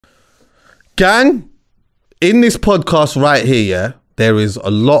Gang, in this podcast right here, yeah, there is a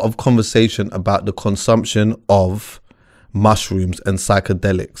lot of conversation about the consumption of mushrooms and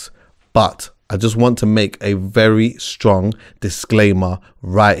psychedelics. But I just want to make a very strong disclaimer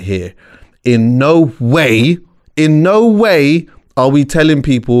right here. In no way are we telling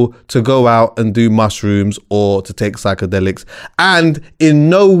people to go out and do mushrooms or to take psychedelics. And in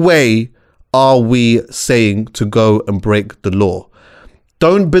no way are we saying to go and break the law.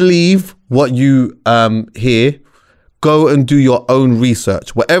 Don't believe what you hear. Go and do your own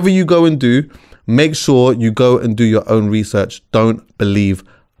research. Whatever you go and do, make sure you go and do your own research. Don't believe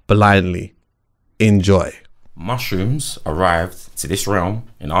blindly. Enjoy. Mushrooms arrived to this realm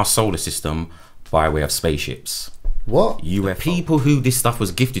in our solar system by way of spaceships. What? UFO. People who this stuff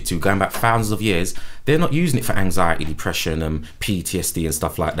was gifted to going back thousands of years, they're not using it for anxiety, depression, and PTSD and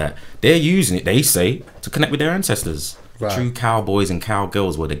stuff like that. They're using it, they say, to connect with their ancestors. Right. True cowboys and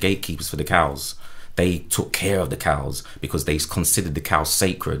cowgirls were the gatekeepers for the cows. They took care of the cows because they considered the cows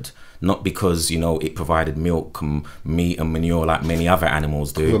sacred, not because, you know, it provided milk and meat and manure like many other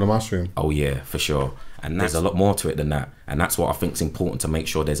animals do. On a mushroom. Oh yeah, for sure. And there's a lot more to it than that. And that's what I think is important, to make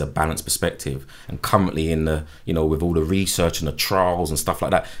sure there's a balanced perspective. And currently in the, you know, with all the research and the trials and stuff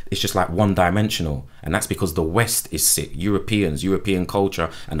like that, it's just like one dimensional. And that's because the West is sick. European culture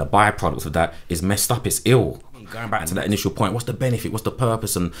and the byproduct of that is messed up, it's ill. Going back to that initial point, what's the benefit, what's the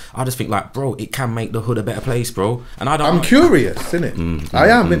purpose? And I just think, like, bro, it can make the hood a better place, bro. And I'm curious, innit? I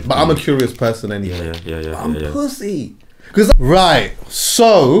am, but I'm a curious person anyway. I'm pussy. Right,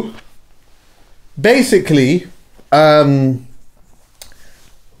 so basically, I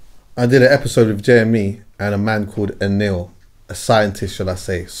did an episode with JME and a man called Anil, a scientist, shall I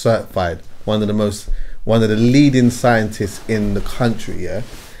say, certified, one of the leading scientists in the country, yeah.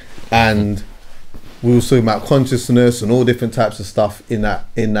 And we were talking about consciousness and all different types of stuff in that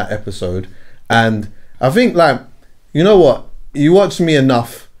episode. And I think, like, you know what? You watch me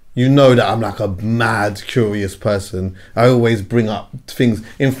enough, you know that I'm like a mad curious person. I always bring up things.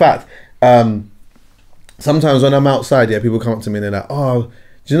 In fact, sometimes when I'm outside, yeah, people come up to me and they're like, oh,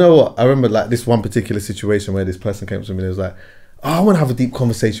 do you know what? I remember like this one particular situation where this person came up to me and was like, oh, I want to have a deep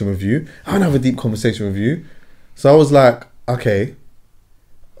conversation with you. I want to have a deep conversation with you. So I was like, okay,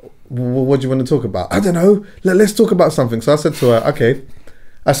 what do you want to talk about? I don't know. Let's talk about something. So I said to her, okay.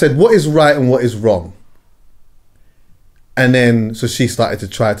 I said, what is right and what is wrong? And then, so she started to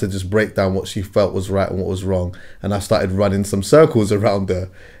try to just break down what she felt was right and what was wrong. And I started running some circles around her.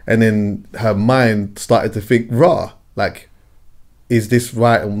 And then her mind started to think, rah, like, is this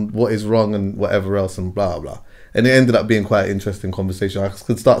right and what is wrong and whatever else and blah, blah. And it ended up being quite an interesting conversation. I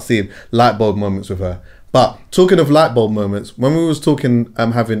could start seeing light bulb moments with her. But talking of light bulb moments, when we was talking,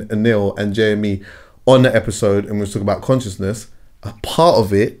 having Anil and JME on the episode and we was talking about consciousness, a part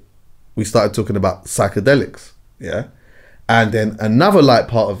of it, we started talking about psychedelics, yeah? And then another light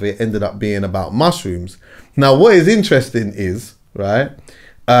part of it ended up being about mushrooms. Now, what is interesting is, right,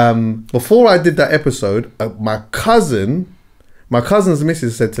 before I did that episode, my cousin's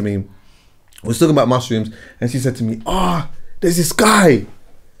missus said to me, we was talking about mushrooms, and she said to me, there's this guy,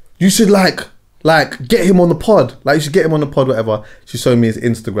 you should like get him on the pod, like you should get him on the pod, whatever. She showed me his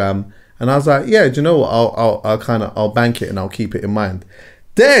Instagram and I was like, yeah, do you know what, I'll bank it and I'll keep it in mind.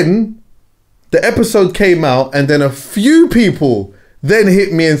 Then the episode came out and then a few people then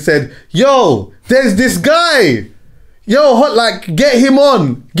hit me and said, yo, there's this guy, yo, like, get him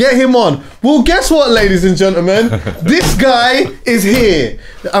on. Well, guess what, ladies and gentlemen, this guy is here.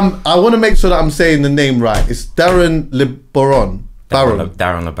 I want to make sure that I'm saying the name right. It's Darren LeBaron. Darren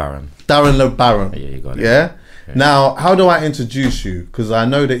LeBaron. Yeah, you got it. Yeah? Now, how do I introduce you? Because I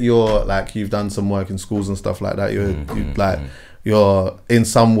know that you're like, you've done some work in schools and stuff like that. You're in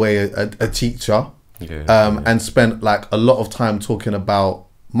some way a teacher, and spent like a lot of time talking about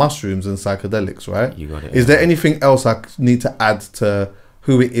mushrooms and psychedelics, right? You got it. Is there anything else I need to add to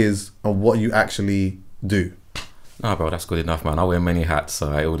who it is and what you actually do? No, bro, that's good enough, man. I wear many hats,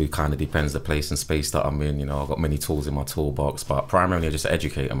 so it all kind of depends the place and space that I'm in. You know, I've got many tools in my toolbox, but primarily I'm just an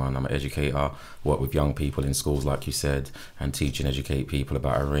educator, man. I'm an educator, work with young people in schools, like you said, and teach and educate people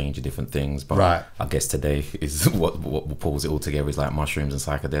about a range of different things. But I guess today is what pulls it all together is like mushrooms and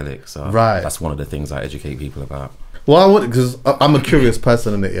psychedelics. So that's one of the things I educate people about. Well, I want, because I'm a curious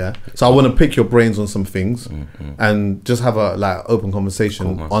person in it, yeah. So I want to pick your brains on some things and just have a like open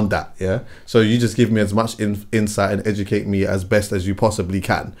conversation on that, yeah. So you just give me as much insight and educate me as best as you possibly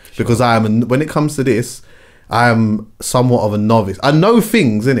can, because I am, when it comes to this, I am somewhat of a novice. I know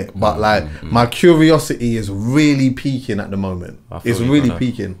things in it, but like my curiosity is really peaking at the moment. It's really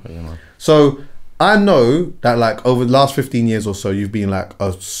peaking. So I know that like over the last 15 years or so, you've been like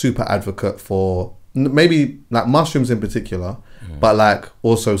a super advocate for maybe like mushrooms in particular, but like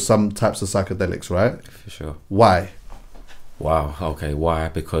also some types of psychedelics, right? For sure. Why? Wow. Okay. Why?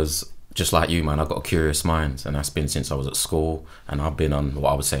 Because just like you, man, I've got a curious mind, and that's been since I was at school, and I've been on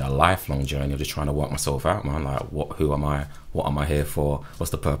what I would say a lifelong journey of just trying to work myself out, man. Like, who am I? What am I here for?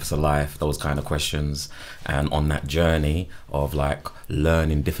 What's the purpose of life? Those kind of questions. And on that journey of like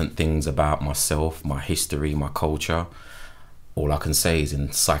learning different things about myself, my history, my culture, all I can say is in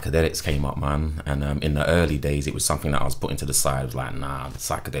psychedelics came up, man. And in the early days, it was something that I was putting to the side. It was like, nah, the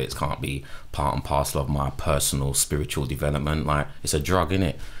psychedelics can't be part and parcel of my personal spiritual development. Like, it's a drug,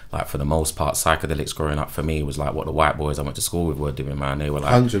 innit? Like, for the most part, psychedelics growing up for me was like what the white boys I went to school with were doing, man. They were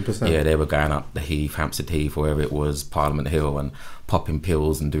like 100%. Yeah, they were going up the Heath, Hampstead Heath, wherever it was, Parliament Hill, and popping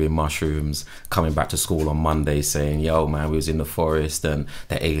pills and doing mushrooms, coming back to school on Monday saying, yo, man, we was in the forest and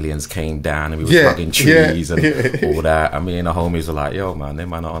the aliens came down and we were slugging trees and all that. I mean, the homies were like, yo, man, they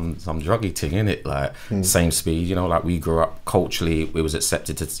man are on some druggy thing, innit? Like, same speed, you know, like we grew up culturally, it was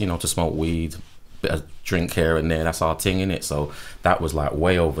accepted to, you know, to smoke weed, bit of drink here and there, that's our thing, innit? So that was like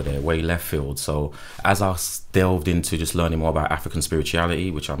way over there, way left field. So as I delved into just learning more about African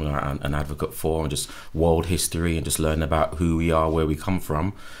spirituality, which I'm an advocate for, and just world history and just learning about who we are, where we come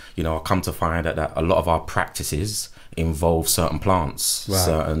from, you know, I come to find that a lot of our practices involve certain plants,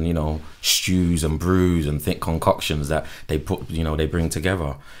 certain, you know, stews and brews and thick concoctions that they put, you know, they bring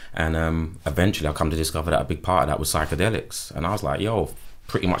together. And eventually I come to discover that a big part of that was psychedelics. And I was like, yo,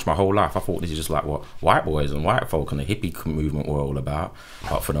 pretty much my whole life I thought this is just like what white boys and white folk and the hippie movement were all about,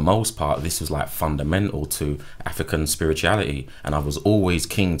 but for the most part this was like fundamental to African spirituality. And I was always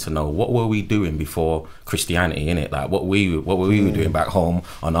keen to know what were we doing before Christianity, innit? Like what were we doing back home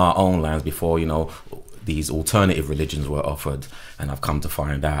on our own lands before, you know, these alternative religions were offered. And I've come to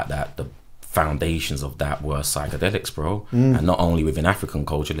find out that the foundations of that were psychedelics, bro. And not only within African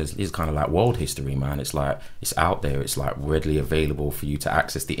culture, it's kind of like world history, man. It's like, it's out there, it's like readily available for you to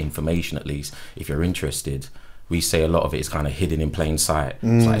access the information, at least if you're interested. We say a lot of it is kind of hidden in plain sight.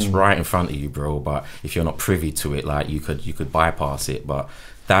 It's like, it's right in front of you, bro, but if you're not privy to it, like you could bypass it. But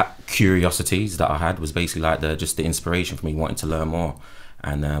that curiosities that I had was basically like just the inspiration for me wanting to learn more.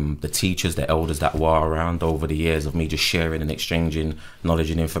 And the teachers, the elders that were around over the years of me just sharing and exchanging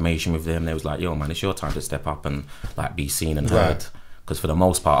knowledge and information with them, they was like, yo, man, it's your time to step up and like be seen and heard. Because for the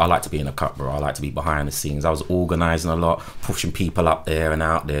most part, I like to be in a cut, bro. I like to be behind the scenes. I was organising a lot, pushing people up there and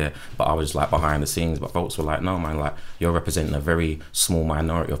out there, but I was like behind the scenes. But folks were like, no, man, like you're representing a very small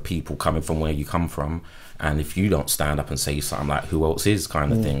minority of people coming from where you come from. And if you don't stand up and say something, like who else is,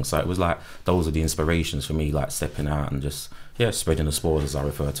 kind of thing. So it was like, those are the inspirations for me, like stepping out and just, yeah, spreading the spores, as I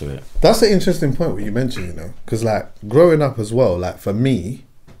refer to it. That's an interesting point what you mentioned, you know, because like growing up as well, like for me,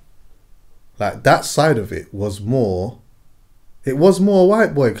 like that side of it was more a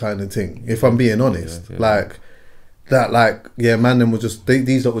white boy kind of thing, if I'm being honest. Like that, like, yeah, man, them would just,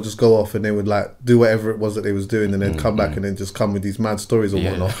 these lot would just go off and they would like do whatever it was that they was doing and then come back and then just come with these mad stories or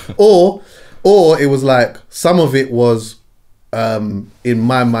whatnot. Or it was like, some of it was, in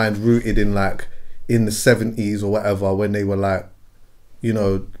my mind, rooted in like, in the 70s or whatever, when they were like, you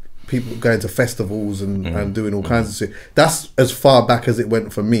know, people going to festivals and doing all kinds of shit. That's as far back as it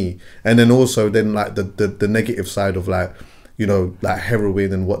went for me. And then also then like the negative side of like, you know, like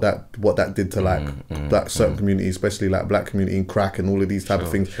heroin and what that did to like that certain community, especially like black community, and crack and all of these type of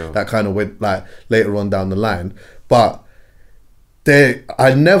things that kind of went like later on down the line. But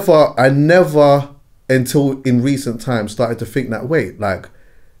I never until in recent times started to think that, wait, like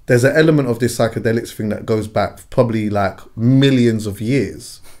there's an element of this psychedelics thing that goes back probably like millions of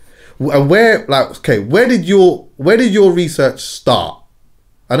years. And where did your research start?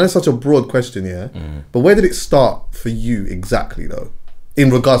 I know it's such a broad question, but where did it start for you exactly, though,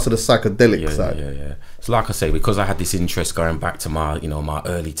 in regards to the psychedelic side? So like I say, because I had this interest going back to my, you know, my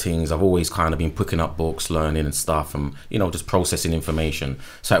early teens, I've always kind of been picking up books, learning and stuff, and, you know, just processing information.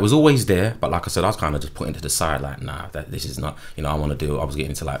 So it was always there, but like I said, I was kind of just putting it to the side, like, nah, this is not, you know, I was getting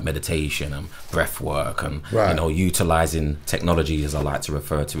into like meditation and breath work and, you know, utilizing technology, as I like to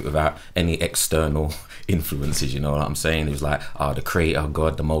refer to it, without any external influences, you know what I'm saying? It was like, the creator,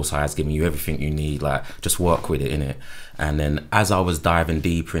 God, the Most High, has given you everything you need, like, just work with it, innit? And then as I was diving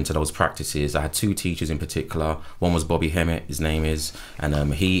deeper into those practices, I had two teachers in particular. One was Bobby Hemmett, his name is,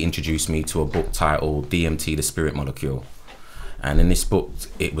 and he introduced me to a book titled DMT, The Spirit Molecule. And in this book,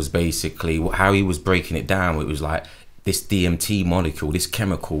 it was basically how he was breaking it down. It was like this DMT molecule, this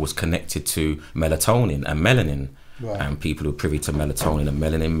chemical, was connected to melatonin and melanin. and people who are privy to melatonin and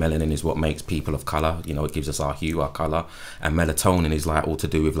melanin. Melanin is what makes people of color. You know, it gives us our hue, our color, and melatonin is like all to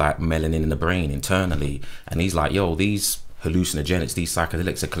do with like melanin in the brain internally. And he's like, yo, these hallucinogenics, these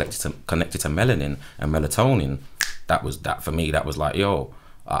psychedelics are connected to melanin and melatonin. That for me, that was like, yo,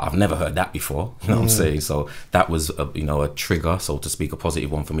 I've never heard that before. You know what I'm saying? So that was a trigger, so to speak, a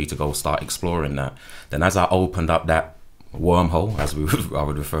positive one for me to go start exploring that. Then as I opened up that wormhole, as I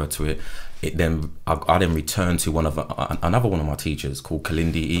would refer to it, I then returned to another one of my teachers called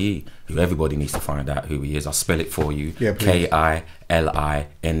Kalindi E, who everybody needs to find out who he is. I'll spell it for you. Yeah, Kilindi,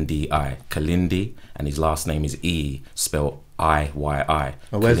 Kalindi, and his last name is E, spelled Iyyi.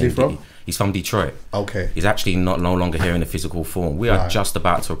 And where's he from? He's from Detroit. Okay. He's actually no longer here in the physical form. We are just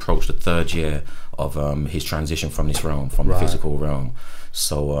about to approach the 3rd year of his transition from this realm, from the physical realm.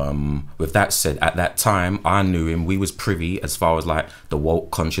 So with that said, at that time I knew him. We was privy, as far as like the woke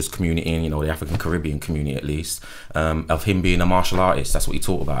conscious community, and the African Caribbean community at least, of him being a martial artist. That's what he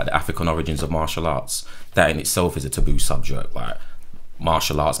taught about, the African origins of martial arts. That in itself is a taboo subject. Like,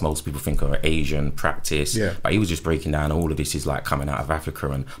 martial arts, most people think are Asian practice, but he was just breaking down all of this is like coming out of Africa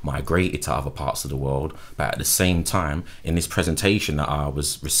and migrated to other parts of the world. But at the same time, in this presentation that I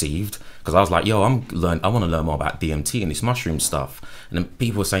was received, because I was like, yo, I want to learn more about DMT and this mushroom stuff, and then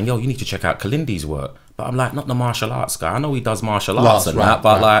people were saying, yo, you need to check out Kalindi's work. But I'm like, not the martial arts guy. I know he does martial arts and that,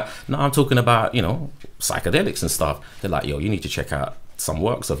 but like, no, I'm talking about, psychedelics and stuff. They're like, yo, you need to check out some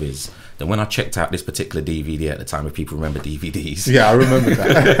works of his. Then when I checked out this particular DVD at the time, if people remember DVDs, I remember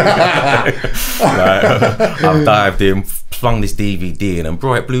that. I dived in, flung this DVD in, and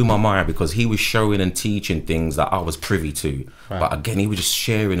bro, it blew my mind, because he was showing and teaching things that I was privy to, but again, he was just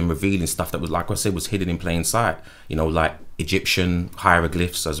sharing and revealing stuff that was, like I said, was hidden in plain sight. Like Egyptian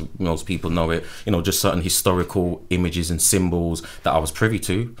hieroglyphs, as most people know it, just certain historical images and symbols that I was privy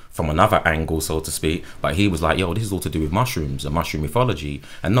to from another angle, so to speak. But he was like, yo, this is all to do with mushrooms and mushroom mythology.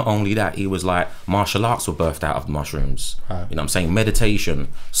 And not only that, he was like, martial arts were birthed out of mushrooms. You know what I'm saying? Meditation,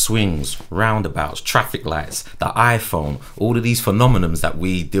 swings, roundabouts, traffic lights, the iPhone, all of these phenomenons that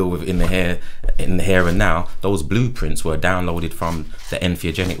we deal with in the here and now, those blueprints were downloaded from the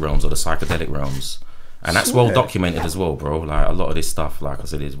entheogenic realms or the psychedelic realms. And that's well documented as well, bro. Like, a lot of this stuff, like I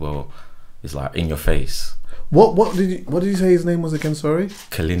said, is like in your face. What did you say his name was again? Sorry.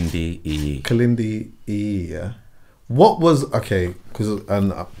 Kalindi E. Kalindi E. Yeah. What was because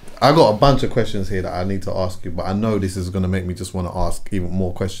I got a bunch of questions here that I need to ask you, but I know this is going to make me just want to ask even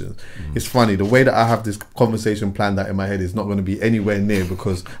more questions. It's funny, the way that I have this conversation planned out in my head is not going to be anywhere near,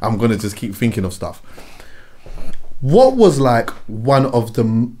 because I'm going to just keep thinking of stuff. What was like one of the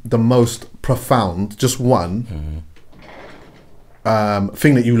most profound, just one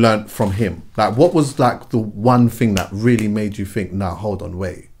thing that you learned from him? Like, what was like the one thing that really made you think, nah, hold on,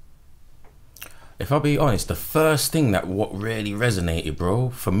 wait? If I'll be honest, the first thing that what really resonated, bro,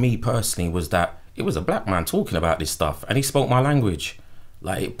 for me personally, was that it was a black man talking about this stuff, and he spoke my language.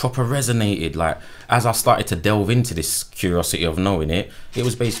 Like, it proper resonated. Like, as I started to delve into this curiosity of knowing it, it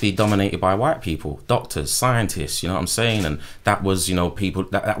was basically dominated by white people, doctors, scientists, you know what I'm saying? And that was, people,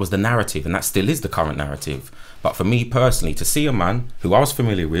 that was the narrative, and that still is the current narrative. But for me personally, to see a man who I was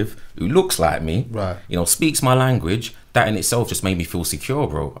familiar with, who looks like me, speaks my language, that in itself just made me feel secure,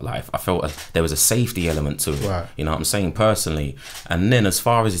 bro. Like, I felt there was a safety element to it, you know what I'm saying, personally. And then as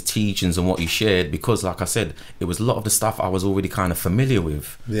far as his teachings and what he shared, because like I said, it was a lot of the stuff I was already kind of familiar with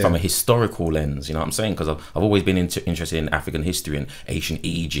from a historical lens, you know what I'm saying? Because I've always been interested in African history and ancient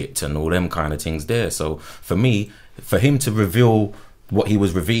Egypt and all them kind of things there. So for me, for him to reveal what he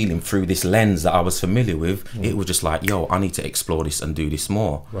was revealing through this lens that I was familiar with, it was just like, yo, I need to explore this and do this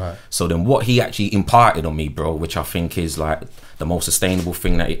more. So then what he actually imparted on me, bro, which I think is like the most sustainable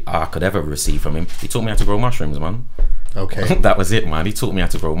thing that I could ever receive from him, he taught me how to grow mushrooms, man. That was it, man. He taught me how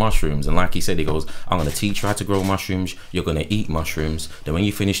to grow mushrooms, and like he said, he goes, I'm going to teach you how to grow mushrooms, you're going to eat mushrooms, then when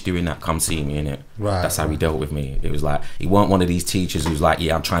you finish doing that, come see me, innit? That's how he dealt with me. It was like, he weren't one of these teachers who's like,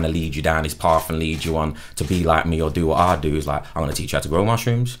 yeah, I'm trying to lead you down this path and lead you on to be like me or do what I do. It's like, I'm going to teach you how to grow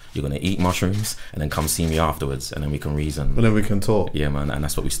mushrooms, you're going to eat mushrooms, and then come see me afterwards, and then we can reason. And then we can talk. Yeah, man, and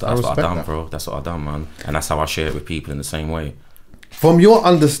that's what we started. That's what I done, bro. That's what I done, man. And that's how I share it with people in the same way. From your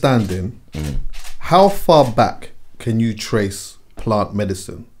understanding, how far back can you trace plant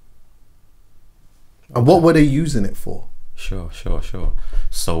medicine, and what were they using it for? Sure.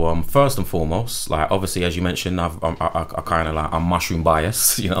 So first and foremost, like, obviously, as you mentioned, I kind of like, I'm mushroom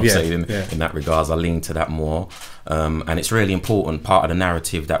biased, you know what I'm saying, in that regards. I lean to that more, and it's really important. Part of the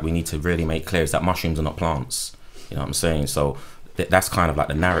narrative that we need to really make clear is that mushrooms are not plants, you know what I'm saying? So that's kind of like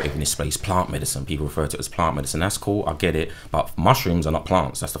the narrative in this space. Plant medicine, people refer to it as plant medicine. That's cool, I get it, but mushrooms are not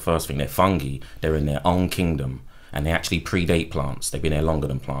plants. That's the first thing. They're fungi. They're in their own kingdom. and they actually predate plants. They've been here longer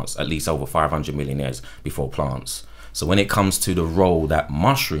than plants, at least over 500 million years before plants. So when it comes to the role that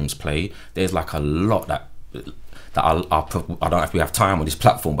mushrooms play, there's like a lot that I don't know if we have time on this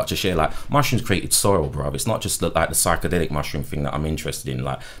platform, but to share, like, mushrooms created soil, bro. It's not just like the psychedelic mushroom thing that I'm interested in.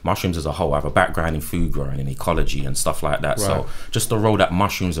 Like, mushrooms as a whole, I have a background in food growing and ecology and stuff like that. Right. So just the role that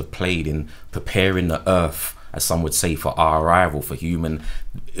mushrooms have played in preparing the earth, as some would say, for our arrival, for human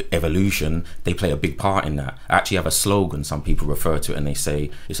evolution, they play a big part in that. I actually have a slogan. Some people refer to it and they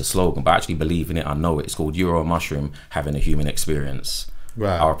say it's a slogan, but I actually believe in it. I know it. It's called "You're a mushroom having a human experience."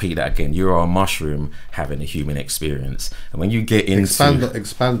 Right. I'll repeat that again. You're a mushroom having a human experience. And when you get into...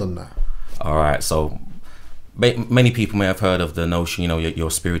 Expand on that. All right. So many people may have heard of the notion, you know, your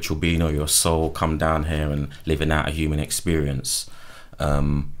spiritual being or your soul come down here and living out a human experience.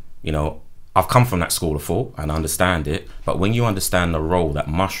 You know, I've come from that school of thought and I understand it. But when you understand the role that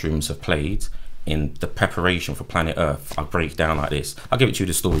mushrooms have played in the preparation for planet Earth, I'll break it down like this. I'll give it to you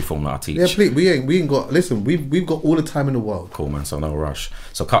the story form that I teach. Yeah, please. We ain't got. Listen, we've got all the time in the world. Cool, man. So no rush.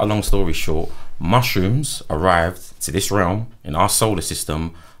 So cut a long story short, mushrooms arrived to this realm in our solar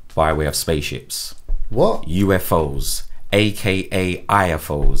system by way of spaceships. What? UFOs, aka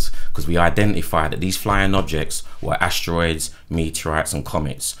IFOs, because we identified that these flying objects were asteroids, meteorites and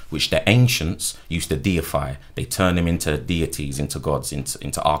comets, which the ancients used to deify. They turned them into deities, into gods,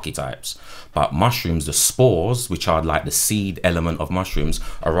 into archetypes. But mushrooms, the spores, which are like the seed element of mushrooms,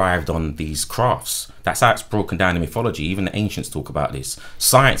 arrived on these crafts. That's how it's broken down in mythology. Even the ancients talk about this.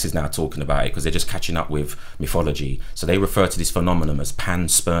 Science is now talking about it because they're just catching up with mythology. So they refer to this phenomenon as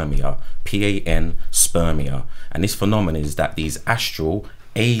panspermia, P-A-N spermia. And this phenomenon is that these astral,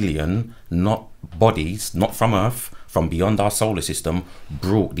 alien, not bodies, not from Earth, from beyond our solar system,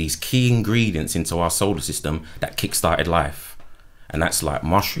 brought these key ingredients into our solar system that kick-started life. And that's like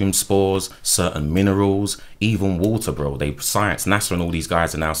mushroom spores, certain minerals, even water, bro. Science, NASA and all these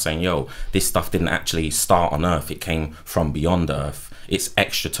guys are now saying, yo, this stuff didn't actually start on Earth. It came from beyond Earth. It's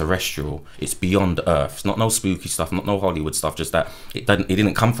extraterrestrial. It's beyond Earth. It's not no spooky stuff, not no Hollywood stuff, just that it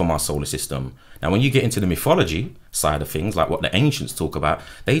didn't come from our solar system. Now, when you get into the mythology side of things, like what the ancients talk about,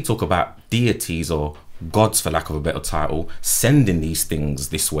 they talk about deities or gods, for lack of a better title, sending these things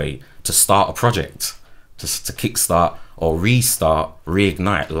this way to start a project, to kickstart or restart,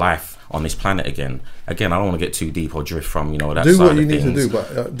 reignite life on this planet again. Again, I don't want to get too deep or drift from, you know, that do side what you of need things. to do,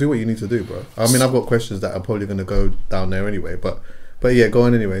 but do what you need to do, bro. I mean, I've got questions that are probably going to go down there anyway, but yeah, go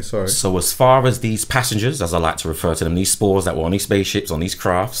on anyway. Sorry. So as far as these passengers, as I like to refer to them, these spores that were on these spaceships, on these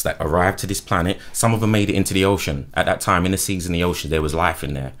crafts that arrived to this planet, some of them made it into the ocean. At that time, in the seas in the ocean, there was life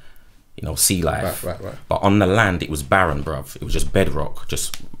in there, you know, sea life. Right. But on the land, it was barren, bruv. It was just bedrock,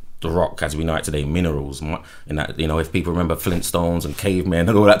 just the rock as we know it today, minerals. And that, you know, if people remember Flintstones and cavemen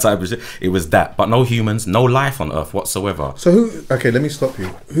and all that type of shit, it was that. But no humans, no life on Earth whatsoever. So who? Okay, let me stop you.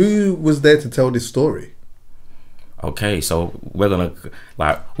 Who was there to tell this story? Okay, so we're gonna,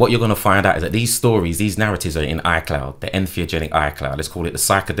 like, what you're gonna find out is that these stories, these narratives are in iCloud, the entheogenic iCloud. Let's call it the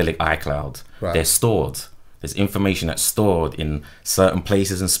psychedelic iCloud. Right. They're stored. There's information that's stored in certain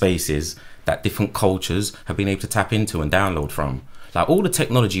places and spaces that different cultures have been able to tap into and download from. Like, all the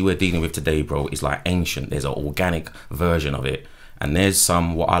technology we're dealing with today, bro, is like ancient. There's an organic version of it. And there's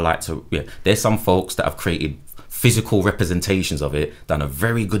some, there's some folks that have created physical representations of it, done a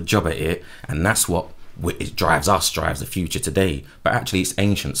very good job at it. And that's what it drives the future today. But actually, it's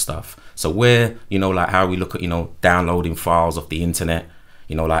ancient stuff. So we're, you know, like how we look at, you know, downloading files off the internet,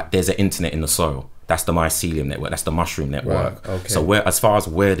 you know, like there's an internet in the soil. That's the mycelium network. That's the mushroom network. Right, okay. So as far as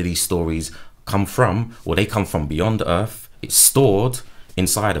where do these stories come from? Well, they come from beyond Earth. It's stored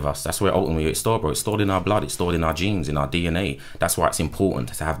inside of us. That's where ultimately it's stored, bro. It's stored in our blood. It's stored in our genes, in our DNA. That's why it's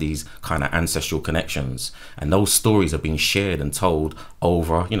important to have these kind of ancestral connections. And those stories are being shared and told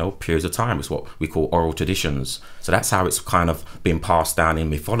over, you know, periods of time. It's what we call oral traditions. So that's how it's kind of been passed down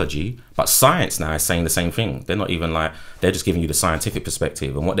in mythology. But science now is saying the same thing. They're not even like, they're just giving you the scientific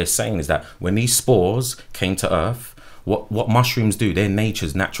perspective. And what they're saying is that when these spores came to Earth, what mushrooms do, they're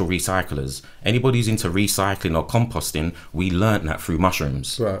nature's natural recyclers. Anybody who's into recycling or composting, we learnt that through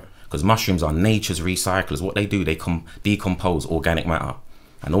mushrooms. Right. Because mushrooms are nature's recyclers. What they do, they decompose organic matter.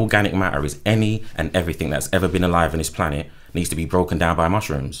 And organic matter is any and everything that's ever been alive on this planet needs to be broken down by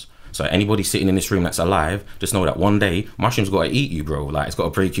mushrooms. So anybody sitting in this room that's alive, just know that one day, mushrooms got to eat you, bro. Like, it's got to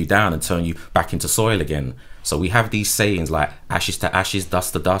break you down and turn you back into soil again. So we have these sayings like ashes to ashes,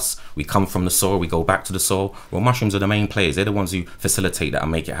 dust to dust. We come from the soil, we go back to the soil. Well, mushrooms are the main players. They're the ones who facilitate that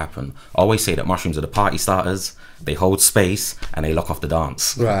and make it happen. I always say that mushrooms are the party starters. They hold space and they lock off the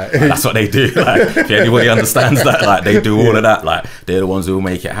dance. Right. Like, that's what they do. Like, if anybody understands that, like they do all of that. Like they're the ones who will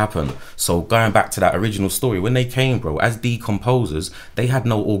make it happen. So going back to that original story, when they came, bro, as decomposers, they had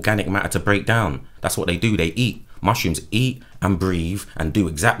no organic matter to break down. That's what they do. They eat. Mushrooms eat and breathe and do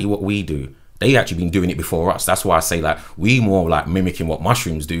exactly what we do. They actually been doing it before us. That's why I say like we more like mimicking what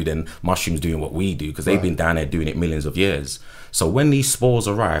mushrooms do than mushrooms doing what we do, because they've been down there doing it millions of years. So when these spores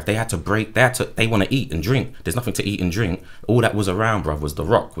arrived, they had to break. They want to eat and drink. There's nothing to eat and drink. All that was around, bruv, was the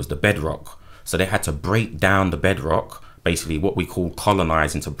rock, was the bedrock. So they had to break down the bedrock, basically what we call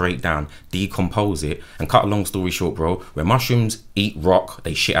colonizing, to break down, decompose it. And cut a long story short, bro, when mushrooms eat rock,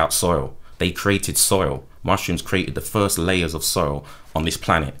 they shit out soil. They created soil. Mushrooms created the first layers of soil on this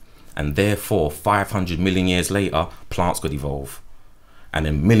planet. And therefore, 500 million years later, plants could evolve. And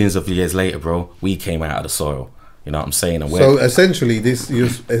then millions of years later, bro, we came out of the soil. You know what I'm saying? And so essentially, you're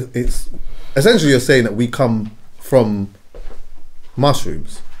saying that we come from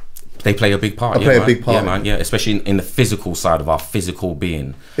mushrooms. They play a big part. They play a big part. Yeah, man. Yeah, especially in the physical side of our physical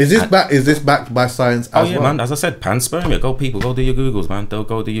being. Is this backed by science as well? Oh yeah, man. As I said, panspermia. Go people, go do your Googles, man. They'll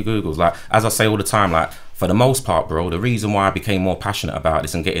go do your Googles. Like as I say all the time, like for the most part, bro, the reason why I became more passionate about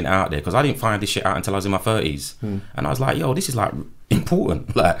this and getting out there, because I didn't find this shit out until I was in my 30s, and I was like, yo, this is like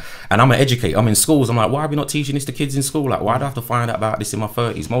important. Like, and I'm an educator. I'm in schools. I'm like, why are we not teaching this to kids in school? Like, why do I have to find out about this in my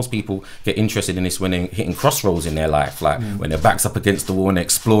 30s? Most people get interested in this when they're hitting crossroads in their life, like when their back's up against the wall and they're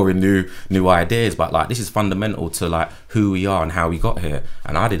exploring new ideas. But like, this is fundamental to like who we are and how we got here.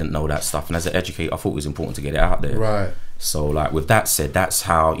 And I didn't know that stuff. And as an educator, I thought it was important to get it out there. Right. So like, with that said, that's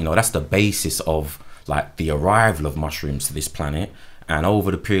how, you know, that's the basis of like the arrival of mushrooms to this planet. And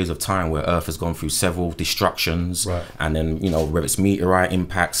over the periods of time where Earth has gone through several destructions, and then, you know, whether it's meteorite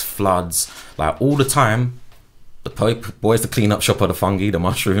impacts, floods, like all the time, the boys to clean up shop of the fungi, the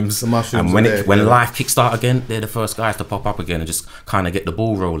mushrooms. And when life kickstart again, they're the first guys to pop up again and just kind of get the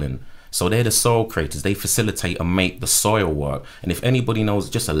ball rolling. So they're the soil creators. They facilitate and make the soil work. And if anybody knows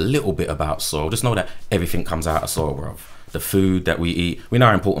just a little bit about soil, just know that everything comes out of soil, bruv. The food that we eat, we know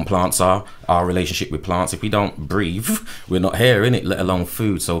how important plants are, our relationship with plants. If we don't breathe, we're not here, innit, let alone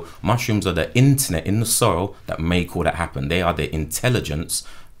food. So mushrooms are the internet in the soil that make all that happen. They are the intelligence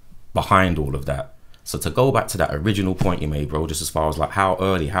behind all of that. So to go back to that original point you made, bro, just as far as like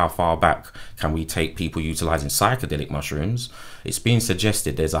how far back can we take people utilizing psychedelic mushrooms? It's being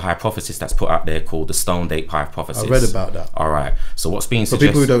suggested, there's a hypothesis that's put out there called the stoned ape hypothesis. I read about that. All right. So what's being suggested...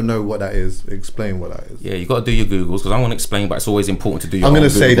 For people who don't know what that is, explain what that is. Yeah, you got to do your Googles, because I want to explain, but it's always important to do your I'm own going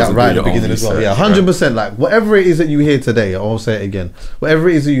to say that right at the beginning as well. Yeah, 100%. Like, whatever it is that you hear today, I'll say it again. Whatever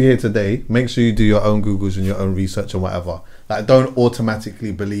it is that you hear today, make sure you do your own Googles and your own research and whatever. Like, don't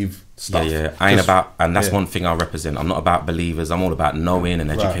automatically believe stuff. Yeah. I ain't about, and that's one thing I represent. I'm not about believers. I'm all about knowing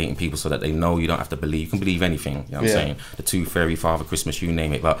and educating people so that they know you don't have to believe. You can believe anything. You know what I'm saying? The Tooth Fairy, Father Christmas, you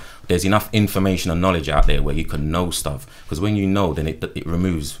name it. But there's enough information and knowledge out there where you can know stuff. Because when you know, then it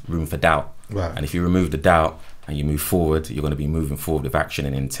removes room for doubt. Right. And if you remove the doubt and you move forward, you're going to be moving forward with action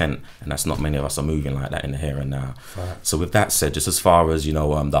and intent. And that's not many of us are moving like that in the here and now. Right. So with that said, just as far as, you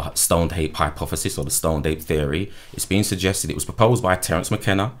know, the stoned ape hypothesis or the stoned ape theory, it's being suggested, it was proposed by Terence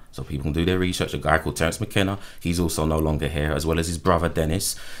McKenna. So people can do their research. A guy called Terence McKenna, he's also no longer here, as well as his brother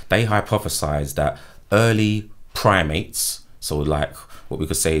Dennis. They hypothesized that early primates, so like what we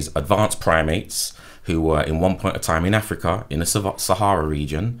could say is advanced primates, who were in one point of time in Africa, in the Sahara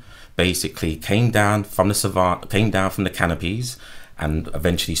region, basically came down from the savannah, came down from the canopies, and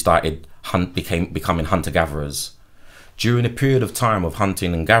eventually started becoming hunter-gatherers. During a period of time of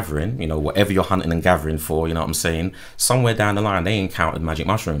hunting and gathering, you know, whatever you're hunting and gathering for, you know what I'm saying, somewhere down the line they encountered magic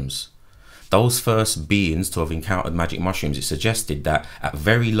mushrooms. Those first beings to have encountered magic mushrooms, it suggested that at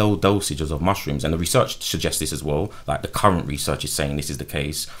very low dosages of mushrooms, and the research suggests this as well, like the current research is saying this is the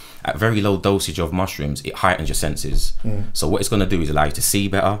case, at very low dosage of mushrooms, it heightens your senses. So what it's going to do is allow you to see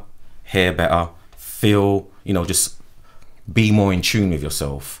better, hear better, feel, you know, just be more in tune with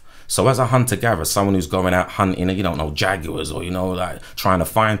yourself. So as a hunter-gatherer, someone who's going out hunting, you don't know, jaguars or, you know, like trying to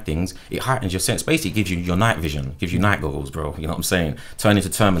find things, it heightens your sense. Basically, it gives you your night vision, gives you night goggles, bro. You know what I'm saying? Turn into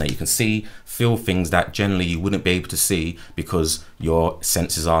Terminator. You can see, feel things that generally you wouldn't be able to see because your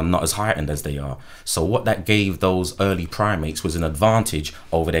senses are not as heightened as they are. So what that gave those early primates was an advantage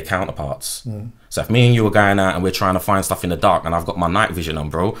over their counterparts. So if me and you are going out and we're trying to find stuff in the dark and I've got my night vision on,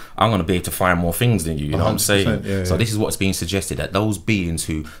 bro, I'm going to be able to find more things than you know what I'm saying? Yeah, so this is what's being suggested, that those beings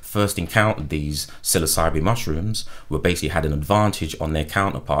who first encountered these psilocybin mushrooms were basically had an advantage on their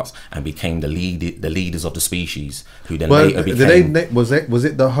counterparts and became the leaders of the species, who then later became... was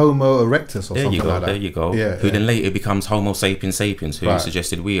it the Homo erectus or something like that? There you go. Yeah, who then later becomes Homo sapiens sapiens, who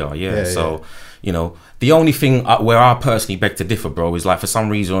suggested we are. So... You know, the only thing where I personally beg to differ, bro, is like for some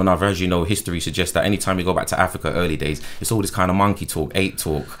reason or another, as you know, history suggests that anytime you go back to Africa early days, it's all this kind of monkey talk, ape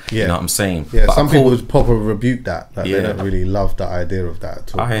talk. You know what I'm saying? Yeah, but some people would proper rebuke that. Like, they don't really love the idea of that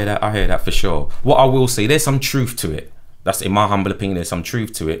at all. I hear that for sure. What I will say, there's some truth to it. That's in my humble opinion, there's some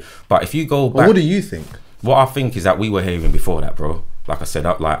truth to it. But if you go back... Well, what do you think? What I think is that we were here even before that, bro. Like I said,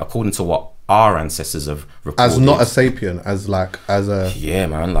 like according to what our ancestors have reported. As not a sapien, as a... Yeah,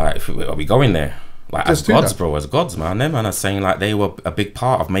 man, like, are we going there? Like as gods, bro, as gods, man. Them man are saying like they were a big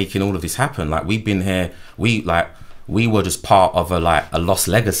part of making all of this happen. Like we've been here, we were just part of a lost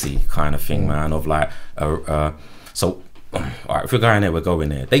legacy kind of thing, man. Of like so. All right, if we're going there, we're going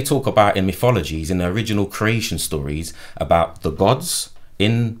there. They talk about in mythologies, in the original creation stories, about the gods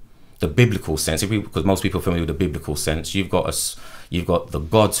in the biblical sense. Because most people are familiar with the biblical sense, you've got the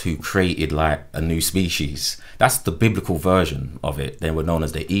gods who created like a new species. That's the biblical version of it. They were known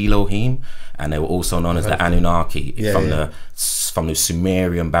as the Elohim, and they were also known as the Anunnaki from the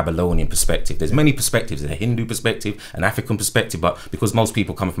Sumerian Babylonian perspective. There's many perspectives. There's a Hindu perspective, an African perspective, but because most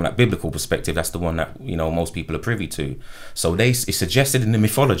people come from that biblical perspective, that's the one that most people are privy to. So it's suggested in the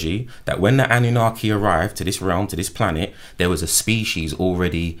mythology that when the Anunnaki arrived to this realm, to this planet, there was a species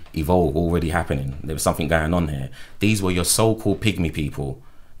already evolved, already happening. There was something going on here. These were your so-called pygmy people.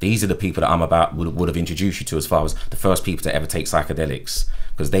 These are the people that I'm would have introduced you to as far as the first people to ever take psychedelics,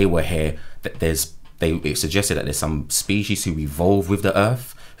 because they were here. It suggested that there's some species who evolved with the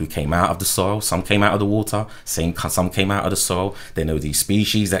earth, who came out of the soil. Some came out of the water, some came out of the soil. Then there were these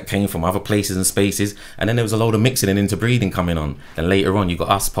species that came from other places and spaces, and then there was a load of mixing and interbreeding coming on. Then later on, you got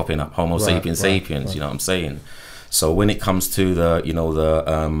us popping up, Homo sapiens sapiens. You know what I'm saying? So when it comes to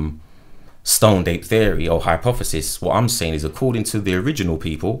the stone date theory or hypothesis, what I'm saying is, according to the original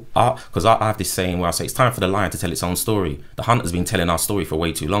people, because I have this saying where I say it's time for the lion to tell its own story. The hunter's been telling our story for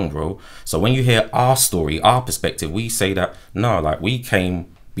way too long, bro. So when you hear our story, our perspective, we say that no, like we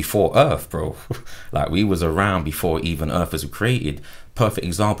came before Earth, bro. Like we was around before even Earth was created. Perfect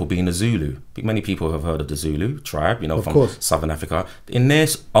example being the Zulu. Many people have heard of the Zulu tribe, from Southern Africa. In their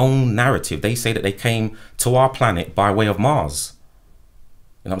own narrative, they say that they came to our planet by way of Mars.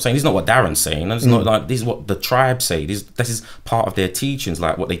 You know what I'm saying? This is not what Darren's saying. It's not like, this is what the tribe say. This is part of their teachings,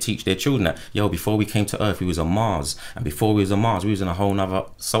 like what they teach their children, that before we came to Earth, we was on Mars, and before we was on Mars, we was in a whole nother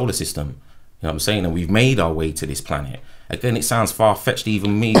solar system. You know what I'm saying? And we've made our way to this planet. Again, it sounds far-fetched,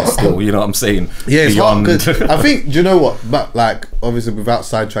 even me still. You know what I'm saying? Yeah, it's hard. I think, do you know what? But like, obviously, without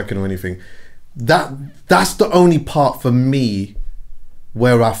sidetracking or anything, that's the only part for me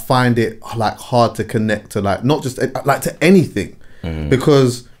where I find it like hard to connect to, like, not just like to anything.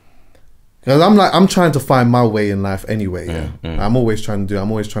 Because I'm trying to find my way in life anyway. I'm always trying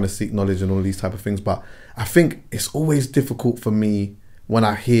to seek knowledge and all these type of things. But I think it's always difficult for me when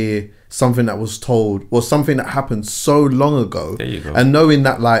I hear something that was told or something that happened so long ago. There you go. And knowing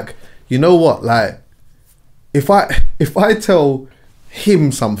that, like, you know what, like, if I tell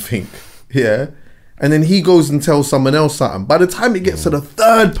him something, and then he goes and tells someone else something, by the time it gets to the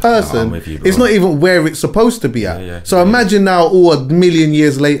third person, it's not even where it's supposed to be at. So imagine now, a million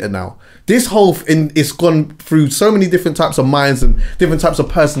years later now, this whole it's gone through so many different types of minds and different types of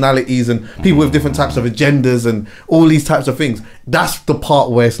personalities and people with different types of agendas and all these types of things. That's the part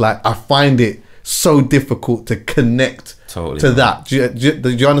where it's like, I find it so difficult to connect to that. Do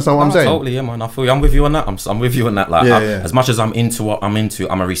you understand what I'm saying? Totally, yeah, man. I feel you. I'm with you on that. I'm with you on that. Like, as much as I'm into what I'm into,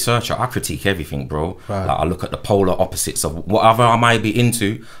 I'm a researcher. I critique everything, bro. Like, I look at the polar opposites of whatever I might be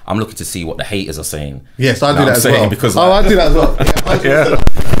into. I'm looking to see what the haters are saying. Yes, I do that as well. Because, I do that as well.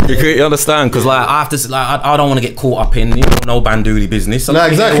 You understand? Because like I have to, like, I don't want to get caught up in no bandooly business. So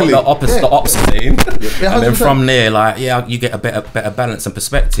exactly. What the opposite saying, and then from there, like, you get a better balance and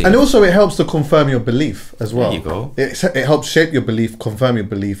perspective. And also, it helps to confirm your belief as well. There you go. It helps shape your belief, confirm your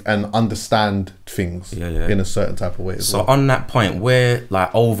belief, and understand things in a certain type of way as well. So on that point, where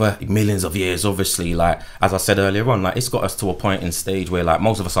like over millions of years, obviously, like as I said earlier on, like it's got us to a point in stage where like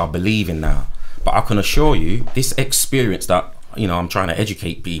most of us are believing now. But I can assure you, this experience that I'm trying to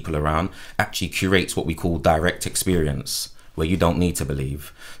educate people around actually curates what we call direct experience, where you don't need to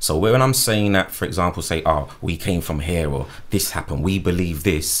believe. So when I'm saying that, for example, say, we came from here, or this happened, we believe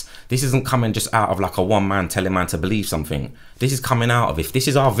this isn't coming just out of like a one man telling man to believe something. This is coming out of, if this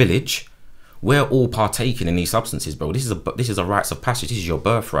is our village, we're all partaking in these substances, bro. This is a rites of passage. This is your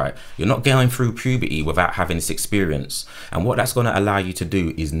birthright. You're not going through puberty without having this experience. And what that's going to allow you to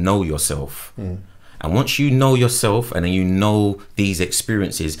do is know yourself. And once you know yourself and then you know these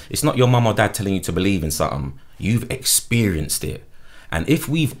experiences, it's not your mum or dad telling you to believe in something. You've experienced it. And if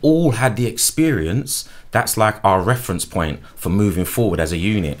we've all had the experience, that's like our reference point for moving forward as a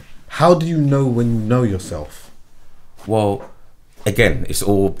unit. How do you know when you know yourself? Well, again, it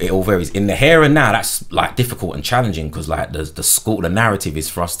all varies. In the here and now, that's like difficult and challenging, because like the narrative is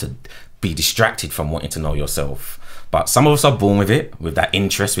for us to be distracted from wanting to know yourself. But some of us are born with it, with that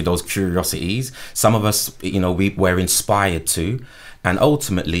interest, with those curiosities. Some of us, you know, we're inspired to. And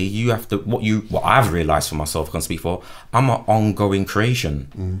ultimately, you have to, what I've realized for myself, I can speak for, I'm an ongoing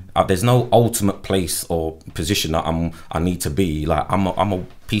creation. There's no ultimate place or position that I need to be. Like I'm a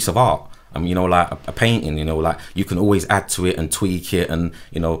piece of art. I'm, you know, like a painting, you know, like you can always add to it and tweak it, and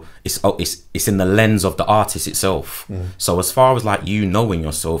you know, it's in the lens of the artist itself. So as far as like you knowing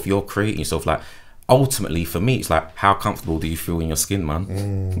yourself, you're creating yourself, like ultimately for me, it's like, how comfortable do you feel in your skin,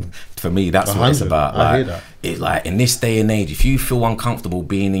 man? For me, that's 100. What it's about. Like, I hear that. It's like in this day and age, if you feel uncomfortable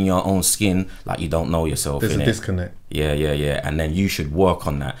being in your own skin, like you don't know yourself. There's a disconnect. Yeah. And then you should work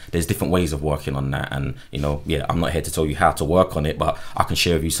on that. There's different ways of working on that, and you know, yeah, I'm not here to tell you how to work on it, but I can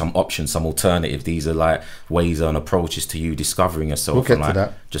share with you some options, some alternatives. These are like ways and approaches to you discovering yourself. We'll get and, like, to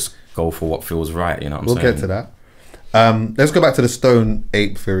that. Just go for what feels right. You know what I'm saying? We'll get to that. Let's go back to the stone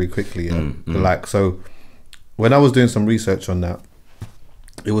ape theory quickly. Like, so when I was doing some research on that,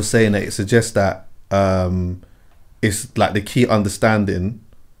 it was saying that it suggests that it's like the key understanding.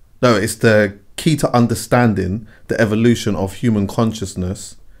 No, it's the key to understanding the evolution of human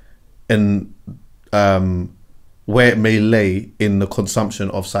consciousness and where it may lay in the consumption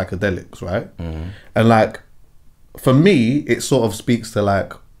of psychedelics, right? And like, for me, it sort of speaks to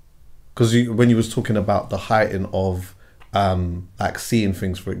like, because when you was talking about the heighting of like seeing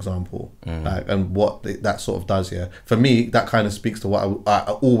things, for example, like, and what that sort of does, yeah, for me that kind of speaks to what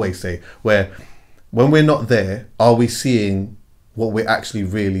I always say, where when we're not there, are we seeing what we're actually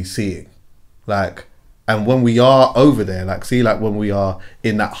really seeing? Like, and when we are over there, like, see, like when we are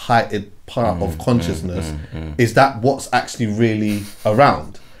in that heightened part of consciousness, is that what's actually really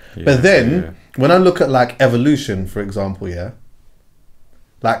around? But then when I look at like evolution, for example, yeah,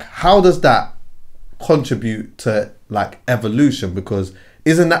 like how does that contribute to like evolution? Because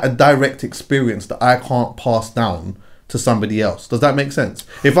isn't that a direct experience that I can't pass down to somebody else? Does that make sense?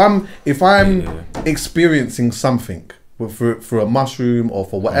 If I'm experiencing something through a mushroom or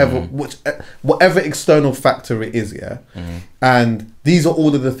for whatever, whatever external factor it is, yeah, and these are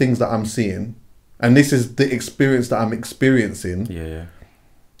all of the things that I'm seeing, and this is the experience that I'm experiencing,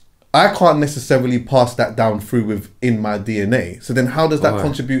 I can't necessarily pass that down through within my DNA. So then how does that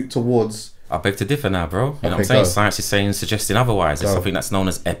contribute towards... I beg to differ now, bro. You know what I'm saying? Science is suggesting otherwise. There's something that's known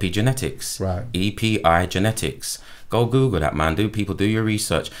as epigenetics. Right. EPI genetics. Go Google that, man. Do your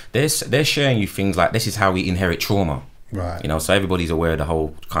research. They're sharing you things like, this is how we inherit trauma. Right. You know, so everybody's aware of the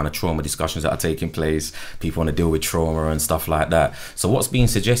whole kind of trauma discussions that are taking place. People want to deal with trauma and stuff like that. So what's being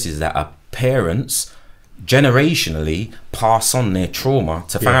suggested is that parents generationally pass on their trauma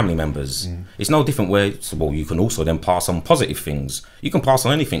to family members. It's no different where, well, you can also then pass on positive things. You can pass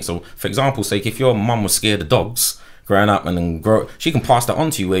on anything. So for example, say if your mum was scared of dogs growing up, and then she can pass that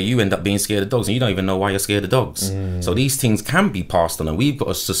on to you where you end up being scared of dogs and you don't even know why you're scared of dogs. So these things can be passed on, and we've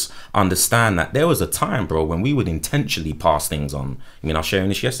got to just understand that there was a time, bro, when we would intentionally pass things on. I mean, I was sharing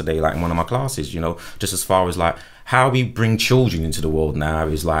this yesterday, like in one of my classes, you know, just as far as like how we bring children into the world now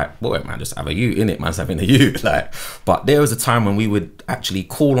is like, well, man, just have a you in it, man's having a you, like. But there was a time when we would actually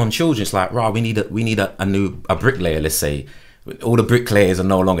call on children. It's like, right, we need a bricklayer. Let's say all the bricklayers are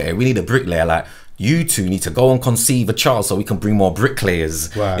no longer here. We need a bricklayer. Like, you two need to go and conceive a child so we can bring more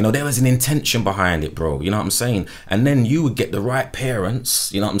bricklayers. Right. You know, there was an intention behind it, bro. You know what I'm saying? And then you would get the right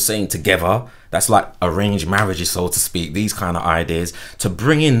parents, you know what I'm saying, together. That's like arranged marriages, so to speak, these kind of ideas, to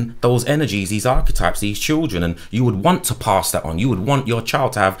bring in those energies, these archetypes, these children. And you would want to pass that on. You would want your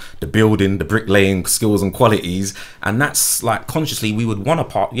child to have the building, the bricklaying skills and qualities. And that's like, consciously, we would want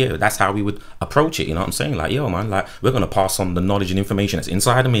to that's how we would approach it. You know what I'm saying? Like, yo, man, like, we're going to pass on the knowledge and information that's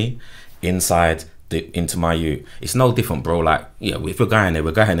inside of me, inside into my you. It's no different, bro. Like, yeah, if we're going there,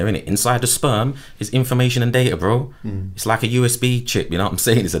 innit? Inside the sperm is information and data, bro. It's like a USB chip, you know what I'm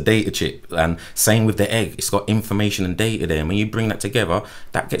saying? It's a data chip. And same with the egg, it's got information and data there. And when you bring that together,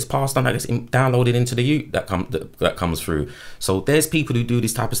 that gets passed on, that gets downloaded into the you that comes through. So there's people who do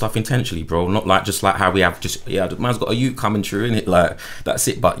this type of stuff intentionally, bro. Not like just like how we have just, the man's got a you coming through, innit? Like, that's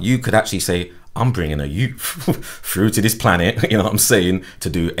it. But you could actually say, I'm bringing a youth through to this planet, you know what I'm saying, to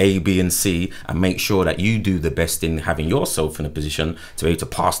do A, B, and C, and make sure that you do the best in having yourself in a position to be able to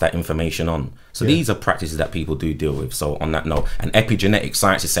pass that information on. So these are practices that people do deal with. So on that note, and epigenetic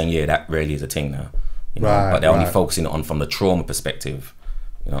science is saying, yeah, that really is a thing now. You know? But they're only focusing on from the trauma perspective.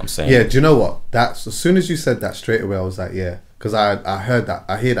 You know what I'm saying? Yeah, do you know what? That's, as soon as you said that straight away, I was like, yeah. Because I heard that,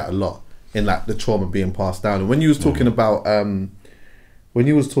 I hear that a lot in like the trauma being passed down. And when you was talking about,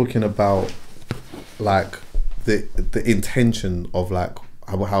 like the intention of like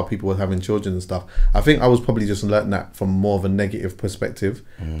how people were having children and stuff, I think I was probably just learning that from more of a negative perspective,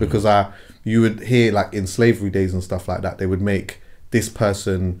 because you would hear like in slavery days and stuff like that, they would make this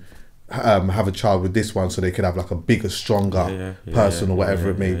person have a child with this one so they could have like a bigger, stronger person or whatever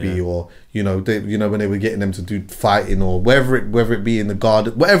it may be, or you know when they were getting them to do fighting or whether it be in the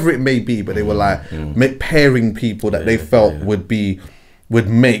garden, whatever it may be, but they were like pairing people that they felt would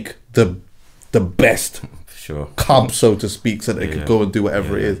make the best cub, so to speak, so they could go and do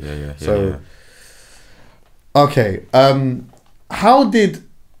whatever it is. Okay, how did,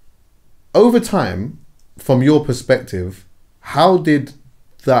 over time, from your perspective, how did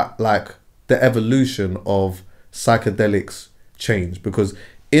that, like, the evolution of psychedelics change? Because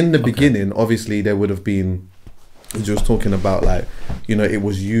in the beginning, obviously, there would have been, as you was talking about, like, you know, it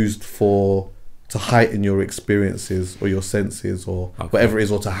was used to heighten your experiences or your senses or whatever it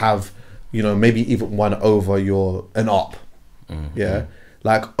is, or to have, you know, maybe even one over an op.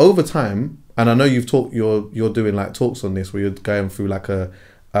 Like over time, and I know you're doing like talks on this where you're going through like a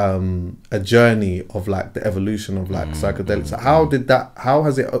journey of like the evolution of like psychedelics. So how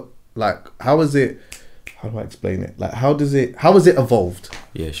do I explain it? Like how has it evolved?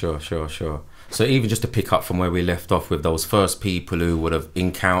 Yeah, sure. So even just to pick up from where we left off with those first people who would have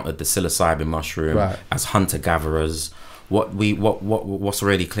encountered the psilocybin mushroom as hunter-gatherers, what's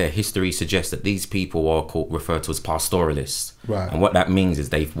already clear, history suggests that these people are referred to as pastoralists. And what that means is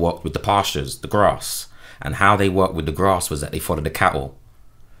they've worked with the pastures, the grass. And how they worked with the grass was that they followed the cattle.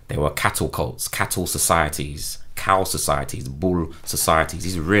 There were cattle cults, cattle societies, cow societies, bull societies.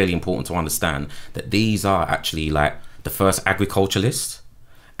 These are really important to understand, that these are actually like the first agriculturalists.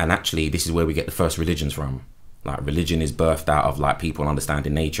 And actually, this is where we get the first religions from. Like, religion is birthed out of like people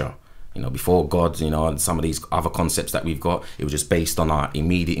understanding nature. You know, before God, you know, and some of these other concepts that we've got, it was just based on our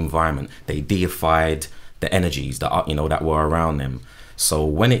immediate environment. They deified the energies that are, you know, that were around them. So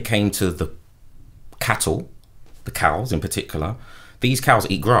when it came to the cattle, the cows in particular, these cows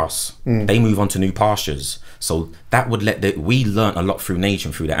eat grass. They move on to new pastures. So that would we learnt a lot through nature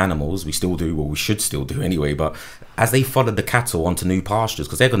and through the animals. We still do, well, we should still do anyway. But as they followed the cattle onto new pastures,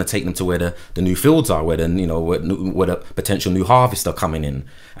 because they're going to take them to where the new fields are, where the potential new harvests are coming in.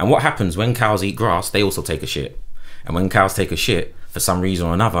 And what happens when cows eat grass? They also take a shit. And when cows take a shit, for some reason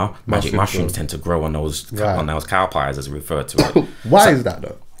or another, magic mushrooms tend to grow on those cow pies, as we refer to it. Why is that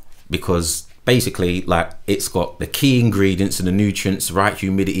though? Because basically, like, it's got the key ingredients and the nutrients, right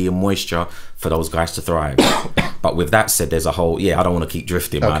humidity and moisture for those guys to thrive. But with that said, there's a whole, I don't want to keep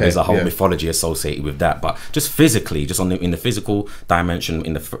drifting, man. There's a whole mythology associated with that. But just physically, just in the physical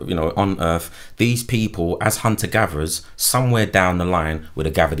dimension, on Earth, these people as hunter-gatherers, somewhere down the line would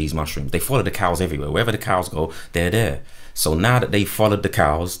have gathered these mushrooms. They follow the cows everywhere. Wherever the cows go, they're there. So now that they've followed the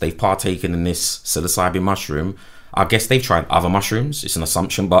cows, they've partaken in this psilocybin mushroom, I guess they've tried other mushrooms. It's an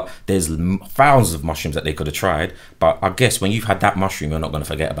assumption, but there's thousands of mushrooms that they could have tried. But I guess when you've had that mushroom, you're not going to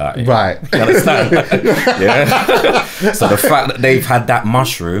forget about it. Right. You understand? So the fact that they've had that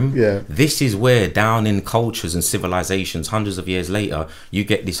mushroom, this is where down in cultures and civilizations, hundreds of years later, you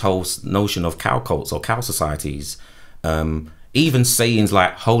get this whole notion of cow cults or cow societies. Even sayings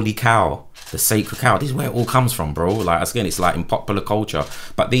like holy cow, the sacred cow, this is where it all comes from, bro. Like, again, it's like in popular culture.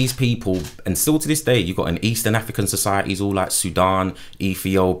 But these people, and still to this day, you got in Eastern African societies, all like Sudan,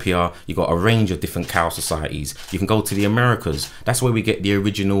 Ethiopia, you got a range of different cow societies. You can go to the Americas. That's where we get the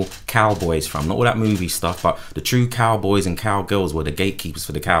original cowboys from. Not all that movie stuff, but the true cowboys and cowgirls were the gatekeepers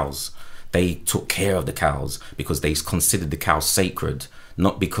for the cows. They took care of the cows because they considered the cows sacred.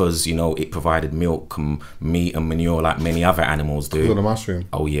 Not because, it provided milk and meat and manure like many other animals do. Because of the mushroom.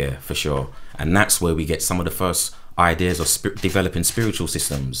 Oh yeah, for sure. And that's where we get some of the first ideas of developing spiritual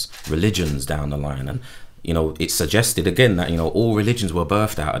systems, religions down the line. And, it's suggested again that, all religions were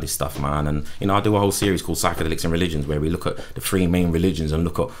birthed out of this stuff, man. And, I do a whole series called Psychedelics and Religions where we look at the three main religions and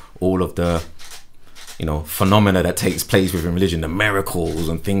look at all of the, phenomena that takes place within religion, the miracles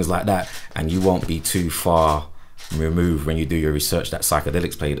and things like that. And you won't be too far removed when you do your research that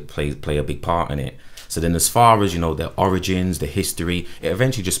psychedelics play a big part in it. So then as far as, you know, their origins, the history, it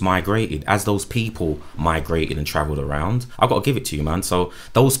eventually just migrated. As those people migrated and traveled around, I've got to give it to you, man. So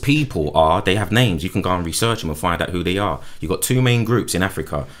those people they have names. You can go and research them and find out who they are. You've got two main groups in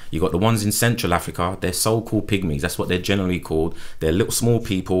Africa. You've got the ones in Central Africa. They're so-called pygmies. That's what they're generally called. They're little small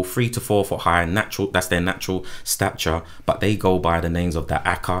people, 3 to 4 foot high, natural. That's their natural stature. But they go by the names of the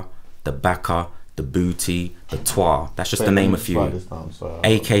Aka, the Baka, the Booty, the Twa. That's just to name a few.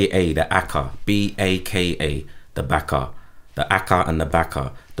 AKA the Aka, B-A-K-A, the Baka, the Aka and the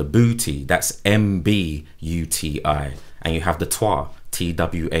Baka. The Booty, that's M-B-U-T-I. And you have the Twa,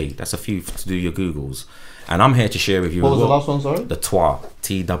 T-W-A. That's a few to do your Googles. And I'm here to share with you. What was the last one, sorry? The Twa,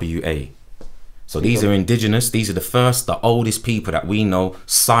 T-W-A. So these are indigenous. These are the oldest people that we know.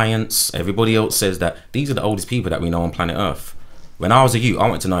 Science, everybody else says that these are the oldest people that we know on planet Earth. When I was a youth, I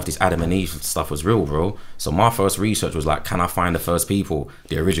wanted to know if this Adam and Eve stuff was real, bro. So my first research was like, can I find the first people,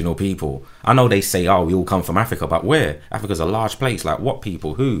 the original people? I know they say, oh, we all come from Africa, but where? Africa's a large place. Like, what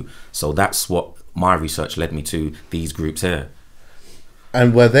people? Who? So that's what my research led me to, these groups here.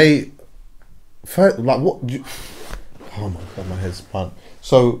 And were they, like, what? Oh my God, my head's spun.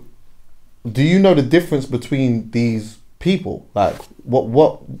 So, do you know the difference between these people? Like,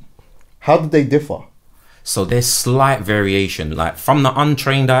 how did they differ? So there's slight variation, like from the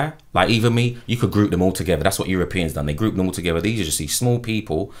untrained eye, like even me, you could group them all together. That's what Europeans done. They group them all together. These are just these small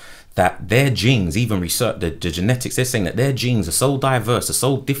people that their genes, even research the genetics, they're saying that their genes are so diverse, are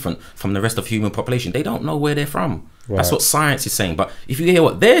so different from the rest of human population. They don't know where they're from. Right. That's what science is saying. But if you hear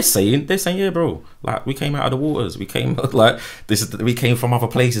what they're saying, yeah, bro, like we came out of the waters. We came we came from other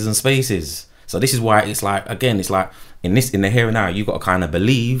places and spaces. So this is why it's like, again, it's like in the here and now, you got to kind of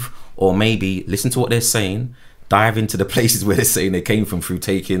believe, or maybe listen to what they're saying, dive into the places where they're saying they came from through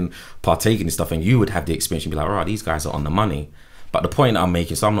partaking in stuff, and you would have the experience and be like, right, these guys are on the money. But the point that I'm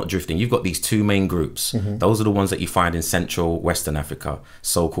making, so I'm not drifting, you've got these two main groups. Those are the ones that you find in Central Western Africa,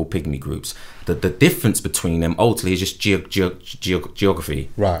 so-called pygmy groups. The difference between them ultimately is just geography.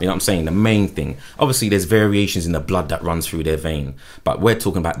 Right. You know what I'm saying? The main thing. Obviously, there's variations in the blood that runs through their vein. But we're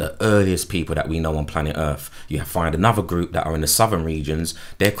talking about the earliest people that we know on planet Earth. You find another group that are in the southern regions.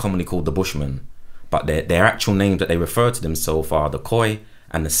 They're commonly called the Bushmen. But their actual names that they refer to themselves are the Khoi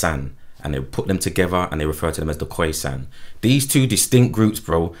and the San. And they put them together and they refer to them as the Khoisan. These two distinct groups,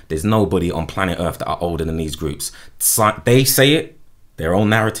 bro, there's nobody on planet Earth that are older than these groups. They say it, their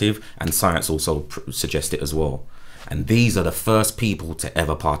own narrative, and science also suggests it as well. And these are the first people to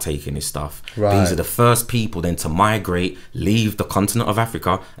ever partake in this stuff. Right. These are the first people then to migrate, leave the continent of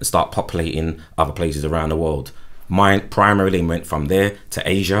Africa and start populating other places around the world. Mine primarily went from there to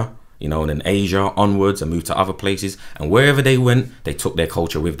Asia, you know, and then Asia onwards and moved to other places. And wherever they went, they took their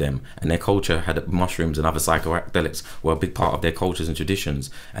culture with them. And their culture had mushrooms and other psychedelics were a big part of their cultures and traditions.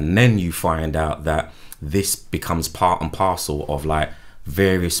 And then you find out that this becomes part and parcel of like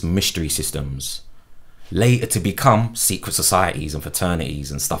various mystery systems. Later to become secret societies and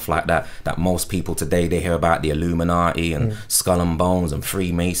fraternities and stuff like that, that most people today, they hear about the Illuminati and Skull and Bones and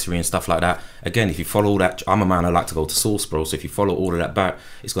Freemasonry and stuff like that. Again, if you follow that, I'm a man, I like to go to source, bro. So if you follow all of that back,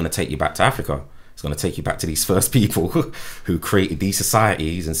 it's going to take you back to Africa. It's going to take you back to these first people who created these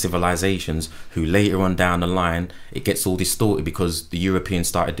societies and civilizations, who later on down the line, it gets all distorted because the Europeans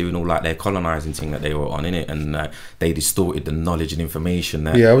started doing all like their colonizing thing that they were on in it, and they distorted the knowledge and information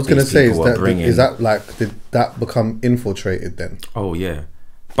that I was going to say, is that like, did that become infiltrated then? Oh yeah.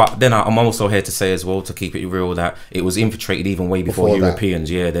 But then I'm also here to say as well, to keep it real, that it was infiltrated even way before Europeans.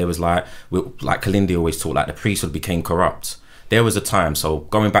 That. Yeah, there was like Kalindi always taught, like the priesthood became corrupt. There was a time, so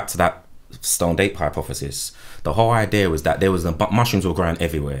going back to that Stone Ape hypothesis, the whole idea was that there was mushrooms were growing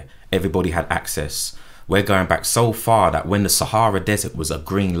everywhere. Everybody had access. We're going back so far that when the Sahara Desert was a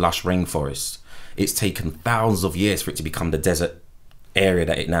green, lush rainforest, it's taken thousands of years for it to become the desert area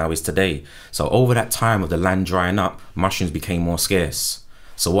that it now is today. So over that time of the land drying up, mushrooms became more scarce.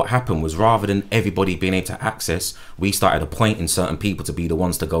 So what happened was, rather than everybody being able to access, we started appointing certain people to be the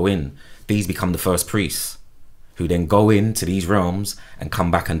ones to go in. These become the first priests, who then go into these realms and come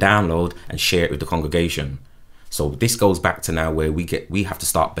back and download and share it with the congregation. So this goes back to now where we have to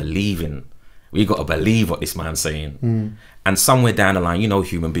start believing. We got to believe what this man's saying. And somewhere down the line, you know,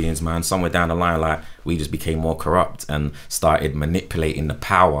 human beings, man, somewhere down the line, like, we just became more corrupt and started manipulating the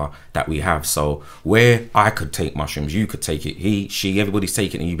power that we have. So where I could take mushrooms, you could take it, he, she, everybody's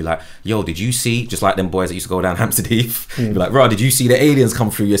taking it, and you'd be like, yo, did you see, just like them boys that used to go down Hampstead Heath, you'd be like, bro, did you see the aliens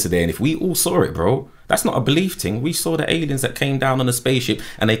come through yesterday? And if we all saw it, bro, that's not a belief thing. We saw the aliens that came down on a spaceship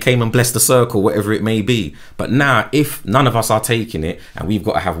and they came and blessed the circle, whatever it may be. But now, if none of us are taking it, and we've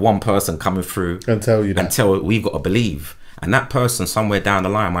got to have one person coming through and tell you that, we've got to believe. And that person somewhere down the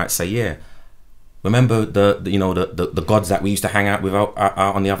line might say, yeah, Remember the gods that we used to hang out with out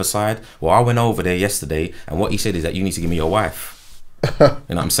on the other side? Well, I went over there yesterday, and what he said is that you need to give me your wife. You know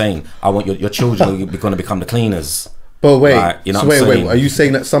what I'm saying? I want your children are going to become the cleaners. But wait, like, you know so wait, are you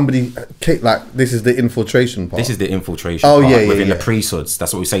saying that somebody, like, this is the infiltration part? This is the infiltration part within the priesthoods.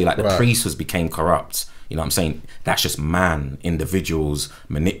 That's what we say, like the priesthoods became corrupt. You know what I'm saying? That's just individuals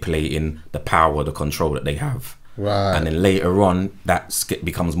manipulating the power, the control that they have. Right. And then later on, that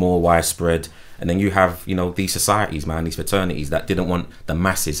becomes more widespread. And then you have, these societies, man, these fraternities that didn't want the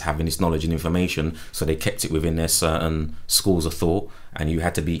masses having this knowledge and information, so they kept it within their certain schools of thought, and you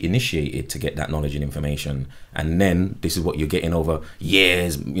had to be initiated to get that knowledge and information. And then this is what you're getting over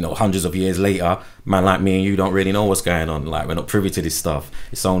years, hundreds of years later. Man like me and you don't really know what's going on. Like, we're not privy to this stuff.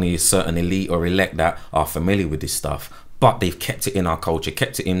 It's only a certain elite or elect that are familiar with this stuff. But they've kept it in our culture,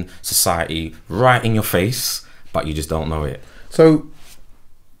 kept it in society, right in your face, but you just don't know it. So,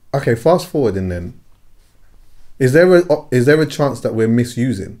 okay, fast forward and then, is there a chance that we're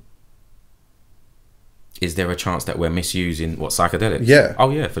misusing? Is there a chance that we're misusing what, psychedelics? Yeah.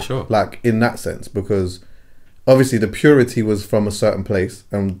 Oh yeah, for sure. Like, in that sense, because obviously the purity was from a certain place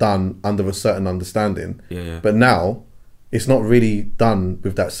and done under a certain understanding. Yeah. But now it's not really done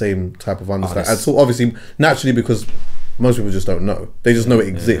with that same type of understanding. And so obviously, naturally, because most people just don't know. They just know it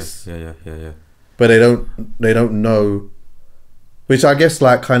exists. Yeah. But they don't know, which I guess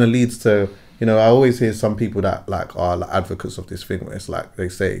like kind of leads to, I always hear some people that like are like advocates of this thing where it's like they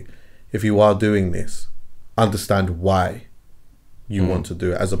say, if you are doing this, understand why you want to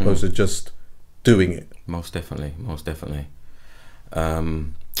do it as opposed to just doing it. Most definitely.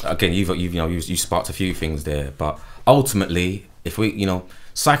 Again, you sparked a few things there, but ultimately, if we,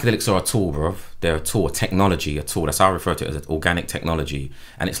 psychedelics are a tool, bro. They're a tool, a technology, a tool. That's how I refer to it, as organic technology.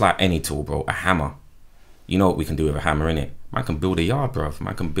 And it's like any tool, bro. A hammer. You know what we can do with a hammer, innit? Man can build a yard, bro.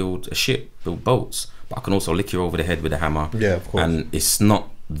 Man can build a ship, build boats. But I can also lick you over the head with a hammer. Yeah, of course. And it's not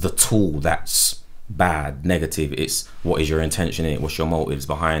the tool that's bad, negative. It's what is your intention in it? What's your motives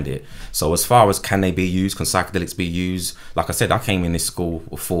behind it? So as far as can they be used, can psychedelics be used? Like I said, I came in this school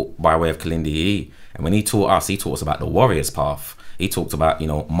by way of Kalindi E. And when he taught us about the warrior's path. He talked about,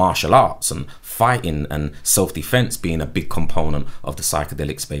 martial arts and fighting and self-defense being a big component of the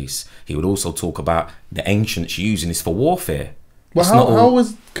psychedelic space. He would also talk about the ancients using this for warfare. Well,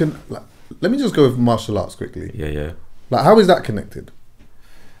 let me just go with martial arts quickly. Yeah. Like, how is that connected?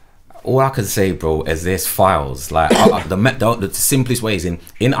 All I can say, bro, is there's files. Like the simplest way is in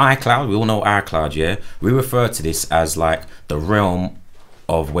iCloud. We all know iCloud, yeah. We refer to this as like the realm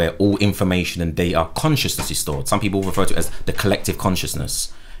of where all information and data, consciousness is stored. Some people refer to it as the collective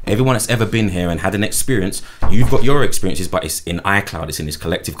consciousness. Everyone that's ever been here and had an experience, you've got your experiences, but it's in iCloud, it's in this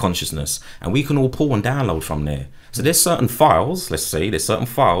collective consciousness. And we can all pull and download from there. So there's certain files, let's say, there's certain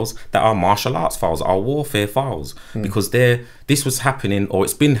files that are martial arts files, are warfare files, because this was happening, or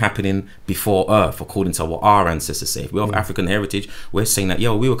it's been happening before Earth, according to what our ancestors say. If we have African heritage, we're saying that,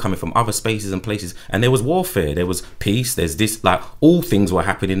 we were coming from other spaces and places, and there was warfare, there was peace, there's this, like, all things were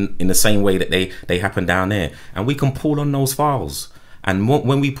happening in the same way that they happen down there. And we can pull on those files. And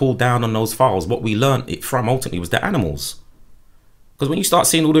when we pull down on those files, what we learned it from ultimately was the animals. Because when you start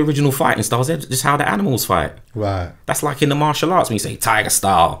seeing all the original fighting styles, that's just how the animals fight. Right. That's like in the martial arts when you say tiger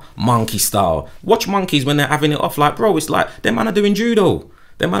style, monkey style. Watch monkeys when they're having it off. Like, bro, it's like them man are doing judo.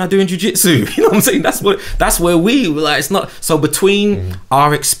 Them man are doing jiu-jitsu. You know what I'm saying? That's where we like. It's not so between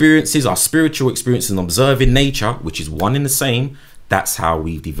our experiences, our spiritual experiences, and observing nature, which is one and the same. That's how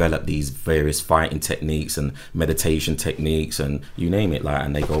we've developed these various fighting techniques and meditation techniques and you name it, like,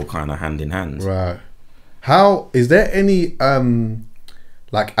 and they go kind of hand in hand. Right. How is there any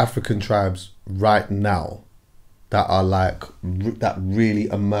like African tribes right now that are like that really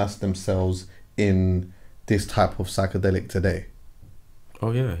immerse themselves in this type of psychedelic today?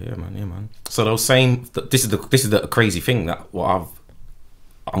 Oh yeah, man. So those same. This is the crazy thing that what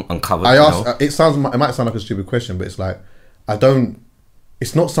I've uncovered. I asked. It might sound like a stupid question, but it's like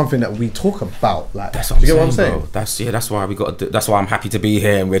it's not something that we talk about. Like, that's what do you get what I'm saying? Bro. That's why we got. That's why I'm happy to be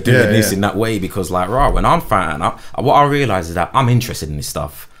here and we're doing this in that way, because like, when I'm fighting, what I realize is that I'm interested in this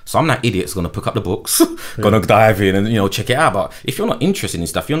stuff. So I'm that idiot that's gonna pick up the books, gonna dive in and check it out. But if you're not interested in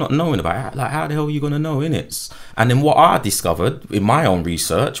stuff, you're not knowing about it. Like, how the hell are you gonna know in it? And then what I discovered in my own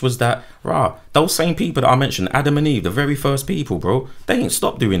research was that those same people that I mentioned, Adam and Eve, the very first people, bro, they ain't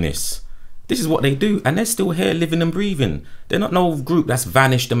stopped doing this. This is what they do, and they're still here living and breathing. They're not no group that's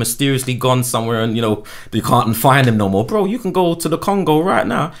vanished and mysteriously gone somewhere and, you can't find them no more. Bro, you can go to the Congo right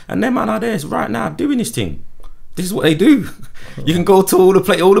now, and them man are there right now doing this thing. This is what they do. You can go to all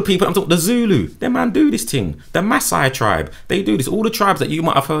the people. I'm talking the Zulu. Them man do this thing. The Maasai tribe, they do this. All the tribes that you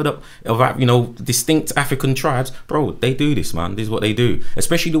might have heard of, you know, distinct African tribes, bro, they do this, man. This is what they do.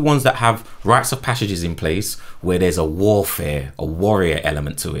 Especially the ones that have rites of passages in place where there's a warrior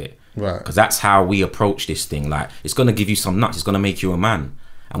element to it. Right. Because that's how we approach this thing. Like, it's gonna give you some nuts. It's gonna make you a man.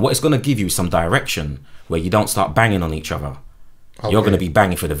 And what it's gonna give you is some direction where you don't start banging on each other. Okay. You're gonna be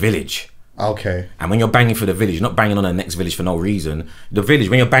banging for the village. Okay. And when you're banging for the village, you're not banging on the next village for no reason. The village,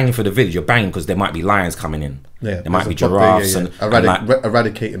 when you're banging for the village, you're banging because there might be lions coming in. Yeah. There might be giraffes and like,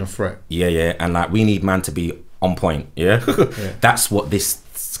 eradicating a threat. Yeah, yeah. And like, we need man to be on point. Yeah. Yeah. That's what this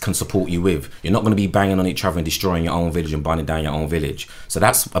can support you with. You're not going to be banging on each other and destroying your own village and burning down your own village. So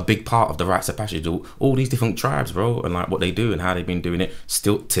that's a big part of the rites of passage. All these different tribes, bro, and like what they do and how they've been doing it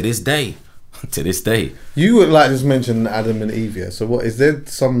still to this day. To this day. You would like just mention Adam and Eve, yeah? So what is there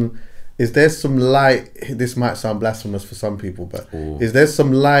some light? This might sound blasphemous for some people, but is there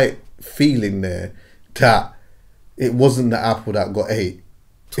some light feeling there that it wasn't the apple that got ate?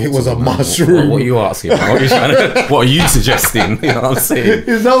 It was a mushroom. What are you asking? What are you suggesting? You know what I'm saying?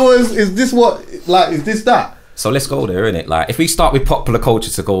 Is this that? So let's go there, innit? Like, if we start with popular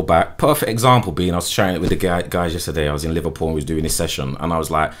culture to go back, perfect example being, I was sharing it with the guys yesterday. I was in Liverpool and we was doing this session, and I was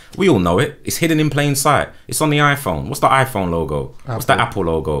like, we all know it. It's hidden in plain sight. It's on the iPhone. What's the iPhone logo? Apple. What's the Apple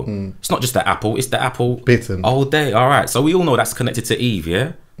logo? It's not just the Apple. It's the Apple. Bitten. All day. All right. So we all know that's connected to Eve,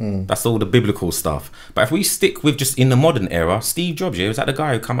 yeah? That's all the biblical stuff. But if we stick with just in the modern era, Steve Jobs, yeah, was that the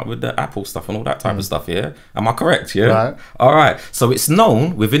guy who come up with the Apple stuff and all that type of stuff, yeah? Am I correct, yeah? Right. All right. So it's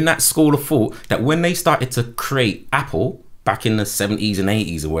known within that school of thought that when they started to create Apple back in the 70s and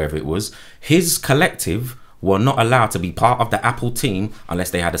 80s or wherever it was, his collective were not allowed to be part of the Apple team unless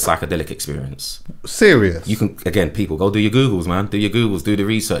they had a psychedelic experience. Serious? You can, again, people, go do your Googles, man. Do your Googles, do the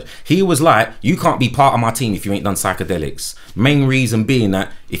research. He was like, you can't be part of my team if you ain't done psychedelics. Main reason being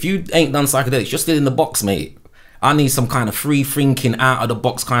that if you ain't done psychedelics, you're still in the box, mate. I need some kind of free thinking, out of the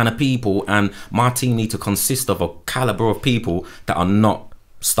box kind of people, and my team need to consist of a caliber of people that are not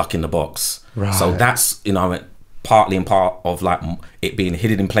stuck in the box. Right. So that's, you know, partly and part of like it being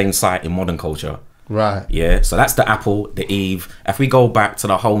hidden in plain sight in modern culture. Right. Yeah. So that's the apple, the Eve. If we go back to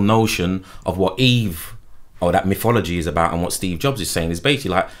the whole notion of what Eve or that mythology is about and what Steve Jobs is saying, is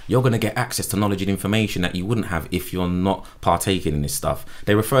basically like, you're going to get access to knowledge and information that you wouldn't have if you're not partaking in this stuff.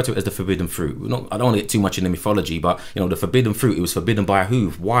 They refer to it as the forbidden fruit. I don't want to get too much in the mythology, but you know, the forbidden fruit, it was forbidden by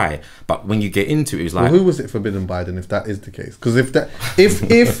who? Why? But when you get into it, it was like, well, who was it forbidden by then, if that is the case? Because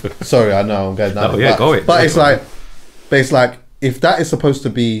if sorry, I know I'm going down. No, yeah, go it. But it's like if that is supposed to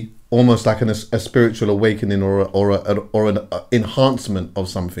be almost like a spiritual awakening or an enhancement of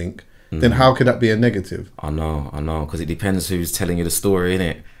something, then how could that be a negative? I know, because it depends who's telling you the story,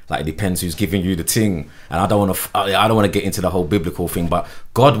 innit? Like, it depends who's giving you the thing. And I don't want to get into the whole biblical thing, but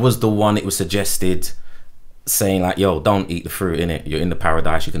God was the one, it was suggested, saying like, yo, don't eat the fruit, innit? You're in the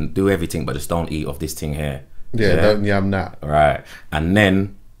paradise, you can do everything, but just don't eat of this thing here. Yeah, don't yam that. Right. And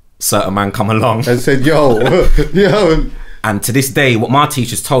then certain man come along and said, yo, yo. And to this day, what my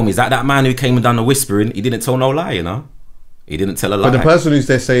teachers told me is that man who came and done the whispering, he didn't tell no lie, you know? He didn't tell a lie. But the person who's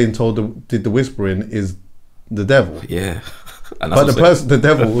there saying did the whispering is the devil. Yeah. But the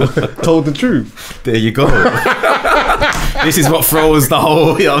devil told the truth. There you go. This is what throws the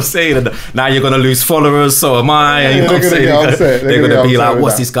whole, you know what I'm saying? And now you're going to lose followers, so am I. And you know what I'm saying? They're going to be like,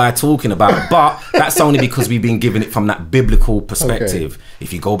 what's this guy talking about? But that's only because we've been given it from that biblical perspective. Okay.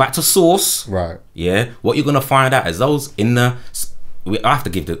 If you go back to source, right? Yeah, what you're going to find out is those in the, I have to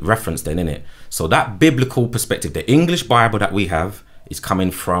give the reference then, innit? So that biblical perspective, the English Bible that we have is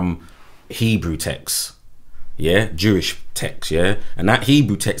coming from Hebrew texts. Yeah, Jewish text, yeah, and that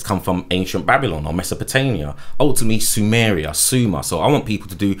Hebrew text come from ancient Babylon or Mesopotamia, ultimately Sumeria, Sumer. So I want people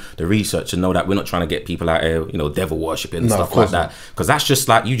to do the research and know that we're not trying to get people out here, you know, devil worshipping and stuff like that, because that's just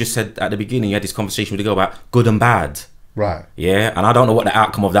like you just said at the beginning. You had this conversation with the girl about good and bad. Right. Yeah, and I don't know what the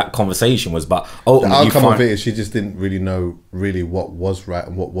outcome of that conversation was, but ultimately the outcome of it is she just didn't really know what was right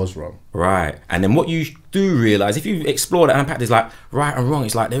and what was wrong. Right. And then what you do realize, if you explore that and unpack, there's like right and wrong.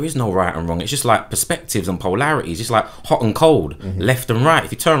 It's like there is no right and wrong. It's just like perspectives and polarities. It's like hot and cold, left and right.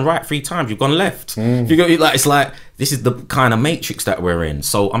 If you turn right 3 times, you've gone left. If you go like, it's like this is the kind of matrix that we're in.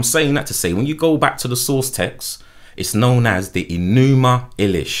 So I'm saying that to say, when you go back to the source text, it's known as the Enuma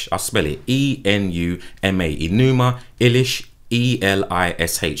Elish. I'll spell it E-N-U-M-A. Enuma Elish,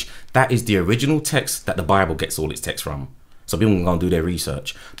 E-L-I-S-H. That is the original text that the Bible gets all its text from. So people can go and do their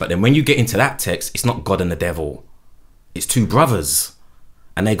research. But then when you get into that text, it's not God and the devil. It's 2 brothers.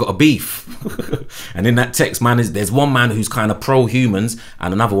 And they got a beef. And in that text, man, there's one man who's kind of pro-humans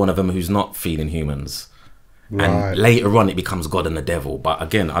and another one of them who's not feeling humans. And later on, it becomes God and the devil. But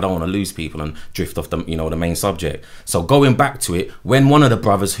again, I don't want to lose people and drift off the, you know, the main subject. So going back to it, when one of the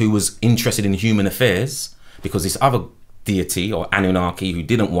brothers who was interested in human affairs, because this other deity or Anunnaki who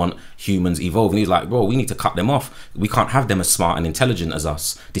didn't want humans evolving, he was like, bro, we need to cut them off. We can't have them as smart and intelligent as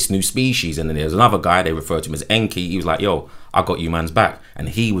us, this new species. And then there's another guy, they refer to him as Enki. He was like, yo, I got you man's back. And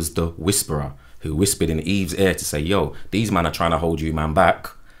he was the whisperer who whispered in Eve's ear to say, yo, these men are trying to hold you man back,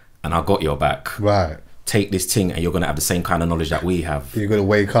 and I got your back. Right. Take this thing and you're going to have the same kind of knowledge that we have. You're going to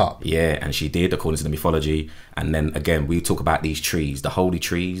wake up. Yeah, and she did, according to the mythology. And then again, we talk about these trees, the holy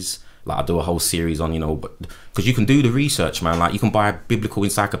trees. Like, I do a whole series on, you know, but because you can do the research, man. Like, you can buy biblical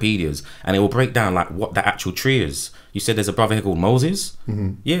encyclopedias and it will break down like what the actual tree is. You said there's a brother here called Moses.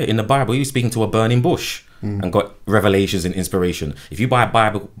 Yeah, in the Bible, he was speaking to a burning bush and got revelations and inspiration. If you buy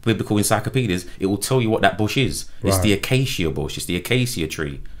biblical encyclopedias, it will tell you what that bush is. It's the acacia bush. It's the acacia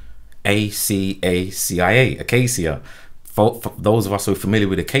tree. A-C-A-C-I-A, acacia. For those of us who are familiar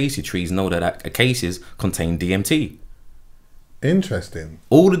with acacia trees know that acacias contain DMT. Interesting.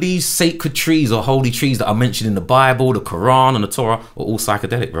 All of these sacred trees or holy trees that are mentioned in the Bible, the Quran and the Torah are all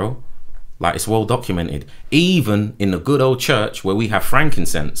psychedelic, bro. Like, it's well documented. Even in the good old church where we have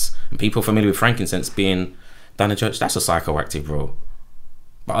frankincense, and people familiar with frankincense being done in church, that's a psychoactive, bro.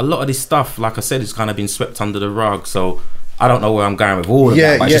 But a lot of this stuff, like I said, it's kind of been swept under the rug. So I don't know where I'm going with all of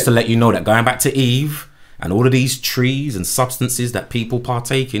that, but just to let you know that going back to Eve and all of these trees and substances that people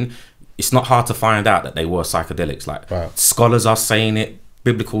partake in, it's not hard to find out that they were psychedelics. Like, scholars are saying it,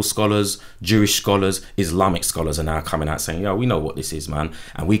 biblical scholars, Jewish scholars, Islamic scholars are now coming out saying, yo, we know what this is, man.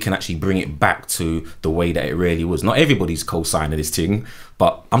 And we can actually bring it back to the way that it really was. Not everybody's co-signing this thing,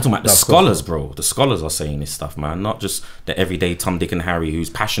 but I'm talking about the scholars, bro. The scholars are saying this stuff, man. Not just the everyday Tom, Dick and Harry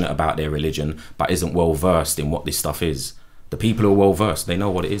who's passionate about their religion, but isn't well versed in what this stuff is. The people who are well versed, they know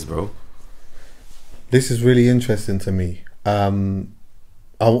what it is, bro. This is really interesting to me. I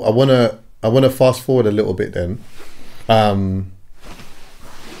wanna fast forward a little bit then.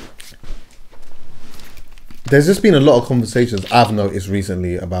 There's just been a lot of conversations I've noticed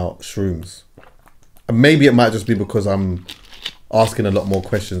recently about shrooms. And maybe it might just be because I'm asking a lot more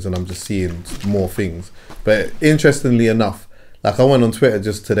questions and I'm just seeing more things. But interestingly enough, like, I went on Twitter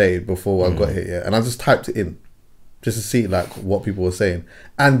just today before I got here, and I just typed it in just to see like what people were saying.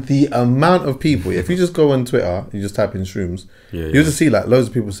 And the amount of people, if you just go on Twitter, you just type in shrooms, you'll just see like loads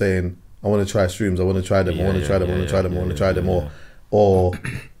of people saying, I want to try shrooms, I want to try them, I want to try them, I want to try them, I want to try them, or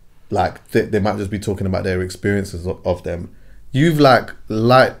like they might just be talking about their experiences of them. You've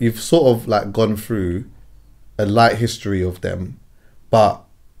you've sort of like gone through a light history of them, but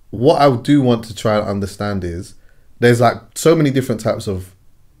what I do want to try and understand is there's like so many different types of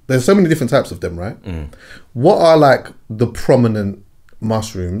them, right? What are like the prominent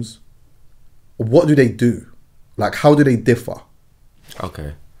mushrooms? What do they do? Like, how do they differ?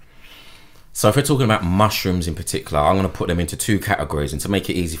 Okay. So if we're talking about mushrooms in particular, I'm going to put them into two categories. And to make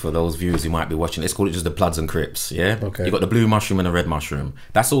it easy for those viewers who might be watching, let's call it just the Bloods and Crips, yeah? Okay. You've got the blue mushroom and the red mushroom.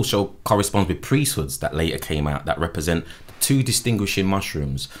 That's also corresponds with priesthoods that later came out that represent two distinguishing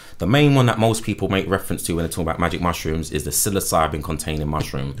mushrooms. The main one that most people make reference to when they talk about magic mushrooms is the psilocybin containing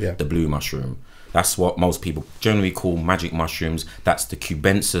mushroom, the blue mushroom. That's what most people generally call magic mushrooms. That's the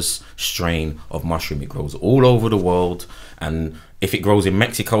cubensis strain of mushroom. It grows all over the world, and if it grows in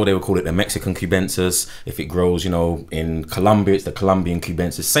Mexico, they would call it the Mexican cubensis. If it grows, you know, in Colombia, it's the Colombian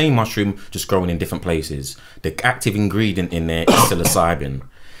cubensis. Same mushroom, just growing in different places. The active ingredient in there is psilocybin.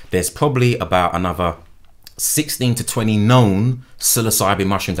 There's probably about another 16 to 20 known psilocybin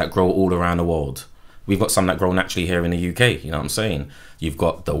mushrooms that grow all around the world. We've got some that grow naturally here in the UK, you know what I'm saying? You've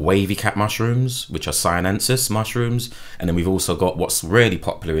got the wavy cap mushrooms, which are sinensis mushrooms. And then we've also got what's really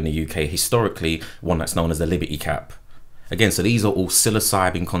popular in the UK historically, one that's known as the Liberty cap. Again, so these are all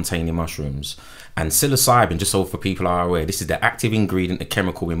psilocybin containing mushrooms. And psilocybin, just so for people are aware, this is the active ingredient, the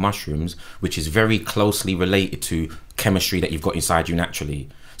chemical in mushrooms, which is very closely related to chemistry that you've got inside you naturally.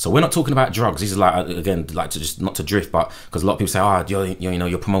 So we're not talking about drugs. This is like, again, like to just not to drift, but because a lot of people say, oh,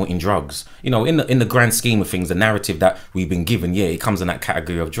 you're promoting drugs. You know, in the grand scheme of things, the narrative that we've been given, yeah, it comes in that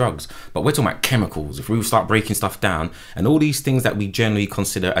category of drugs. But we're talking about chemicals. If we start breaking stuff down, and all these things that we generally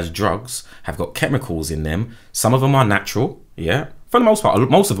consider as drugs have got chemicals in them. Some of them are natural, yeah. For the most part,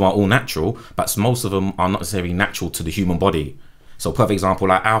 most of them are all natural, but most of them are not necessarily natural to the human body. So perfect example,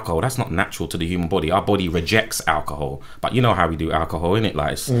 like alcohol, that's not natural to the human body. Our body rejects alcohol, but you know how we do alcohol, innit?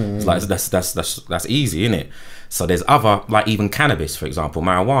 Like, it's like that's easy, innit? So there's other, like even cannabis, for example,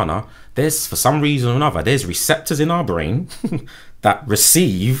 marijuana. There's, for some reason or another, there's receptors in our brain that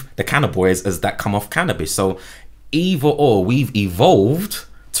receive the cannabinoids as that come off cannabis. So either or, we've evolved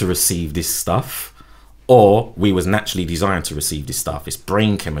to receive this stuff, or we was naturally designed to receive this stuff. It's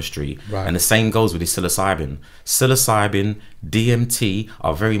brain chemistry. Right. And the same goes with the psilocybin. Psilocybin, DMT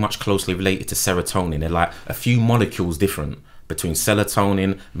are very much closely related to serotonin. They're like a few molecules different between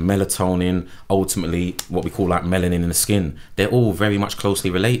serotonin, melatonin, ultimately what we call like melanin in the skin. They're all very much closely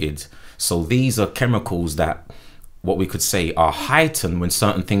related. So these are chemicals that what we could say are heightened when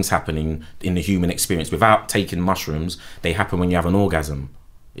certain things happening in the human experience. Without taking mushrooms, they happen when you have an orgasm.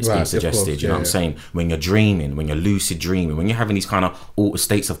 It's been suggested, you know what I'm saying? When you're dreaming, when you're lucid dreaming, when you're having these kind of altered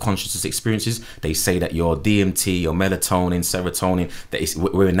states of consciousness experiences, they say that your DMT, your melatonin,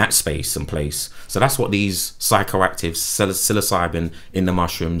 serotonin, we're in that space and place. So that's what these psychoactives, psilocybin in the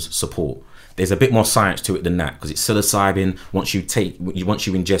mushrooms support. There's a bit more science to it than that, because it's psilocybin. Once you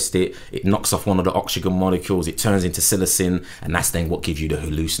ingest it, it knocks off one of the oxygen molecules, it turns into psilocin, and that's then what gives you the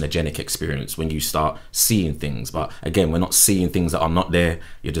hallucinogenic experience when you start seeing things. But again, we're not seeing things that are not there.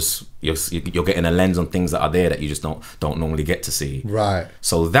 You're getting a lens on things that are there that you just don't normally get to see. Right.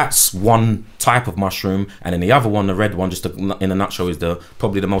 So that's one type of mushroom, and then the other one, the red one, just in a nutshell, is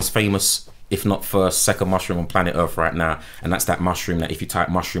probably the most famous, if not first, second mushroom on planet Earth right now. And that's that mushroom that if you type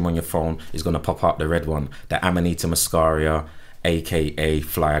mushroom on your phone, is going to pop up, the red one, the Amanita muscaria, aka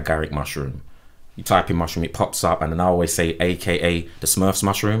fly agaric mushroom. You type in mushroom, it pops up, and then I always say aka the Smurfs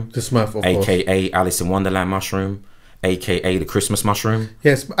mushroom, the Smurf, of aka course. Alice in Wonderland mushroom, aka the Christmas mushroom.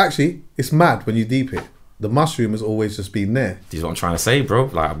 Yes, actually, it's mad when you deep it. The mushroom has always just been there. This is what I'm trying to say, bro.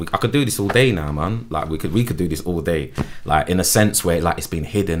 Like I could do this all day now, man. Like we could do this all day. Like in a sense where like it's been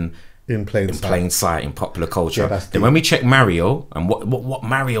hidden in plain sight in popular culture. Yeah, then when we check Mario and what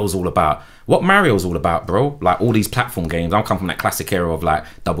Mario's all about, bro, like all these platform games. I'm come from that classic era of like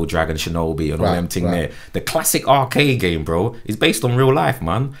Double Dragon, Shinobi, and all them thing there. The classic arcade game, bro, is based on real life,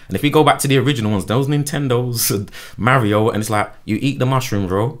 man. And if we go back to the original ones, those Nintendos and Mario, and it's like you eat the mushroom,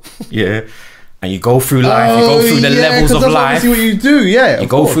 bro. Yeah. And you go through life, you go through the levels of life. What you do, yeah. You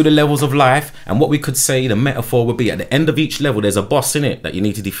go through the levels of life, and what we could say, the metaphor would be at the end of each level, there's a boss in it that you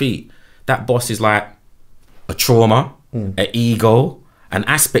need to defeat. That boss is like a trauma, an ego, an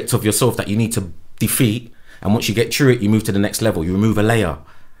aspect of yourself that you need to defeat. And once you get through it, you move to the next level. You remove a layer,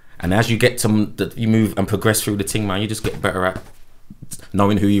 and as you get to you move and progress through the thing, man, you just get better at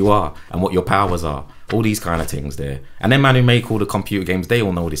knowing who you are and what your powers are. All these kind of things there. And then man who make all the computer games, they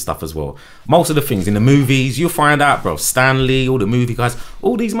all know this stuff as well. Most of the things in the movies, you'll find out, bro. Stan Lee, all the movie guys,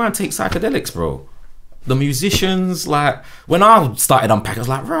 all these man take psychedelics, bro. The musicians, like when I started unpacking, I was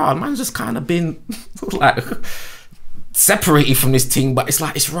like, rah, man's just kind of been like separated from this thing, but it's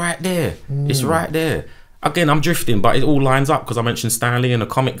like it's right there. It's right there. Again, I'm drifting, but it all lines up because I mentioned Stan Lee and the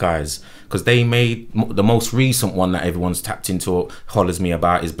comic guys, because they made the most recent one that everyone's tapped into or hollers me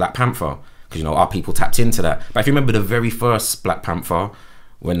about is Black Panther. Because, you know, our people tapped into that. But if you remember the very first Black Panther,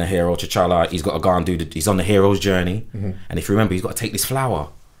 when the hero T'Challa, he's got to go and he's on the hero's journey. And if you remember, he's got to take this flower.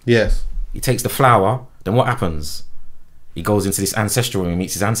 Yes. He takes the flower, then what happens? He goes into this ancestral room and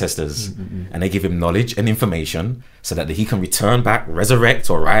meets his ancestors. And they give him knowledge and information so that he can return back, resurrect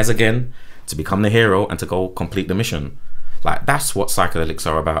or rise again to become the hero and to go complete the mission. Like, that's what psychedelics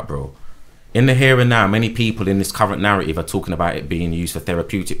are about, bro. In the here and now, many people in this current narrative are talking about it being used for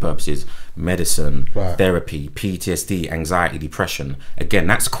therapeutic purposes, medicine, therapy, PTSD, anxiety, depression. Again,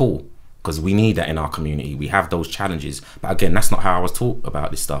 that's cool because we need that in our community. We have those challenges. But again, that's not how I was taught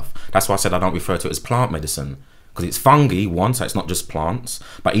about this stuff. That's why I said I don't refer to it as plant medicine, because it's fungi, one, so it's not just plants.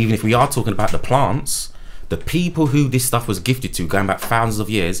 But even if we are talking about the plants, the people who this stuff was gifted to going back thousands of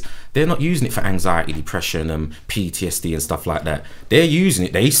years, they're not using it for anxiety, depression, and PTSD and stuff like that. They're using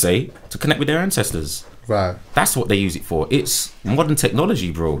it, they say, to connect with their ancestors. Right. That's what they use it for. It's modern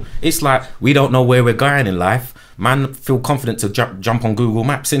technology, bro. It's like we don't know where we're going in life. Man, feel confident to jump on Google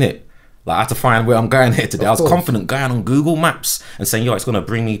Maps, innit? Like I had to find where I'm going here today. I was confident going on Google Maps and saying, yo, it's going to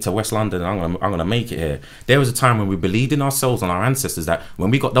bring me to West London. I'm going to make it here. There was a time when we believed in ourselves and our ancestors that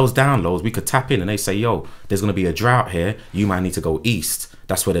when we got those downloads, we could tap in and they say, yo, there's going to be a drought here. You might need to go east.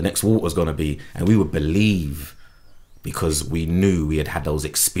 That's where the next water's going to be. And we would believe because we knew we had had those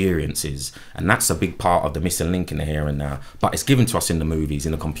experiences. And that's a big part of the missing link in the here and now. But it's given to us in the movies,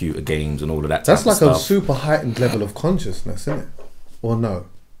 in the computer games and all of that type of stuff. That's like a super heightened level of consciousness, isn't it? Or no?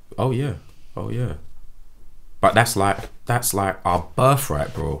 Oh yeah, oh yeah. But that's like our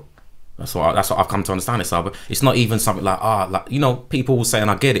birthright, bro. That's what I've come to understand. It's not even something like like, you know, people will say,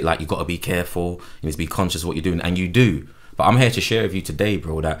 and I get it, like you got to be careful, you need to be conscious of what you're doing, and you do. But I'm here to share with you today,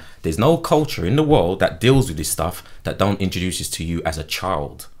 bro, that there's no culture in the world that deals with this stuff that don't introduce this to you as a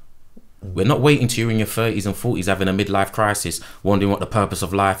child. We're not waiting till you're in your 30s and 40s having a midlife crisis, wondering what the purpose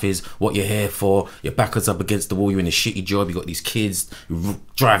of life is, what you're here for. Your back is up against the wall, you're in a shitty job, you got these kids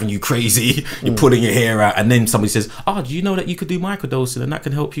driving you crazy, you're pulling your hair out, and then somebody says, oh, do you know that you could do microdosing and that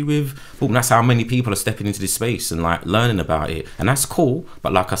can help you with... Boom, that's how many people are stepping into this space and like learning about it. And that's cool,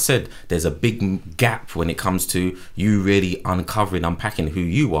 but like I said, there's a big gap when it comes to you really uncovering, unpacking who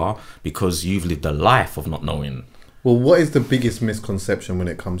you are, because you've lived a life of not knowing. Well, what is the biggest misconception when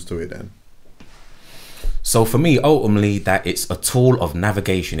it comes to it then? So for me, ultimately, that it's a tool of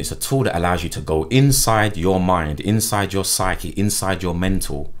navigation. It's a tool that allows you to go inside your mind, inside your psyche, inside your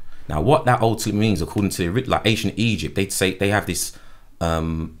mental. Now, what that ultimately means, according to like ancient Egypt, they'd say they have this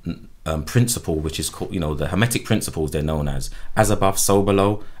principle, which is called, you know, the Hermetic principles. They're known as above, so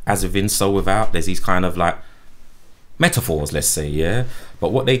below, as within, so without. There's these kind of like metaphors, let's say, yeah.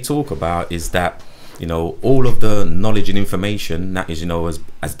 But what they talk about is that, you know, all of the knowledge and information that is, you know,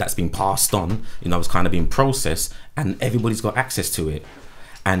 as that's been passed on, you know, it's kind of been processed, and everybody's got access to it.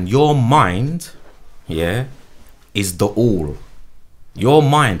 And your mind, yeah, is the all. Your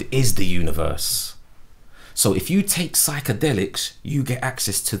mind is the universe. So if you take psychedelics, you get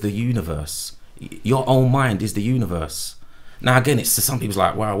access to the universe. Your own mind is the universe. Now, again, it's to some people's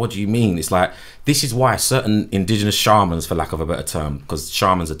like, wow, what do you mean? It's like, this is why certain indigenous shamans, for lack of a better term, because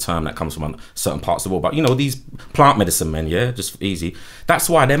shaman's a term that comes from certain parts of the world, but you know, these plant medicine men, yeah, just easy. That's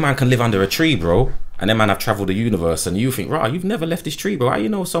why their man can live under a tree, bro. And their man have traveled the universe, and you think, right, you've never left this tree, bro. How you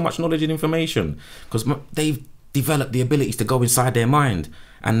know so much knowledge and information? Because they've developed the abilities to go inside their mind.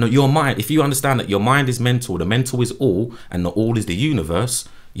 And your mind, if you understand that your mind is mental, the mental is all, and the all is the universe,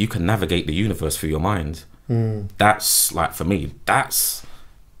 you can navigate the universe through your mind. That's like, for me, that's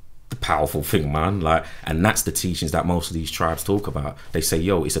the powerful thing, man. Like, and that's the teachings that most of these tribes talk about. They say,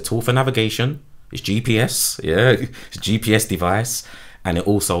 yo, it's a tool for navigation, it's GPS, yeah, it's a GPS device, and it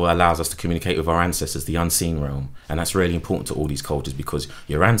also allows us to communicate with our ancestors, the unseen realm. And that's really important to all these cultures, because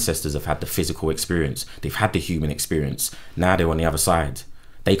your ancestors have had the physical experience, they've had the human experience. Now they're on the other side.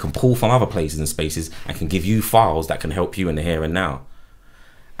 They can pull from other places and spaces and can give you files that can help you in the here and now.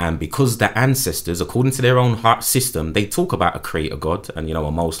 And because the ancestors, according to their own heart system, they talk about a creator God and, you know,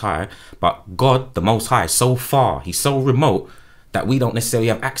 a most high, but God, the most high, is so far, he's so remote that we don't necessarily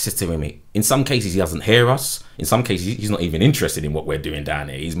have access to him. In some cases, he doesn't hear us. In some cases, he's not even interested in what we're doing down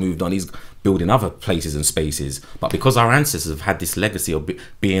here. He's moved on, he's building other places and spaces. But because our ancestors have had this legacy of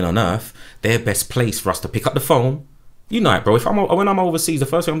being on earth, they're best placed for us to pick up the phone. You know it, bro. When I'm overseas, the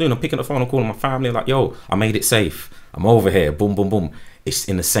first thing I'm doing, I'm picking up the phone, I'm calling my family, like, yo, I made it safe. I'm over here, boom, boom, boom. It's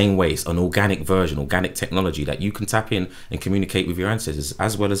in the same way. It's an organic version, organic technology that you can tap in and communicate with your ancestors,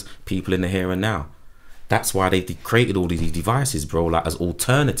 as well as people in the here and now. That's why they created all these devices, bro, like as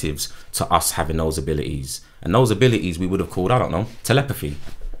alternatives to us having those abilities. And those abilities we would have called, I don't know, telepathy,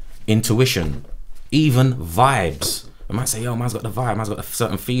 intuition, even vibes. I might say, yo, man's got the vibe, man's got a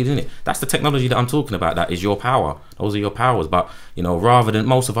certain feed in it. That's the technology that I'm talking about. That is your power. Those are your powers. But, you know, rather than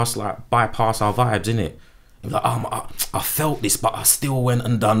most of us like bypass our vibes, in it. Like, oh, I felt this, but I still went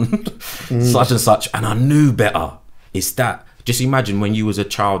and done such and such, and I knew better. It's that. Just imagine when you was a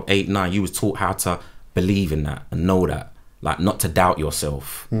child, 8, 9, you was taught how to believe in that and know that, like not to doubt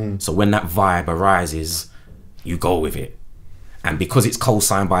yourself. So when that vibe arises, you go with it. And because it's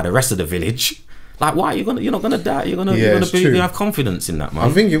co-signed by the rest of the village, like, why you're not gonna doubt? You're gonna have confidence in that, man. I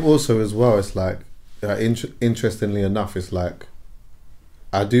think it also as well. It's like, interestingly enough, it's like,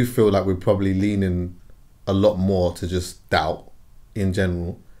 I do feel like we're probably leaning a lot more to just doubt in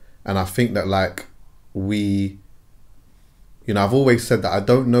general. And I think that, like, we, you know, I've always said that I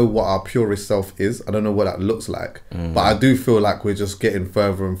don't know what our purest self is. I don't know what that looks like, but I do feel like we're just getting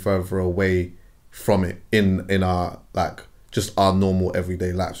further and further away from it in our, like, just our normal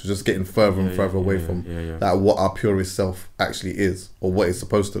everyday lives. We're just getting further and further away from like what our purest self actually is, or what it's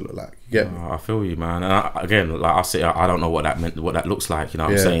supposed to look like. You get me? I feel you, man. And again, like I say, I don't know what that meant, what that looks like. You know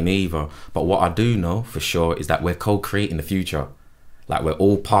what I'm saying, either. But what I do know for sure is that we're co-creating the future. Like, we're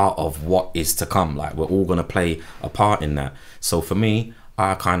all part of what is to come. Like, we're all gonna play a part in that. So for me,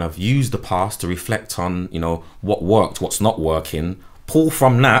 I kind of use the past to reflect on, you know, what worked, what's not working, pull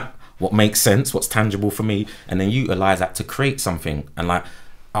from that what makes sense, what's tangible for me, and then utilize that to create something. And like,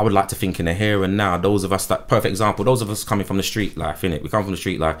 I would like to think in the here and now, those of us, that perfect example, those of us coming from the street life, innit? We come from the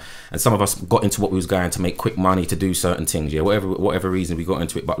street life, and some of us got into what we was going to make quick money to do certain things, yeah, whatever reason we got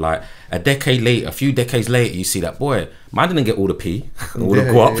into it. But like a decade later, a few decades later, you see that, boy, man didn't get all the P, all the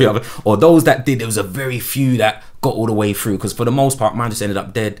guap, or those that did, there was a very few that got all the way through, because for the most part, man just ended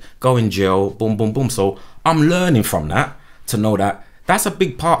up dead, go in jail, boom, boom, boom. So I'm learning from that to know that that's a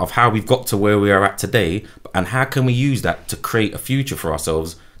big part of how we've got to where we are at today, and how can we use that to create a future for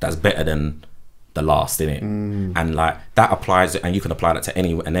ourselves that's better than the last, innit? And like that applies, and you can apply that to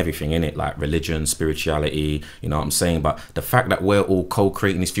any and everything, innit? Like religion, spirituality, you know what I'm saying? But the fact that we're all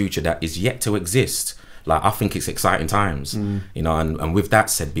co-creating this future that is yet to exist, like, I think it's exciting times, you know. And with that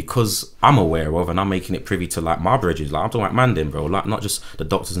said, because I'm aware of and I'm making it privy to like my bridges, like I'm talking about man them, bro, like not just the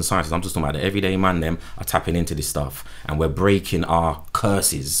doctors and scientists, I'm just talking about the everyday man them are tapping into this stuff, and we're breaking our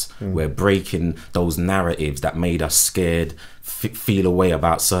curses, we're breaking those narratives that made us scared, feel a way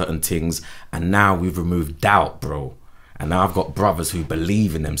about certain things, and now we've removed doubt, bro. And now I've got brothers who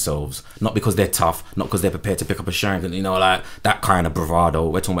believe in themselves, not because they're tough, not because they're prepared to pick up a shank, and you know, like that kind of bravado.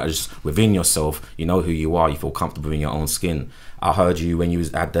 We're talking about just within yourself. You know who you are. You feel comfortable in your own skin. I heard you when you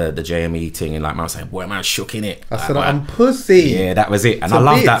was at the JME thing, and like man was saying, boy, man, shook in it. I like, said, man, I'm pussy. Yeah, that was it. And I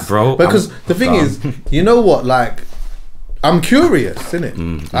love that, bro. Because the thing is, you know what, like, I'm curious,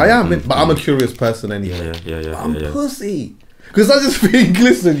 innit? I am, but I'm a curious person anyway. Yeah. I'm pussy. Because I just think,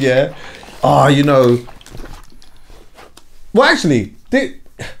 listen, yeah, you know, well, actually,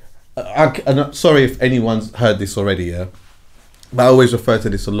 I'm sorry if anyone's heard this already, yeah, but I always refer to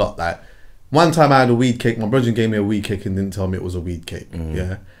this a lot. Like, one time I had a weed cake, my brother gave me a weed cake and didn't tell me it was a weed cake,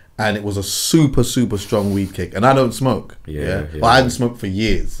 yeah, and it was a super strong weed cake, and I don't smoke, but I hadn't smoked for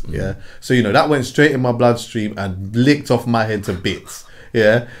years, yeah, so you know that went straight in my bloodstream and licked off my head to bits,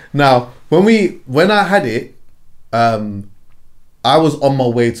 yeah. Now when I had it, I was on my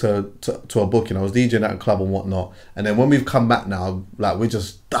way to a booking. I was DJing at a club and whatnot. And then when we've come back now, like, we're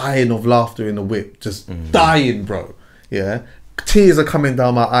just dying of laughter in the whip. Just dying, bro. Yeah. Tears are coming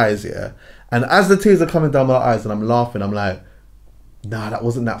down my eyes, yeah. And as the tears are coming down my eyes and I'm laughing, I'm like, nah, that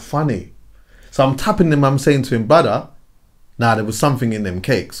wasn't that funny. So I'm tapping him, I'm saying to him, brother, nah, there was something in them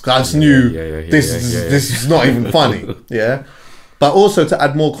cakes. 'Cause I just knew this is not even funny, yeah. But also, to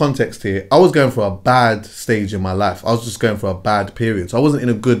add more context here, I was going for a bad stage in my life. I was just going for a bad period. So I wasn't in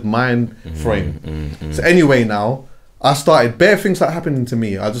a good mind frame. So anyway, now, I started, bare things that happening to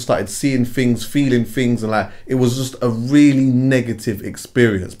me. I just started seeing things, feeling things, and like, it was just a really negative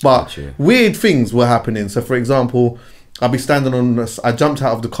experience. But weird things were happening. So for example, I'd be standing on this, I jumped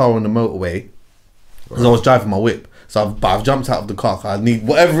out of the car on the motorway because I was driving my whip. So I've jumped out of the car. I need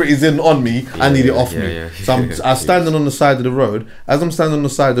whatever it is on me. I need it off me. So I'm standing on the side of the road. As I'm standing on the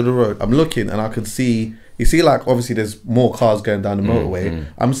side of the road, I'm looking and I can see. You see, like, obviously there's more cars going down the motorway.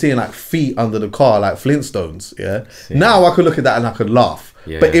 I'm seeing like feet under the car, like Flintstones. Yeah. Now I could look at that and I could laugh.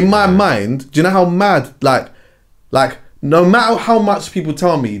 But in my mind, do you know how mad? Like no matter how much people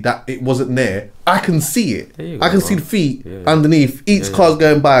tell me that it wasn't there, I can see it. I can see the feet underneath. Each car's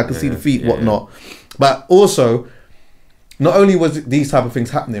going by, I can see the feet, whatnot. But also, not only was these type of things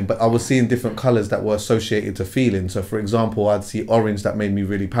happening, but I was seeing different colours that were associated to feeling. So for example, I'd see orange that made me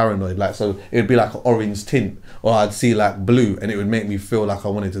really paranoid. Like, so it would be like an orange tint. Or I'd see like blue and it would make me feel like I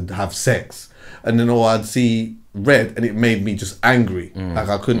wanted to have sex. And then, or I'd see red and it made me just angry. Like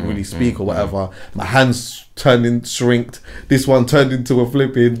I couldn't really speak or whatever. My hands shrinked. This one turned into a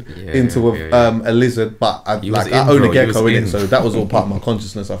flipping, a lizard. But I own a gecko in it. So that was all part of my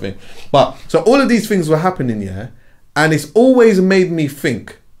consciousness, I think. But, so all of these things were happening, yeah. And it's always made me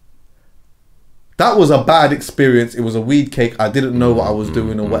think, that was a bad experience. It was a weed cake. I didn't know what I was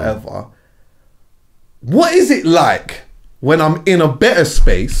doing or whatever. What is it like when I'm in a better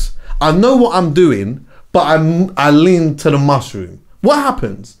space? I know what I'm doing, but I lean to the mushroom. What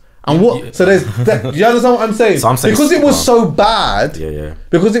happens? And what? So there's that, do you understand what I'm saying? So because it was so bad.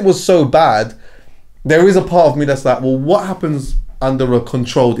 Because it was so bad, there is a part of me that's like, well, what happens under a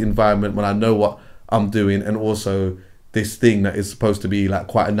controlled environment when I know what I'm doing, and also this thing that is supposed to be like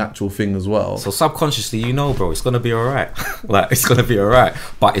quite a natural thing as well. So subconsciously, you know, bro, it's gonna be all right. Like, it's gonna be all right.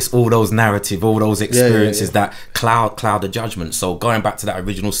 But it's all those narrative, all those experiences that cloud the judgment. So going back to that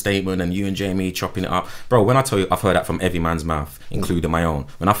original statement and you and Jamie chopping it up, bro, when I tell you, I've heard that from every man's mouth, including my own.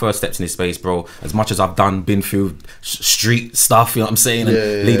 When I first stepped in this space, bro, as much as I've been through street stuff, you know what I'm saying,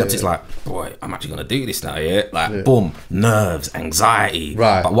 and lead up to, it's like, boy, I'm actually gonna do this now, like, boom, nerves, anxiety.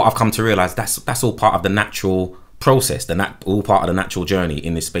 But what I've come to realize, that's all part of the natural process, all part of the natural journey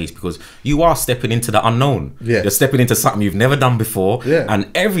in this space, because you are stepping into the unknown. You're stepping into something you've never done before,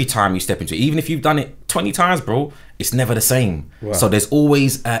 and every time you step into it, even if you've done it 20 times, bro, it's never the same. So there's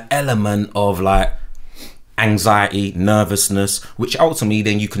always an element of like anxiety, nervousness, which ultimately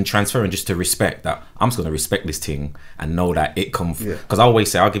then you can transfer and just to respect that. I'm just going to respect this thing and know that it comes, because I always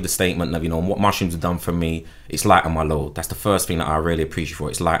say, I'll give the statement of, you know, what mushrooms have done for me, it's lighten my load. That's the first thing that I really appreciate for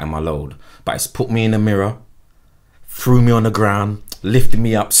it. It's lighten my load. But it's put me in the mirror, threw me on the ground, lifted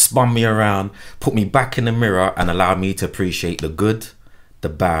me up, spun me around, put me back in the mirror, and allowed me to appreciate the good, the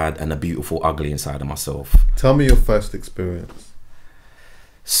bad, and the beautiful ugly inside of myself. Tell me your first experience.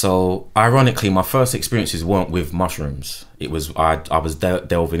 So ironically, my first experiences weren't with mushrooms. It was I was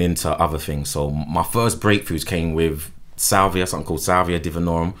delving into other things. So my first breakthroughs came with salvia, something called salvia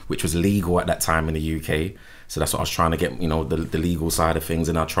divinorum, which was legal at that time in the UK. So that's what I was trying to get, you know, the legal side of things.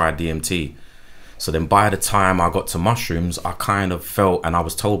 And I tried DMT. So then by the time I got to mushrooms, I kind of felt, and I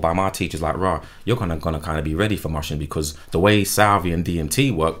was told by my teachers, like, rah, you're gonna kind of be ready for mushrooms, because the way salvia and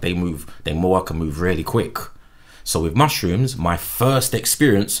DMT work, they can move really quick. So with mushrooms, my first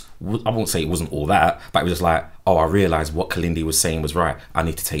experience, I won't say it wasn't all that, but it was just like, oh, I realized what Kalindi was saying was right. I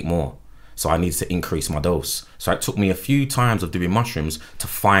need to take more. So I needed to increase my dose. So it took me a few times of doing mushrooms to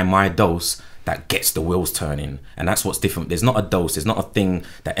find my dose that gets the wheels turning. And that's what's different. There's not a dose, there's not a thing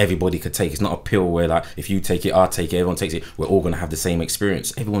that everybody could take. It's not a pill where, like, if you take it, I'll take it, everyone takes it, we're all gonna have the same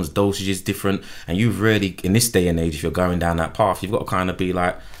experience. Everyone's dosage is different. And you've really, in this day and age, if you're going down that path, you've got to kind of be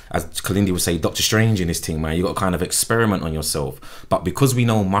like, as Kalindi would say, Dr. Strange in this thing, man. You got to kind of experiment on yourself. But because we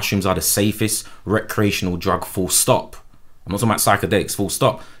know mushrooms are the safest recreational drug, full stop. I'm not talking about psychedelics, full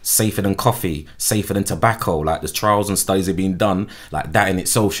stop. Safer than coffee, safer than tobacco. Like, there's trials and studies have been done. Like, that in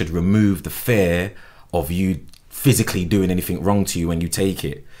itself should remove the fear of you physically doing anything wrong to you when you take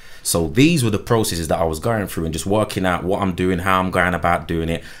it. So these were the processes that I was going through, and just working out what I'm doing, how I'm going about doing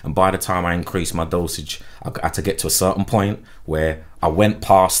it. And by the time I increased my dosage, I had to get to a certain point where I went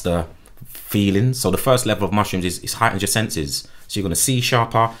past the feeling. So the first level of mushrooms is heightened your senses. So you're going to see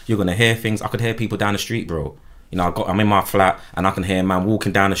sharper, you're going to hear things. I could hear people down the street, bro. You know, I'm in my flat and I can hear a man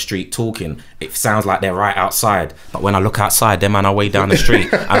walking down the street talking. It sounds like they're right outside. But when I look outside, them man are way down the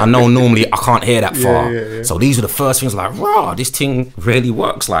street. And I know normally I can't hear that far. Yeah. So these are the first things, like, wow, this thing really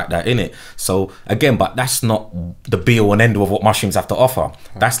works like that, innit? So again, but that's not the be all and end all of what mushrooms have to offer.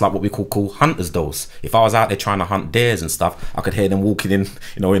 That's like what we call hunter's dose. If I was out there trying to hunt deers and stuff, I could hear them walking in,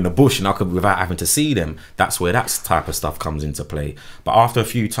 you know, in the bush, and I could, without having to see them. That's where that type of stuff comes into play. But after a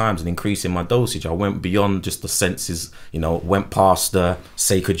few times and increasing my dosage, I went beyond just the senses, you know, went past the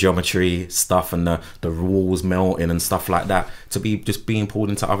sacred geometry stuff and the walls melting and stuff like that, to be just being pulled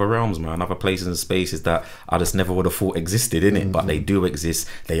into other realms, man, other places and spaces that I just never would have thought existed, in it. But they do exist.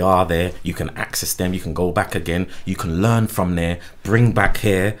 They are there. You can access them. You can go back again. You can learn from there, bring back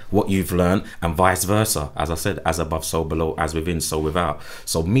here what you've learned, and vice versa. As I said, as above, so below, as within, so without.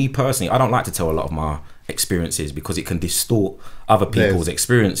 So me personally, I don't like to tell a lot of my experiences because it can distort other people's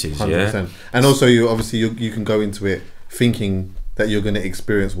experiences. 100%. Yeah, and also you obviously you can go into it thinking that you're going to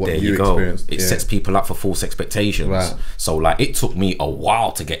experience what you experienced. It sets people up for false expectations. Right. So like, it took me a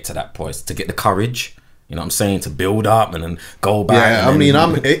while to get to that point, to get the courage, you know what I'm saying, to build up and then go back. Yeah, I mean,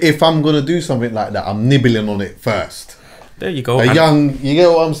 if I'm going to do something like that, I'm nibbling on it first. There you go. You get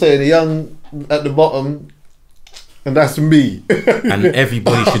what I'm saying? A young at the bottom. And that's me. And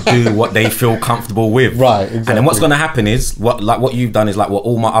everybody should do what they feel comfortable with. Right, exactly. And then what's going to happen is, what you've done is like what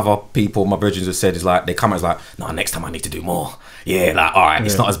all my other people, my brethren have said, is like, they come out, it's like, no, next time I need to do more. Yeah, like, all right,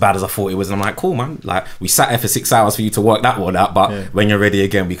 it's not as bad as I thought it was. And I'm like, cool, man. Like, we sat there for 6 hours for you to work that one out, but when you're ready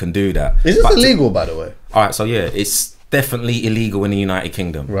again, we can do that. Is this illegal, by the way? All right, so yeah, it's definitely illegal in the United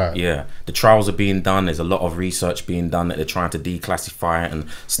Kingdom. Right. Yeah. The trials are being done. There's a lot of research being done that they're trying to declassify it and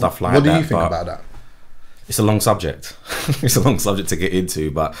stuff like that. What do you think about that? It's a long subject. It's a long subject to get into,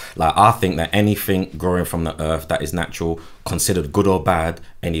 but like, I think that anything growing from the earth that is natural, considered good or bad,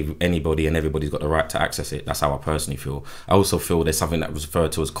 anybody and everybody's got the right to access it. That's how I personally feel. I also feel there's something that was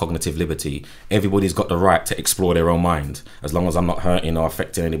referred to as cognitive liberty. Everybody's got the right to explore their own mind, as long as I'm not hurting or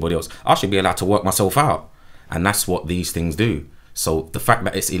affecting anybody else. I should be allowed to work myself out, and that's what these things do. So the fact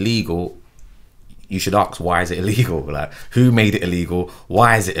that it's illegal, you should ask, why is it illegal? Like, who made it illegal?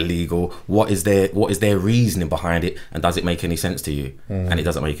 Why is it illegal? What is their reasoning behind it? And does it make any sense to you? And it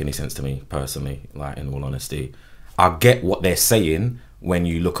doesn't make any sense to me personally, like, in all honesty. I get what they're saying when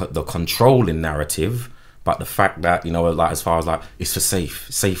you look at the controlling narrative, but the fact that, you know, like, as far as like, it's for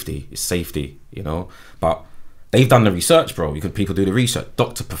safety, it's safety, you know, but they've done the research, bro. People do the research.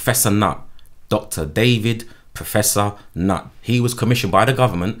 Professor Nutt, Dr. David Professor Nutt, he was commissioned by the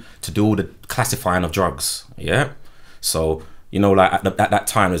government to do all the classifying of drugs. Yeah, so, you know, like, at that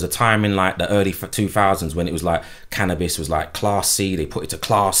time, there's a time in like the early 2000s when it was like, cannabis was like class C, they put it to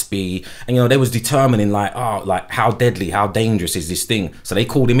class B, and, you know, they was determining like, oh, like, how deadly, how dangerous is this thing? So they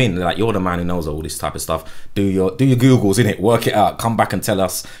called him in. They're like, you're the man who knows all this type of stuff. Do your Googles, innit? Work it out. Come back and tell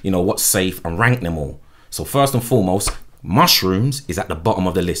us, you know, what's safe, and rank them all. So first and foremost, mushrooms is at the bottom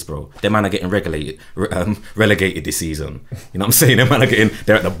of the list, bro. Them man are getting relegated this season. You know what I'm saying? Them man are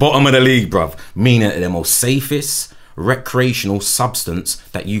they're at the bottom of the league, bruv. Meaning they're the most safest, recreational substance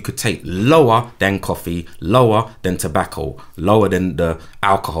that you could take, lower than coffee, lower than tobacco, lower than the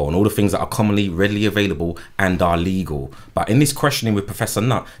alcohol and all the things that are commonly readily available and are legal. But in this questioning with Professor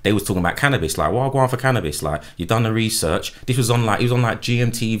Nutt, they was talking about cannabis. Like, why go on for cannabis? Like, you've done the research. This was on like, it was on like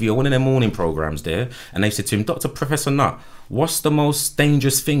GMTV or one of their morning programs there. And they said to him, Dr. Professor Nutt, what's the most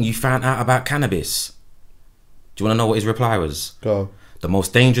dangerous thing you found out about cannabis? Do you want to know what his reply was? Go. The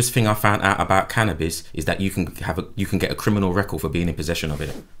most dangerous thing I found out about cannabis is that you can get a criminal record for being in possession of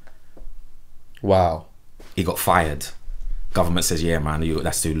it. Wow. He got fired. Government says, yeah, man,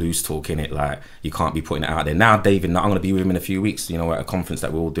 that's too loose talk, innit? Like, you can't be putting it out there. Now, David, I'm going to be with him in a few weeks, you know, at a conference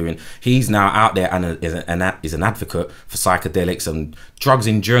that we're all doing. He's now out there and is an advocate for psychedelics and drugs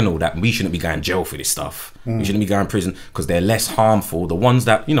in general, that we shouldn't be going to jail for this stuff. We shouldn't be going to prison because they're less harmful. The ones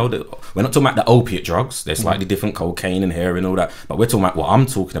that, you know, we're not talking about the opiate drugs. They're slightly different, cocaine and heroin and all that. But we're talking about what I'm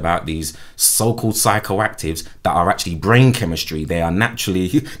talking about, these so-called psychoactives that are actually brain chemistry. They are naturally,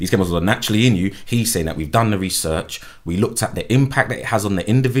 these chemicals are naturally in you. He's saying that we've done the research. We looked at the impact that it has on the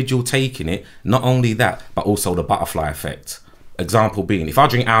individual taking it. Not only that, but also the butterfly effect. Example being, if I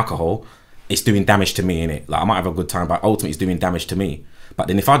drink alcohol, it's doing damage to me, innit? Like, I might have a good time, but ultimately it's doing damage to me. But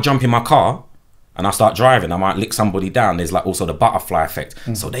then if I jump in my car and I start driving, I might lick somebody down. There's like also the butterfly effect.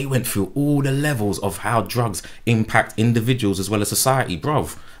 So they went through all the levels of how drugs impact individuals as well as society. Bro,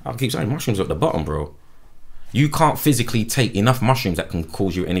 I keep saying mushrooms are at the bottom, bro. You can't physically take enough mushrooms that can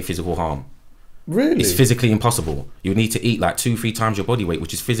cause you any physical harm. Really? It's physically impossible. You need to eat like 2-3 times your body weight,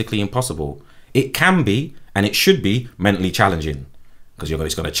 which is physically impossible. It can be, and it should be, mentally challenging, because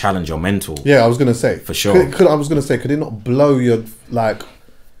it's going to challenge your mental. Yeah, I was going to say. For sure. Could it not blow your, like,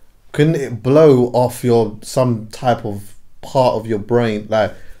 couldn't it blow off your, some type of part of your brain?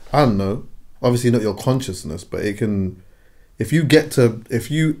 Like, I don't know, obviously not your consciousness, but it can, if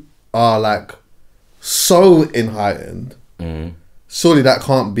you are like so enlightened, surely that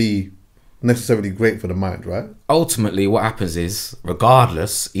can't be necessarily great for the mind, right? Ultimately, what happens is,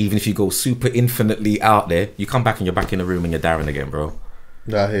 regardless, even if you go super infinitely out there, you come back and you're back in the room and you're Darren again, bro.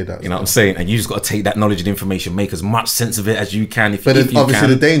 Yeah, I hear that. You know what I'm saying? And you just got to take that knowledge and information, make as much sense of it as you can. But obviously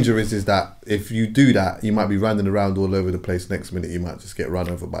the danger is that if you do that, you might be running around all over the place. Next minute, you might just get run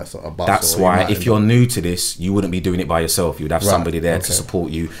over by a bus. That's why if you're new to this, you wouldn't be doing it by yourself. You'd have somebody there to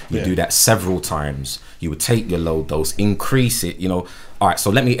support you. You do that several times. You would take your low dose, increase it, you know. All right,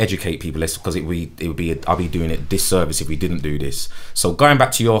 so let me educate people, because I'll be doing it disservice if we didn't do this. So going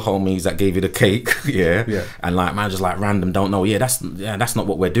back to your homies that gave you the cake, and like, man, just like random, don't know, that's not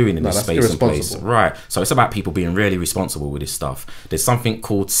what we're doing in this space and place, right? So it's about people being really responsible with this stuff. There's something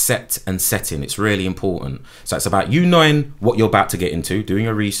called set and setting. It's really important. So it's about you knowing what you're about to get into, doing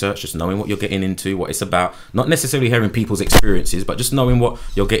your research, just knowing what you're getting into, what it's about, not necessarily hearing people's experiences, but just knowing what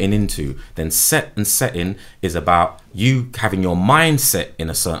you're getting into. Then set and setting is about you having your mindset in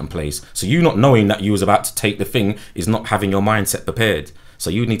a certain place. So you not knowing that you was about to take the thing is not having your mindset prepared. So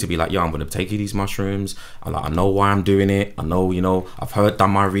you need to be like, yo, I'm going to take these mushrooms. I know why I'm doing it. I know, you know, I've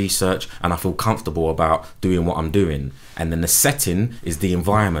done my research and I feel comfortable about doing what I'm doing. And then the setting is the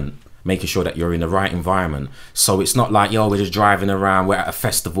environment, making sure that you're in the right environment. So it's not like, yo, we're just driving around, we're at a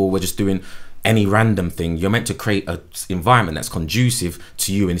festival, we're just doing any random thing. You're meant to create an environment that's conducive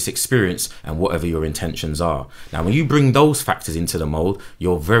to you in this experience and whatever your intentions are. Now, when you bring those factors into the mold,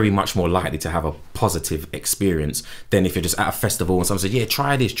 you're very much more likely to have a positive experience than if you're just at a festival and someone says, yeah,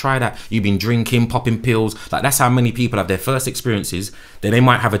 try this, try that. You've been drinking, popping pills. Like, that's how many people have their first experiences. Then they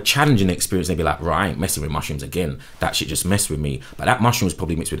might have a challenging experience. They'll be like, right, I ain't messing with mushrooms again. That shit just messed with me. But that mushroom was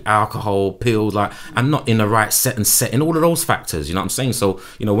probably mixed with alcohol, pills. Like, I'm not in the right setting, all of those factors. You know what I'm saying? So,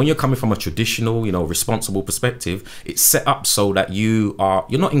 you know, when you're coming from a traditional, you know, responsible perspective, it's set up so that you're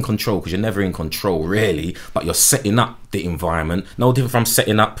not in control, because you're never in control really, but you're setting up the environment. No different from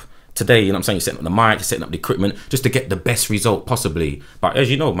setting up today, you know what I'm saying? You're setting up the mic, you're setting up the equipment just to get the best result possibly. But as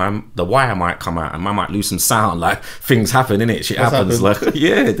you know, man, the wire might come out and man might lose some sound. Like, things happen, innit? Shit happens. Like,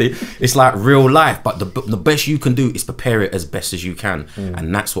 yeah, it's like real life. But the best you can do is prepare it as best as you can.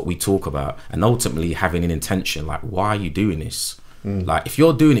 And that's what we talk about. And ultimately having an intention, like, why are you doing this? Like, if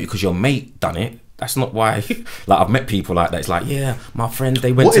you're doing it because your mate done it, that's not why. Like, I've met people like that. It's like, yeah, my friend,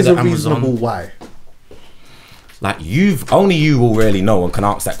 they went to the Amazon. What is a reasonable why? Like, only you will really know and can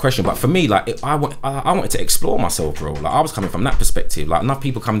answer that question. But for me, like, I wanted to explore myself, bro. Like, I was coming from that perspective. Like, enough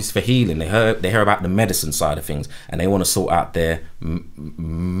people come for healing. They hear about the medicine side of things, and they want to sort out their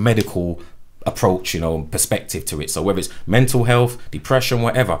medical approach, perspective to it. So whether it's mental health, depression,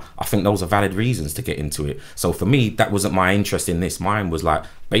 whatever, I think those are valid reasons to get into it. So for me, that wasn't my interest in this. Mine was like,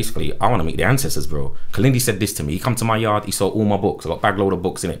 basically, I want to meet the ancestors, bro. Kalindi said this to me. He come to my yard, he saw all my books. I got a bag load of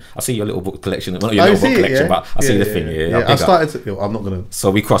books in it. I see your little book collection. Not your little book collection, but I see the thing. I started to, I'm not going to.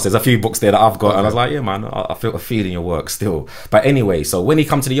 So we crossed. There's a few books there that I've got. And I was like, yeah, man, I feel a feel in your work still. But anyway, so when he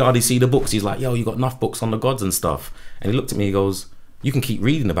come to the yard, he see the books. He's like, yo, you got enough books on the gods and stuff. And he looked at me, he goes, you can keep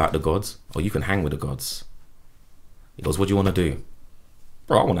reading about the gods or you can hang with the gods. He goes, what do you want to do?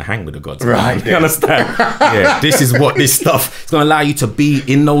 Bro, I want to hang with the gods. Right. You understand? Yeah, this is what this stuff is going to allow you to be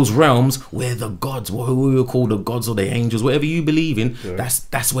in those realms where the gods, who we will call the gods or the angels, whatever you believe in,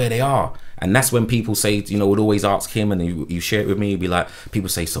 that's where they are. And that's when people say, would always ask him, and you share it with me, he'd be like, people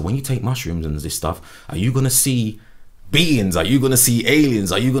say, so when you take mushrooms and this stuff, are you going to see beings? Are you going to see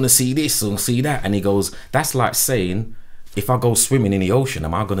aliens? Are you going to see this or see that? And he goes, that's like saying, if I go swimming in the ocean,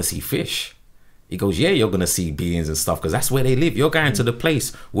 am I going to see fish? He goes, yeah, you're going to see beings and stuff because that's where they live. You're going to the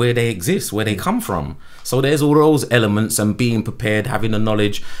place where they exist, where they come from. So there's all those elements, and being prepared, having the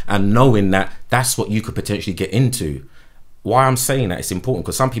knowledge and knowing that that's what you could potentially get into. Why I'm saying that it's important,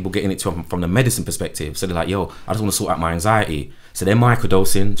 because some people get in it from the medicine perspective. So they're like, yo, I just want to sort out my anxiety. So they're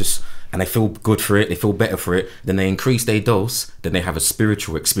microdosing, and they feel good for it, they feel better for it. Then they increase their dose, then they have a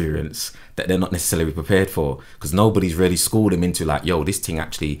spiritual experience that they're not necessarily prepared for, because nobody's really schooled them into like, yo, this thing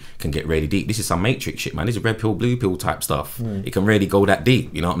actually can get really deep. This is some matrix shit, man. This is red pill, blue pill type stuff. It can really go that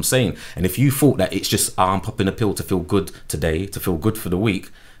deep, you know what I'm saying? And if you thought that it's just, I'm popping a pill to feel good today, to feel good for the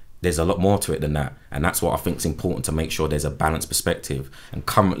week, there's a lot more to it than that. And that's what I think is important, to make sure there's a balanced perspective. And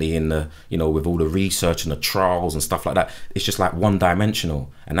currently in the, with all the research and the trials and stuff like that, it's just like one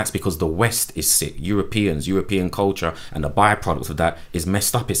dimensional. And that's because the West is sick. European culture, and the byproduct of that is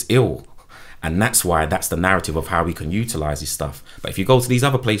messed up, it's ill. And that's why that's the narrative of how we can utilize this stuff. But if you go to these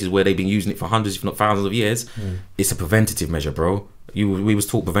other places where they've been using it for hundreds, if not thousands of years, it's a preventative measure, bro. We was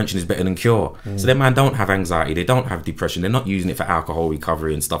taught prevention is better than cure. So them man don't have anxiety, they don't have depression, they're not using it for alcohol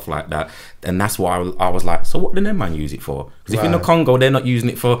recovery and stuff like that. And that's why I was like, so what do them man use it for? Because if in the Congo they're not using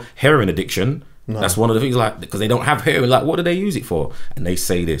it for heroin addiction, that's one of the things, like, because they don't have heroin, like what do they use it for? And they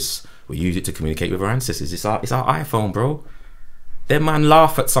say this, we use it to communicate with our ancestors. It's our iPhone, bro. Them man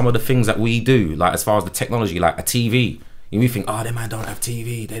laugh at some of the things that we do, like as far as the technology, like a TV. We think, oh, them man don't have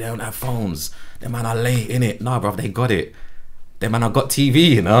TV, they don't have phones, them man are late in it. No, bro, they got it. Them man have got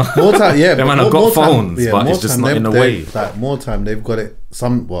TV, More time, yeah. Them man have got phones, but it's just not in the way. Like more time, they've got it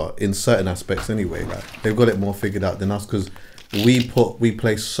in certain aspects anyway. Like they've got it more figured out than us, because we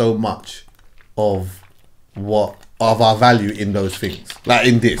place so much of our value in those things. Like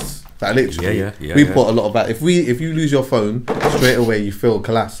in this. Like literally, we put a lot of that. If you lose your phone straight away, you feel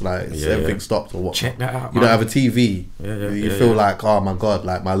collapsed, like everything stopped or what. Check that out. You don't have a TV. You feel like, oh my god,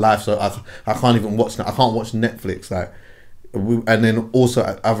 like my life. So I can't even watch. I can't watch Netflix. Like, and then also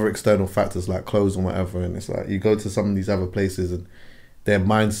other external factors like clothes and whatever. And it's like you go to some of these other places and their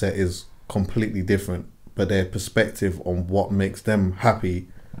mindset is completely different, but their perspective on what makes them happy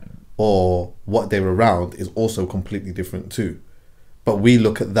or what they're around is also completely different too. But we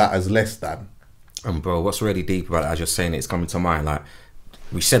look at that as less than. And bro, what's really deep about it, as you're saying, it's coming to mind, like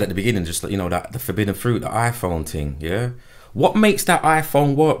we said at the beginning, just that the forbidden fruit, the iPhone thing, what makes that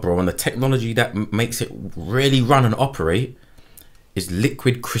iPhone work, bro, and the technology that makes it really run and operate is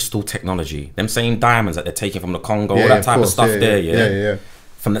liquid crystal technology. Them same diamonds that they're taking from the Congo, all that type of stuff there.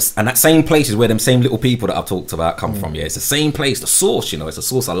 From and that same place is where them same little people that I've talked about come from. It's the same place, the source, it's a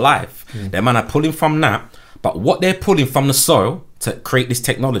source of life. Them man are pulling from that, but what they're pulling from the soil to create this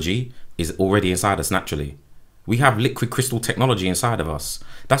technology is already inside us naturally. We have liquid crystal technology inside of us.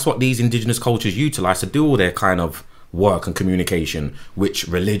 That's what these indigenous cultures utilize to do all their kind of work and communication, which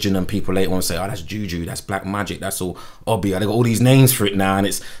religion and people later on say, oh, that's juju, that's black magic, that's all obby. They got all these names for it now and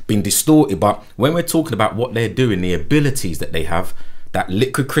it's been distorted. But when we're talking about what they're doing, the abilities that they have, that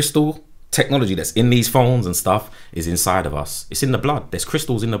liquid crystal technology that's in these phones and stuff is inside of us. It's in the blood. There's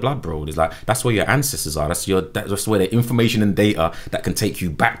crystals in the blood, bro. It's like, that's where your ancestors are. That's where the information and data that can take you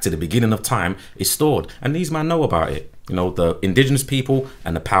back to the beginning of time is stored. And these men know about it. The indigenous people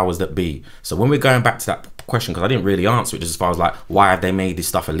and the powers that be. So when we're going back to that question, because I didn't really answer it just as far as like, why have they made this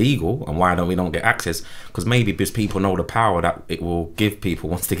stuff illegal and why we don't get access? Because maybe because people know the power that it will give people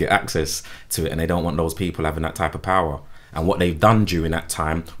once they get access to it, and they don't want those people having that type of power. And what they've done during that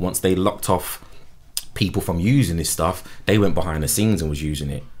time, once they locked off people from using this stuff, they went behind the scenes and was using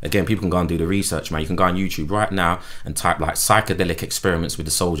it. Again, people can go and do the research, man. You can go on YouTube right now and type like psychedelic experiments with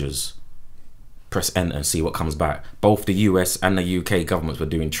the soldiers. Press enter and see what comes back. Both the US and the UK governments were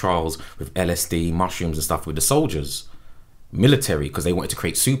doing trials with LSD, mushrooms and stuff with the soldiers. military because they wanted to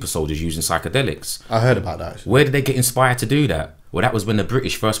create super soldiers using psychedelics. I heard about that, actually. Where did they get inspired to do that? Well, that was when the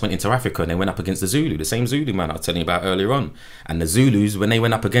British first went into Africa and they went up against the Zulu, the same Zulu man I was telling you about earlier on. And the Zulus, when they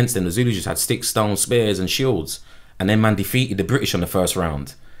went up against them, the Zulus just had sticks, stones, spears and shields. And then man defeated the British on the first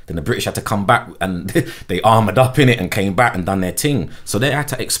round. Then the British had to come back and they armoured up in it and came back and done their thing. So they had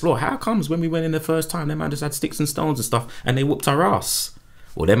to explore. How comes when we went in the first time, them man just had sticks and stones and stuff and they whooped our ass?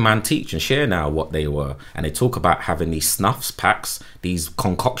 Well, them man teach and share now what they were. And they talk about having these snuffs packs, these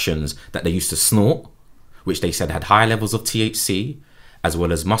concoctions that they used to snort, which they said had high levels of THC, as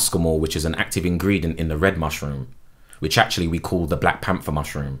well as muscimol, which is an active ingredient in the red mushroom, which actually we call the Black Panther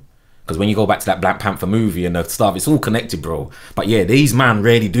mushroom. Because when you go back to that Black Panther movie and the stuff, it's all connected, bro. But yeah, these man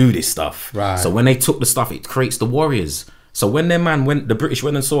really do this stuff. Right. So when they took the stuff, it creates the warriors. So when their man went, the British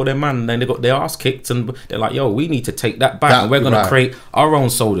went and saw their man, and then they got their ass kicked, and they're like, "Yo, we need to take that back, and we're gonna create our own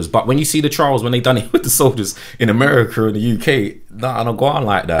soldiers." But when you see the trials when they done it with the soldiers in America and the UK, nah, don't go on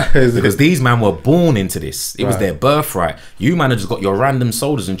like that because these man were born into this. It was their birthright. You man have just got your random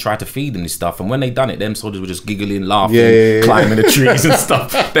soldiers and tried to feed them this stuff, and when they done it, them soldiers were just giggling, laughing, climbing the trees and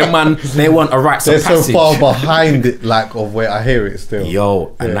stuff. Them man, they want a rites of passage. They're so far behind it, like of where I hear it still.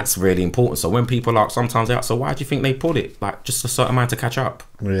 Yo, and that's really important. So when people are sometimes they ask, so why do you think they pull it? Like just a certain man to catch up.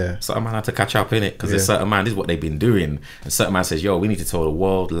 Yeah, certain man had to catch up in it because a certain man, this is what they've been doing, and certain man says, yo, we need to tell the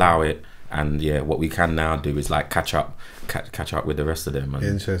world, allow it, and yeah, what we can now do is like catch up with the rest of them. And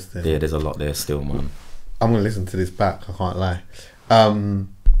interesting. Yeah, there's a lot there still, man. I'm gonna listen to this back. I can't lie.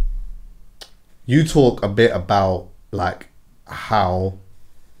 You talk a bit about like how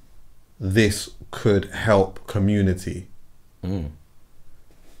this could help community.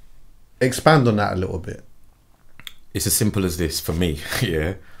 Expand on that a little bit. It's as simple as this for me.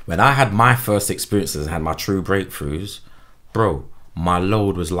 Yeah, when I had my first experiences and had my true breakthroughs, bro, my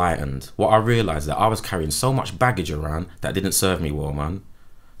load was lightened. What I realized that I was carrying so much baggage around that didn't serve me well, man.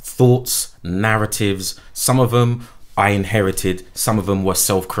 Thoughts, narratives, some of them I inherited, some of them were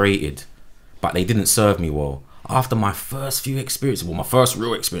self-created, but they didn't serve me well. After my first few experiences, well, my first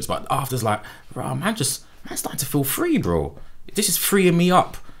real experience, but after it's like, bro, man starting to feel free, bro. This is freeing me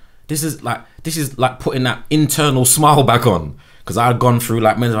up. This is like putting that internal smile back on, because I had gone through,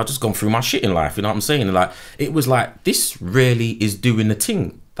 like, man, I've just gone through my shit in life, you know what I'm saying? And like, it was like, this really is doing the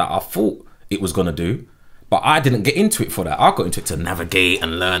thing that I thought it was gonna do, but I didn't get into it for that. I got into it to navigate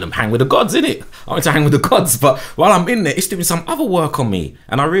and learn and hang with the gods, innit? I went to hang with the gods, but while I'm in there, it's doing some other work on me,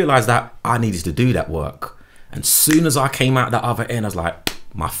 and I realized that I needed to do that work. And soon as I came out that other end, I was like,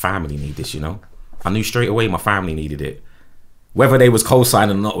 my family need this, you know? I knew straight away my family needed it. Whether they was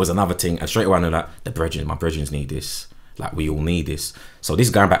co-signing or not was another thing. And straight away I knew that my brethren need this. Like, we all need this. So this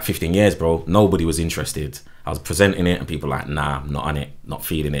is going back 15 years, bro. Nobody was interested. I was presenting it and people were like, nah, I'm not on it, not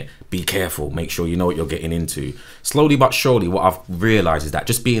feeding it. Be careful, make sure you know what you're getting into. Slowly but surely, what I've realized is that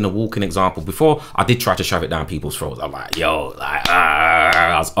just being a walking example, before I did try to shove it down people's throats. I'm like, yo, like,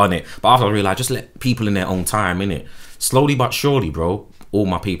 I was on it. But after I realized, just let people in their own time, innit? Slowly but surely, bro, all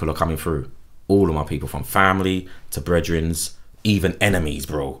my people are coming through. All of my people, from family to brethrens, even enemies,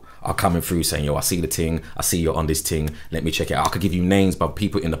 bro, are coming through saying, yo, I see the thing, I see you're on this thing, let me check it out. I could give you names, but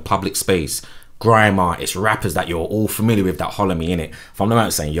people in the public space, grime artists, rappers that you're all familiar with that holler me in it. From the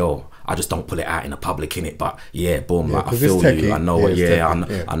out saying, yo, I just don't put it out in the public in it, but yeah, boom, like I feel you, I know what,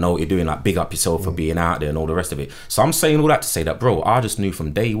 I know what you're doing, like big up yourself for being out there and all the rest of it. So I'm saying all that to say that, bro, I just knew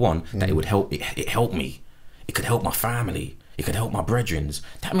from day one that it would help, it helped me. It could help my family. It could help my brethrens.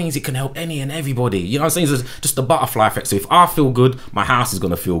 That means it can help any and everybody. You know what I'm saying? It's just the butterfly effect. So if I feel good, my house is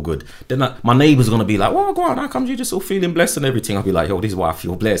going to feel good. Then my neighbours are going to be like, well, go on, how come you just all feeling blessed and everything? I'll be like, yo, this is why I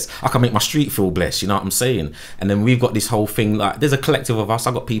feel blessed. I can make my street feel blessed. You know what I'm saying? And then we've got this whole thing, like, there's a collective of us.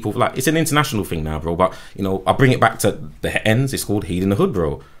 I got people, like, it's an international thing now, bro. But, you know, I bring it back to the ends. It's called Heed in the Hood,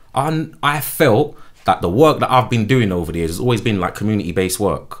 bro. I felt that the work that I've been doing over the years has always been like community-based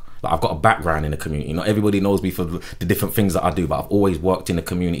work. Like, I've got a background in the community. Not everybody knows me for the different things that I do, but I've always worked in the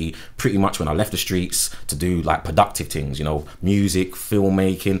community pretty much when I left the streets to do like productive things, you know, music,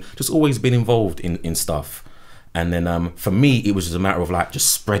 filmmaking, just always been involved in stuff. And then for me, it was just a matter of like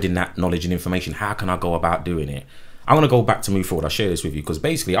just spreading that knowledge and information. How can I go about doing it? I'm going to go back to Move Forward. I'll share this with you because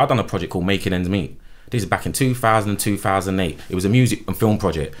basically I've done a project called Making Ends Meet. This is back in 2000 and 2008. It was a music and film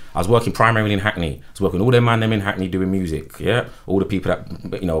project. I was working primarily in Hackney. I was working with all them man them in Hackney doing music, yeah? All the people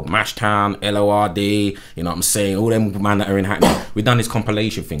that, you know, Mashtown, LORD, you know what I'm saying? All them man that are in Hackney. We done this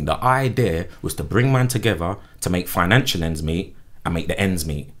compilation thing. The idea was to bring man together to make financial ends meet and make the ends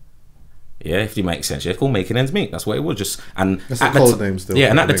meet. Yeah, if you make sense. Yeah, it's called Making Ends Meet. That's what it was. Just and that's a cold name still.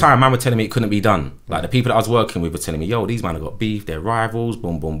 Yeah, and at the time, man were telling me it couldn't be done. Like the people that I was working with were telling me, yo, these man have got beef, they're rivals,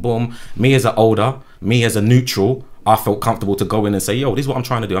 boom, boom, boom. Me as an older, me as a neutral, I felt comfortable to go in and say, yo, this is what I'm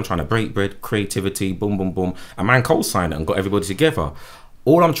trying to do. I'm trying to break bread, creativity, boom, boom, boom. And man co-signed it and got everybody together.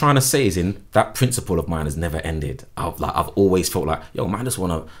 All I'm trying to say is in that principle of mine has never ended. I've always felt like, yo, man, I just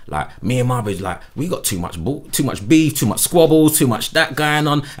want to, like, me and my bitch, like, we got too much beef, too much squabbles, too much that going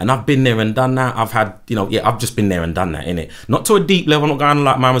on. And I've been there and done that. I've had, you know, yeah, I've just been there and done that, innit? Not to a deep level. I'm not going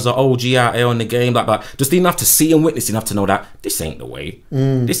like man was an OG out here on the game, like, but just enough to see and witness enough to know that this ain't the way.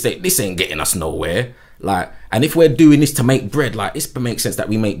 This ain't getting us nowhere. Like, and if we're doing this to make bread, like, it makes sense that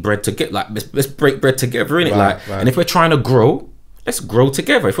we make bread to get, like, let's break bread together, innit? Right, like, right. and if we're trying to grow, let's grow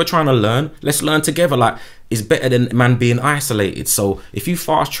together. If we're trying to learn, let's learn together. Like, it's better than man being isolated. So if you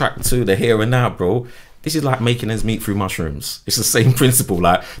fast track to the here and now, bro, this is like making ends meet through mushrooms. It's the same principle.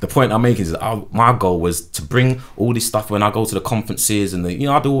 Like, the point I'm making is my goal was to bring all this stuff when I go to the conferences and the, you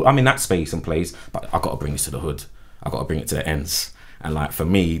know, I'm in that space and place, but I got to bring this to the hood. I got to bring it to the ends. And like, for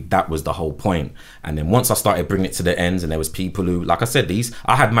me, that was the whole point. And then once I started bringing it to the ends, and there was people who, like I said,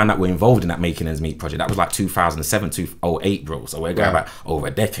 I had man that were involved in that Making Ends Meet project. That was like 2007, 2008, bro. So we're going back over a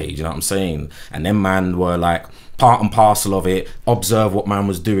decade, you know what I'm saying? And then man were like part and parcel of it, observe what man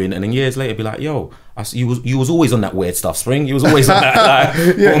was doing. And then years later be like, yo, you was always on that weird stuff, Spring. You was always on that,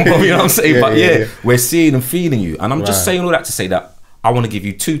 like, you know what I'm saying? But we're seeing and feeling you. And I'm just saying all that to say that I want to give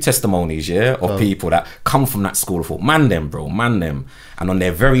you 2 testimonies, of people that come from that school of thought. Man them, bro, man them. And on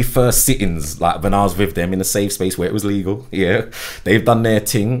their very first sittings, like when I was with them in a safe space where it was legal, they've done their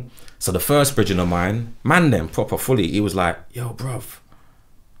thing. So the first bridging of mine, man them, proper fully, he was like, yo, bruv,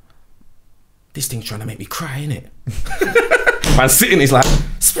 this thing's trying to make me cry, innit? Man sitting, he's like,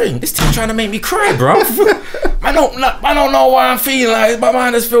 Spring, this thing's trying to make me cry, bruv. I don't know why I'm feeling like my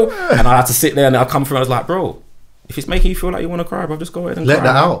mind is feel. And I had to sit there and I come through and I was like, bro, if it's making you feel like you want to cry, bro, just go ahead and let cry.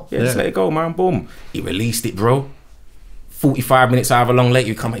 that out. Yeah, just let it go, man. Boom. He released it, bro. 45 minutes, however long later,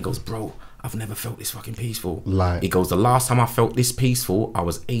 you come and he goes, bro, I've never felt this fucking peaceful. Like, he goes, the last time I felt this peaceful, I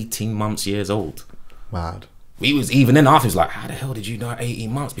was 18 years old. mad. He was, even then after, he was like, how the hell did you know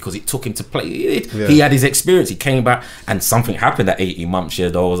 18 months? Because it took him to play it. He had his experience. He came back and something happened at 18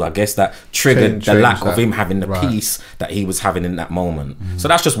 years old. I guess that triggered the lack of him having the peace that he was having in that moment. So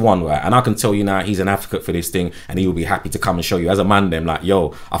that's just one, right? And I can tell you now, he's an advocate for this thing and he will be happy to come and show you as a man them, like,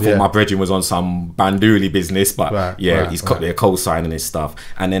 yo, I thought my brethren was on some bandooly business, but he's got their co-signing his stuff.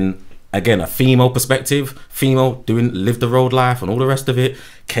 And then again, a female perspective, female live the road life and all the rest of it,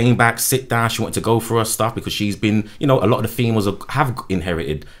 came back, sit down, she wanted to go through her stuff because she's been, you know, a lot of the females have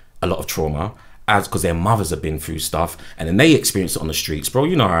inherited a lot of trauma because their mothers have been through stuff and then they experience it on the streets, bro.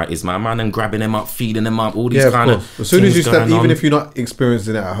 You know how it is, man, and grabbing them up, feeding them up, all these kind of as soon as you step, even if you're not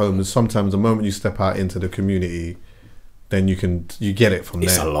experiencing it at home, sometimes the moment you step out into the community, then you get it from there.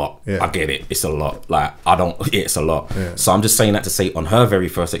 It's a lot. I get it. It's a lot. Like, it's a lot. So I'm just saying that to say, on her very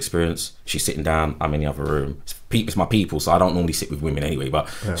first experience, she's sitting down, I'm in the other room. It's my people, so I don't normally sit with women anyway, but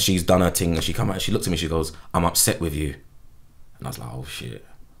she's done her thing and she come out, she looked at me, she goes, I'm upset with you. And I was like, oh shit.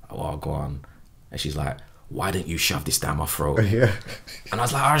 Oh, I'll go on. And she's like, why didn't you shove this down my throat? And I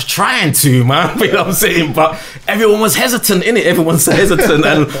was like, I was trying to, man. You know what I'm saying? But everyone was hesitant, innit? Everyone's hesitant,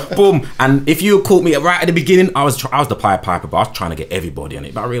 and boom. And if you caught me right at the beginning, I was the Pied Piper, but I was trying to get everybody on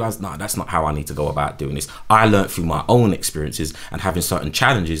it. But I realized, no, that's not how I need to go about doing this. I learned through my own experiences and having certain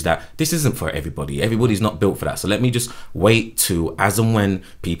challenges that this isn't for everybody. Everybody's not built for that. So let me just wait to as and when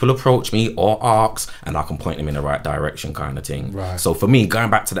people approach me or ask, and I can point them in the right direction, kind of thing. So for me, going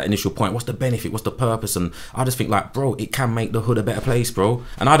back to that initial point, what's the benefit? What's the purpose? And I just think, like, bro, it can make the hood a better place, bro.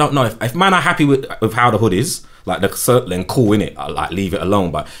 And I don't know if man are happy with how the hood is, like, then cool, in it, like, leave it alone.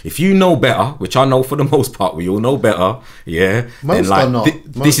 But if you know better, which I know for the most part, we all know better, then like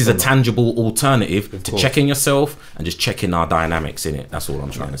this is a tangible alternative to checking yourself and just checking our dynamics in it. That's all I'm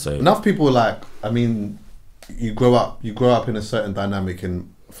trying to say. Enough people, like, I mean, you grow up in a certain dynamic,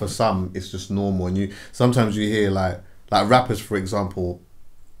 and for some it's just normal. And sometimes you hear like rappers, for example,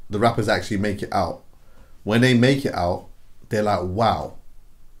 the rappers actually make it out. When they make it out, they're like, wow,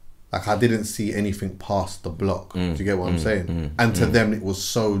 like, I didn't see anything past the block. Do you get what I'm saying? And to them, it was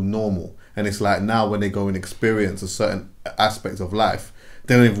so normal. And it's like, now when they go and experience a certain aspect of life,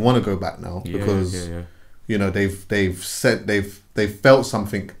 they don't even want to go back now because you know, they've felt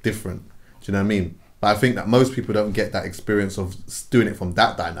something different. Do you know what I mean? But I think that most people don't get that experience of doing it from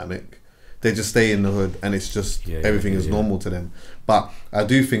that dynamic. They just stay in the hood and it's just everything is normal to them. But I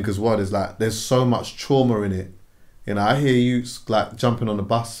do think as well, there's so much trauma in it. You know, I hear you like jumping on the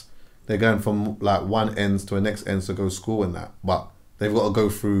bus. They're going from like one ends to a next ends to go to school and that, but they've got to go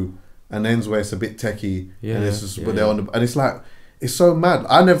through an ends where it's a bit techie and it's just they're on the, and it's like, it's so mad.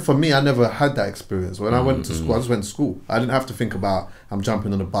 For me, I never had that experience. When I went to school, I just went to school. I didn't have to think about, I'm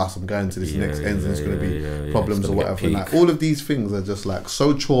jumping on a bus, I'm going to this next end, and it's going to be problems or whatever. Like, all of these things are just like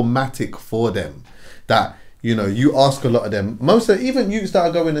so traumatic for them that, you know, you ask a lot of them. Most of even youths that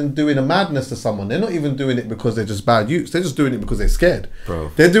are going and doing a madness to someone, they're not even doing it because they're just bad youths. They're just doing it because they're scared.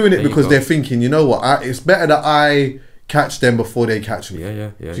 Bro, they're doing it because they're thinking, you know what, it's better that I catch them before they catch me.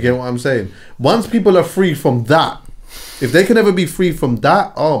 Do you get what I'm saying? Once people are free from that, if they can ever be free from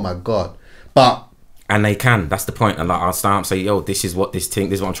that, oh my God. And they can. That's the point. And like, I'll start and say, yo, this is what this thing.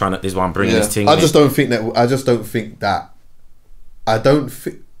 This is what I'm trying to. This is what I'm bringing. This thing. I just don't think that.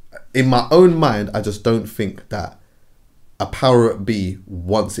 In my own mind, I just don't think that a power up B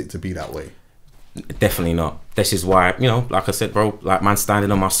wants it to be that way. Definitely not. This is why, you know, like I said, bro, like, man, standing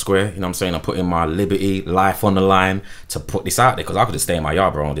on my square, you know what I'm saying? I'm putting my liberty, life on the line to put this out there, because I could just stay in my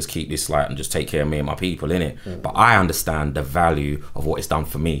yard, bro, and just keep this light and just take care of me and my people, innit? But I understand the value of what it's done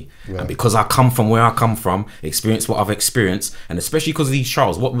for me. And because I come from where I come from, experience what I've experienced, and especially because of these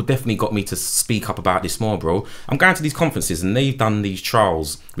trials, what definitely got me to speak up about this more, bro, I'm going to these conferences and they've done these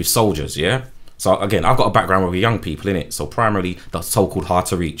trials with soldiers, yeah? So again, I've got a background with young people, innit? So primarily the so-called hard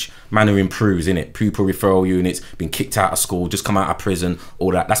to reach, man who improves, innit? Pupil referral units, been kicked out of school, just come out of prison,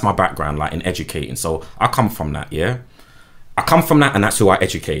 all that. That's my background, like, in educating. So I come from that, yeah? I come from that, and that's who I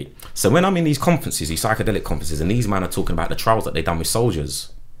educate. So when I'm in these conferences, these psychedelic conferences, and these men are talking about the trials that they done with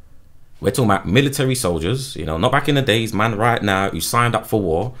soldiers. We're talking about military soldiers, you know, not back in the days, man, right now, who signed up for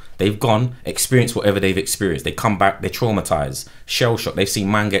war. They've gone, experienced whatever they've experienced. They come back, they're traumatized, shell shocked. They've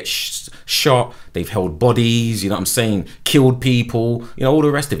seen man get shot. They've held bodies, you know what I'm saying, killed people, you know, all the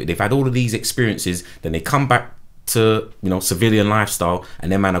rest of it. They've had all of these experiences. Then they come back to, you know, civilian lifestyle,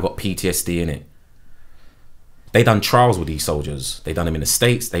 and then man, have got PTSD in it. They done trials with these soldiers. They done them in the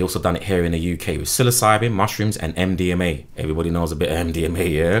States. They also done it here in the UK with psilocybin, mushrooms, and MDMA. Everybody knows a bit of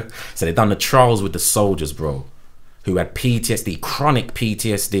MDMA, yeah? So they done the trials with the soldiers, bro, who had PTSD, chronic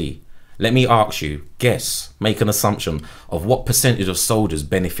PTSD. Let me ask you, guess, make an assumption of what percentage of soldiers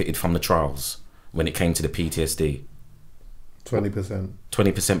benefited from the trials when it came to the PTSD. 20%.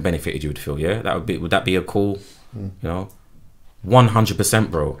 20% benefited, you would feel, yeah? Would that be a cool, you know?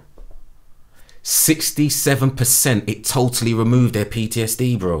 100%, bro. 67%, it totally removed their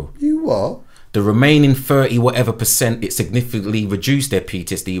PTSD, bro. You what? The remaining 30 whatever percent, it significantly reduced their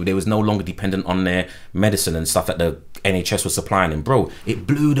PTSD. They was no longer dependent on their medicine and stuff that the NHS was supplying them, bro. It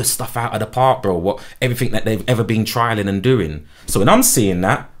blew the stuff out of the park, bro. Everything that they've ever been trialing and doing. So when I'm seeing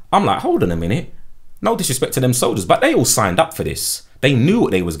that, I'm like, hold on a minute. No disrespect to them soldiers, but they all signed up for this. They knew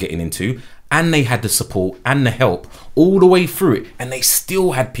what they was getting into, and they had the support and the help all the way through it, and they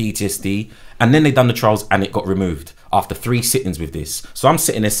still had PTSD. And then they done the trials and it got removed after 3 sittings with this. So I'm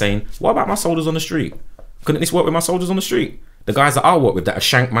sitting there saying, what about my soldiers on the street? Couldn't this work with my soldiers on the street? The guys that I work with that are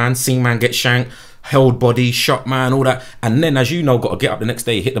shank man, seen man get shanked, held body, shot man, all that. And then, as you know, got to get up the next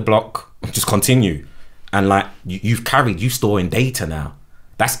day, hit the block, just continue. And like, you storing data now.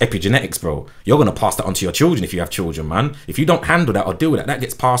 That's epigenetics, bro. You're going to pass that on to your children if you have children, man. If you don't handle that or deal with that, that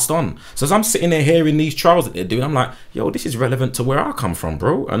gets passed on. So as I'm sitting there hearing these trials that they're doing, I'm like, yo, this is relevant to where I come from,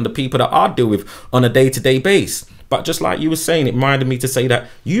 bro. And the people that I deal with on a day-to-day base. But just like you were saying, it reminded me to say that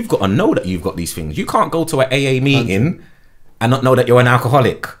you've got to know that you've got these things. You can't go to an AA meeting and not know that you're an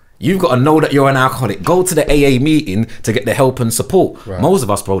alcoholic. You've got to know that you're an alcoholic. Go to the AA meeting to get the help and support. Right. Most of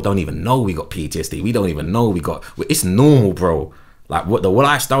us, bro, don't even know we got PTSD. We don't even know it's normal, bro. Like, what the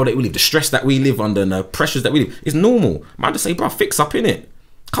lifestyle that we live, the stress that we live under, and the pressures that we live, is normal. Man, just say, bro, fix up, innit?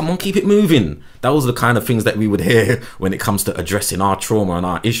 Come on, keep it moving. Those are the kind of things that we would hear when it comes to addressing our trauma and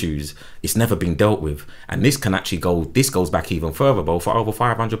our issues. It's never been dealt with. And this can actually this goes back even further, bro, for over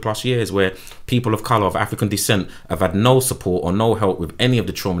 500 plus years, where people of colour, of African descent, have had no support or no help with any of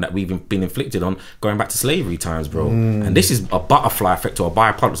the trauma that we've been inflicted on, going back to slavery times, bro. And this is a butterfly effect or a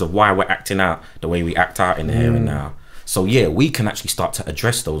byproduct of why we're acting out the way we act out in the here and now. So yeah, we can actually start to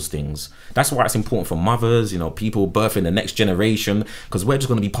address those things. That's why it's important for mothers, you know, people birthing the next generation, because we're just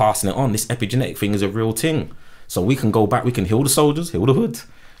going to be passing it on. This epigenetic thing is a real thing. So we can go back, we can heal the soldiers, heal the hood.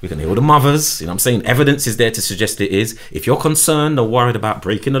 We can heal the mothers, you know what I'm saying? Evidence is there to suggest it is. If you're concerned or worried about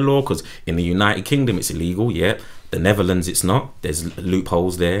breaking the law, because in the United Kingdom it's illegal, yeah. The Netherlands it's not. There's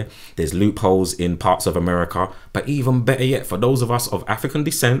loopholes there. There's loopholes in parts of America. But even better yet, for those of us of African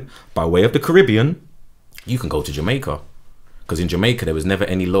descent, by way of the Caribbean, you can go to Jamaica, because in Jamaica there was never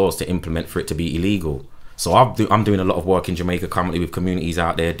any laws to implement for it to be illegal. So I'm doing a lot of work in Jamaica currently with communities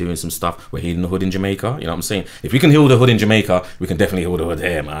out there doing some stuff. We're healing the hood in Jamaica, you know what I'm saying? If we can heal the hood in Jamaica, we can definitely heal the hood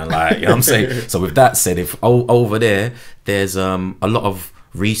here, man. Like, you know what I'm saying? So with that said, if over there's a lot of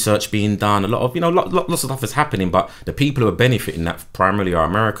research being done, a lot of, you know, lots of stuff is happening, but the people who are benefiting that primarily are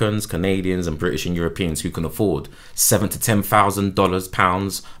Americans, Canadians, and British and Europeans who can afford $7,000 to $10,000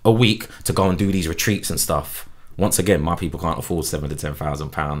 pounds a week to go and do these retreats and stuff. Once again, my people can't afford £7,000 to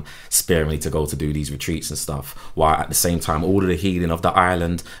 £10,000 sparingly to go to do these retreats and stuff, while at the same time all of the healing of the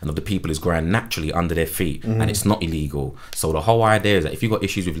island and of the people is growing naturally under their feet, and it's not illegal. So the whole idea is that if you've got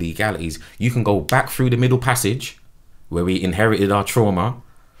issues with legalities, you can go back through the middle passage where we inherited our trauma,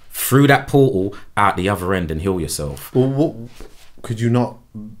 through that portal out the other end and heal yourself. Well, what could you not?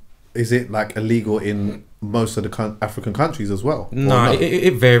 Is it like illegal in most of the African countries as well? No,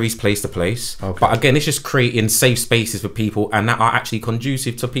 it varies place to place. Okay. But again, it's just creating safe spaces for people, and that are actually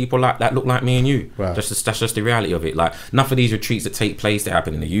conducive to people like that look like me and you. Right. That's just the reality of it. Like, enough of these retreats that take place, that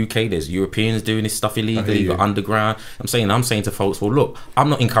happen in the UK. There's Europeans doing this stuff illegally. You got underground. I'm saying to folks, well, look, I'm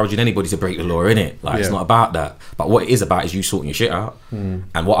not encouraging anybody to break the law, innit? Like, it's not about that. But what it is about is you sorting your shit out.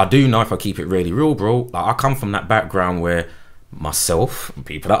 And what I do know, if I keep it really real, bro, like, I come from that background where myself and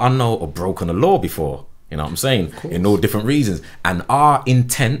people that I know have broken the law before. You know what I'm saying? In all different reasons. And our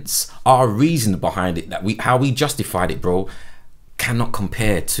intents, our reason behind it, how we justified it, bro, cannot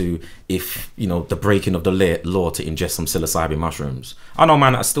compare to if, you know, the breaking of the law to ingest some psilocybin mushrooms. I know,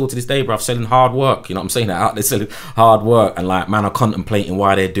 man, that's still to this day, bro, selling hard work. You know what I'm saying? They're out there selling hard work, and like, man, are contemplating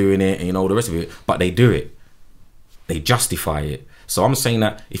why they're doing it and, you know, the rest of it. But they do it. They justify it. So I'm saying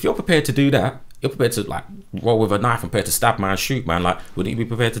that if you're prepared to do that, you're prepared to like roll with a knife and prepared to stab man, shoot man, like, wouldn't you be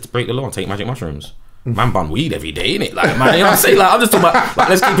prepared to break the law and take magic mushrooms? Man bun weed every day, innit? Like, man, you know what I'm saying? Like, I'm just talking about, like,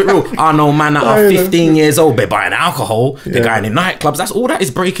 let's keep it real. I know man that are 15 years old, they're buying alcohol, they're going in nightclubs. That's all that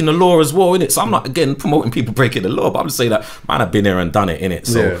is breaking the law as well, innit? So I'm not, again, promoting people breaking the law, but I'm just saying that, man, I've been there and done it, innit?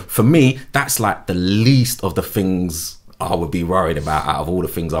 So for me, that's like the least of the things I would be worried about out of all the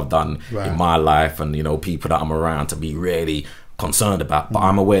things I've done in my life, and, you know, people that I'm around to be really concerned about. But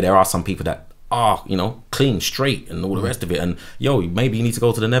I'm aware there are some people that are, you know, clean, straight, and all the rest of it. And yo, maybe you need to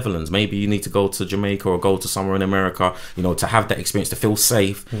go to the Netherlands, maybe you need to go to Jamaica or go to somewhere in America, you know, to have that experience, to feel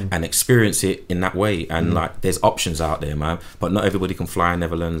safe and experience it in that way. And like, there's options out there, man, but not everybody can fly in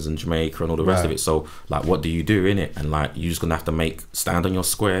Netherlands and Jamaica and all the rest of it. So like, what do you do in it? And like, you're just gonna have to stand on your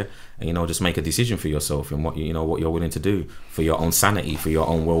square and, you know, just make a decision for yourself and what you know, what you're willing to do for your own sanity, for your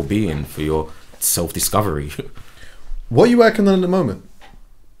own well-being, for your self-discovery. What are you working on at the moment?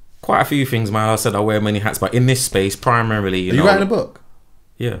 Quite a few things, man. I said I wear many hats, but in this space, primarily, you know. Are you writing a book?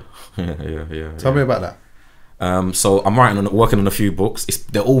 Yeah. Yeah. Tell me about that. So I'm working on a few books.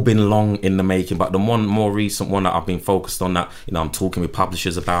 They've all been long in the making, but the more recent one that I've been focused on, that, you know, I'm talking with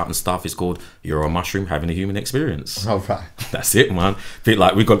publishers about and stuff, is called "You're a Mushroom Having a Human Experience." Oh, right. That's it, man. Bit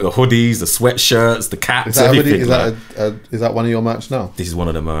like, we got the hoodies, the sweatshirts, the caps, is that everything. Is that one of your merch now? This is one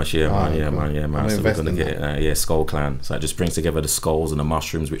of the merch, yeah, man. Yeah, cool. man. So we're gonna get it. Skull Clan. So it just brings together the skulls and the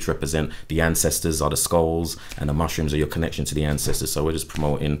mushrooms, which represent the ancestors are the skulls, and the mushrooms are your connection to the ancestors. So we're just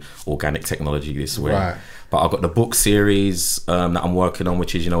promoting organic technology this way. Right. But I've got the book series that I'm working on,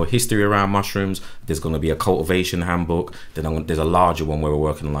 which is, you know, history around mushrooms. There's going to be a cultivation handbook. Then there's a larger one where we're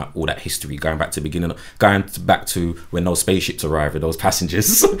working on like all that history, going back to the beginning, going back to when those spaceships arrived with those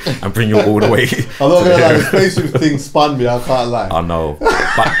passengers and bring you all the way. I'm not gonna lie, the spaceship thing spun me. I can't lie. I know,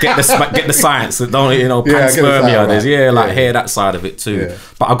 but get the science. Don't, you know, panspermia. There's hear that side of it too. Yeah.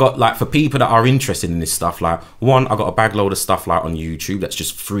 But I got, like, for people that are interested in this stuff, like, one, I got a bag load of stuff like on YouTube that's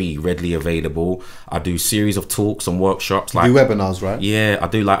just free, readily available. I do series of talks and workshops, like, you do webinars, right? Yeah, I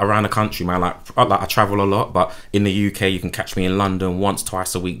do, like, around the country, man. Like I travel a lot, but in the UK you can catch me in London once,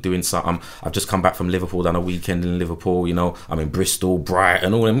 twice a week doing something. I've just come back from Liverpool, done a weekend in Liverpool, you know. I'm in Bristol,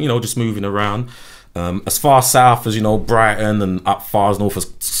 Brighton, all them, you know, just moving around. As far south as, you know, Brighton, and up far as north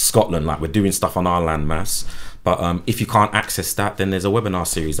as Scotland, like, we're doing stuff on our landmass. But if you can't access that, then there's a webinar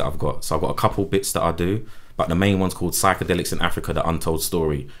series that I've got. So I've got a couple bits that I do, but the main one's called Psychedelics in Africa, The Untold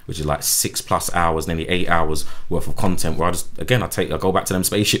Story, which is like 6+ hours, nearly 8 hours worth of content, where I go back to them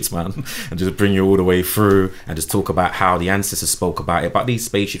spaceships, man, and just bring you all the way through and just talk about how the ancestors spoke about it. But these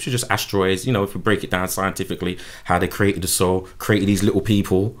spaceships are just asteroids, you know, if we break it down scientifically, how they created the soul, created these little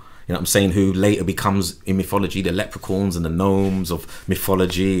people, you know what I'm saying, who later becomes, in mythology, the leprechauns and the gnomes of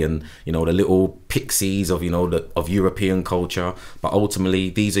mythology, and, you know, the little pixies of, you know, of European culture. But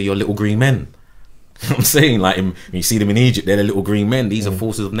ultimately, these are your little green men. You know what I'm saying? Like, when you see them in Egypt, they're the little green men. These are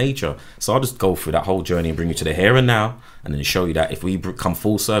forces of nature. So I'll just go through that whole journey and bring you to the here and now, and then show you that if we come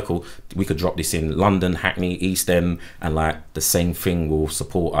full circle, we could drop this in London, Hackney, East End, and like the same thing will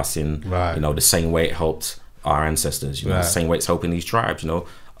support us in, you know, the same way it helped our ancestors, you know, the same way it's helping these tribes, you know.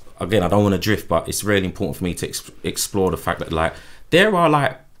 Again, I don't want to drift, but it's really important for me to explore the fact that, like, there are,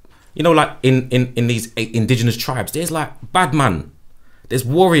 like, you know, like in these indigenous tribes, there's like bad man. There's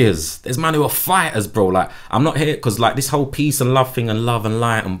warriors. There's man who are fighters, bro. Like, I'm not here because like this whole peace and love thing and love and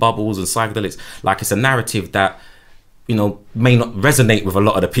light and bubbles and psychedelics, like it's a narrative that, you know, may not resonate with a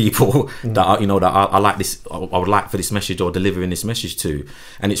lot of the people that are, you know, that I like this, I would like for this message or delivering this message to.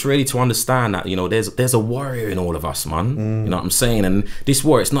 And it's really to understand that, you know, there's a warrior in all of us, man. You know what I'm saying? And this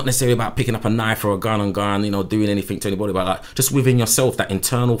war, it's not necessarily about picking up a knife or a gun and going, you know, doing anything to anybody, but like just within yourself, that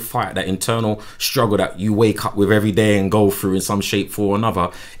internal fight, that internal struggle that you wake up with every day and go through in some shape or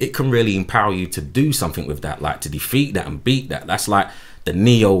another. It can really empower you to do something with that, like to defeat that and beat that. That's like the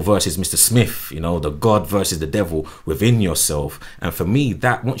Neo versus Mr. Smith, you know, the God versus the devil within yourself. And for me,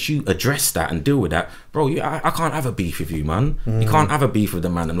 that once you address that and deal with that, bro, I can't have a beef with you, man. You can't have a beef with the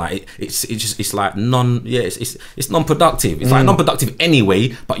man. And like it's like it's non-productive. It's like non-productive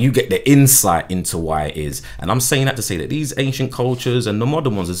anyway, but you get the insight into why it is. And I'm saying that to say that these ancient cultures and the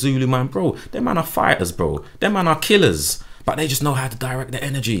modern ones, the Zulu man, bro, them man are fighters, bro. Them man are killers. But they just know how to direct the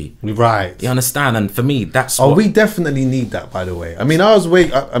energy. Right. You understand? And for me, that's we definitely need that, by the way. I mean, I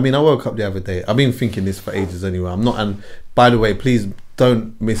woke up the other day. I've been thinking this for ages anyway. I'm not, and by the way, please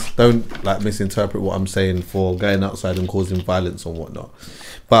don't misinterpret what I'm saying for going outside and causing violence or whatnot.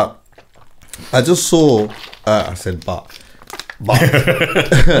 But I just saw, I said but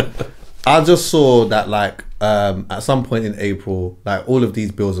I just saw that like at some point in April, like all of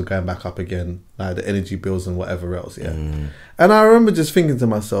these bills are going back up again, like the energy bills and whatever else, yeah. And I remember just thinking to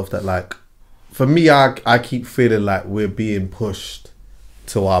myself that like, for me, I keep feeling like we're being pushed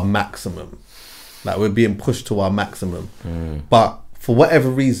to our maximum. Like we're being pushed to our maximum. But for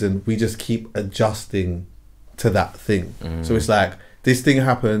whatever reason, we just keep adjusting to that thing. So it's like, this thing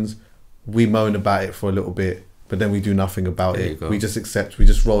happens, we moan about it for a little bit, but then we do nothing about it. We just accept, we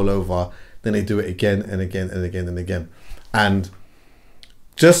just roll over. Then they do it again and again and again and again. And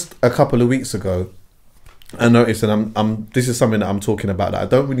just a couple of weeks ago, I noticed, and this is something that I'm talking about that I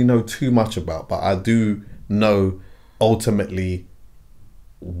don't really know too much about, but I do know ultimately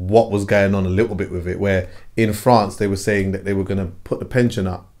what was going on a little bit with it, where in France they were saying that they were going to put the pension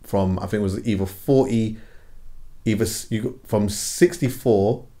up from, I think it was from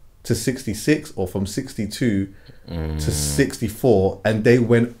 64 to 66 or from 62 to 64, and they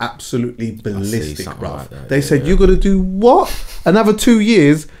went absolutely ballistic, bruv. Like they said, you're gonna do what? Another 2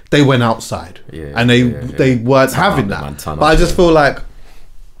 years? They went outside, and they weren't having that. But I just feel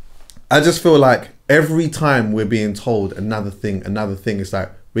like, every time we're being told another thing, it's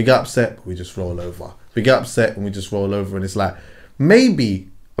like we get upset, but we just roll over. We get upset and we just roll over, and it's like maybe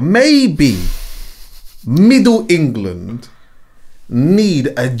Middle England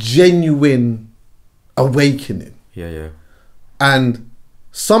need a genuine awakening. And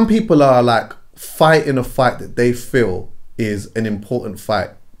some people are like fighting a fight that they feel is an important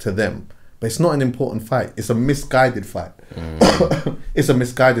fight to them, but it's not an important fight. It's a misguided fight. It's a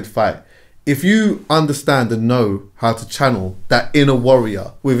misguided fight. If you understand and know how to channel that inner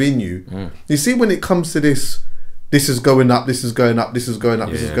warrior within you, you see, when it comes to this is going up, this is going up, this is going up,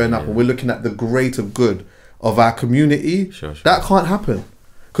 this is going up, and we're looking at the greater good of our community, that can't happen.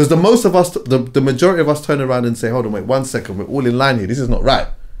 Because the majority of us turn around and say, hold on, wait 1 second, we're all in line here, this is not right.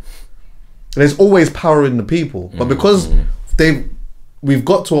 There's always power in the people, but because we've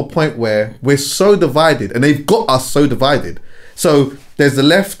got to a point where we're so divided, and they've got us so divided. So there's the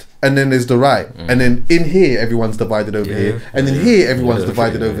left, and then there's the right, and then in here everyone's divided over here, and then here everyone's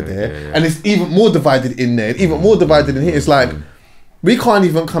divided over there, and it's even more divided in there, and even more divided in here. It's like we can't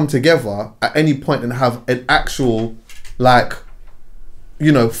even come together at any point and have an actual, like,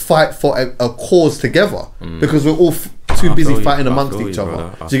 you know, fight for a cause together, because we're all too busy fighting amongst each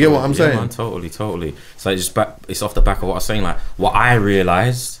other. Do you get what I'm saying? Man, totally. So it's off the back of what I was saying. Like, what I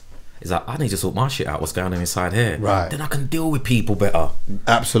realised is that I need to sort my shit out, what's going on inside here. Right. Then I can deal with people better.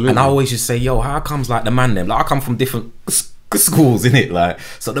 Absolutely. And I always just say, yo, how comes like the man them? Like, I come from different schools, innit? Like,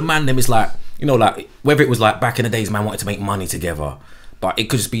 so the man them is like, you know, like, whether it was like back in the days, man wanted to make money together. But it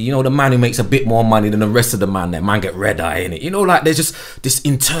could just be, you know, the man who makes a bit more money than the rest of the man, that man get red eye in it. You know, like there's just this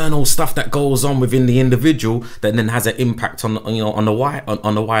internal stuff that goes on within the individual that then has an impact on, you know, on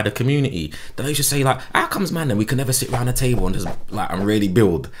the wider community. Then I used to say, like, how comes, man, then we can never sit around a table and just like and really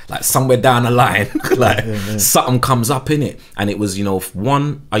build, like somewhere down the line, like something comes up in it. And it was, you know,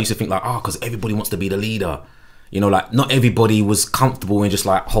 one, I used to think like, oh, because everybody wants to be the leader. You know, like, not everybody was comfortable in just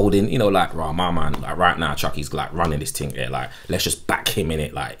like holding, you know, like, right, my man, like right now, Chuckie's like running this thing here, like, let's just back him in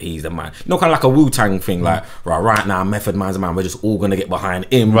it, like, he's the man. You know, kind of like a Wu-Tang thing, like, right now, Method Man's the man, we're just all gonna get behind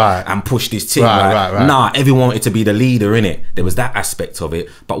him and push this thing. Right. Nah, everyone wanted to be the leader in it. There was that aspect of it.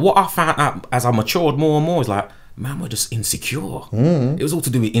 But what I found out as I matured more and more is like, man were just insecure. It was all to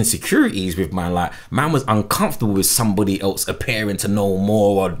do with insecurities with man. Like, man was uncomfortable with somebody else appearing to know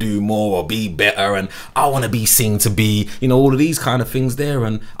more or do more or be better, and I want to be seen to be, you know, all of these kind of things there.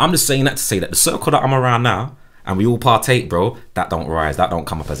 And I'm just saying that to say that the circle that I'm around now, and we all partake, bro, that don't rise, that don't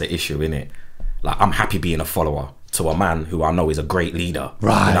come up as an issue, innit? Like, I'm happy being a follower to a man who I know is a great leader.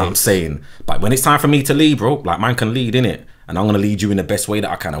 Right. You know what I'm saying? But when it's time for me to lead, bro, like, man can lead, innit? And I'm going to lead you in the best way that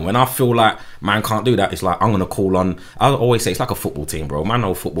I can. And when I feel like man can't do that, it's like, I'm going to call on, I always say, it's like a football team, bro. Man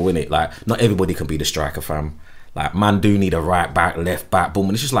know football, innit? Like, not everybody can be the striker, fam. Like, man do need a right back, left back, boom.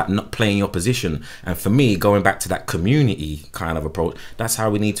 And it's just like not playing your position. And for me, going back to that community kind of approach, that's how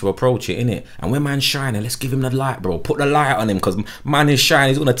we need to approach it, innit? And when man's shining, let's give him the light, bro. Put the light on him, because man is shining,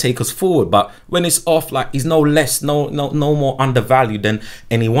 he's going to take us forward. But when it's off, like, he's no less, no more undervalued than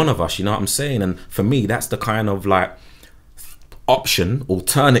any one of us, you know what I'm saying? And for me, that's the kind of, like,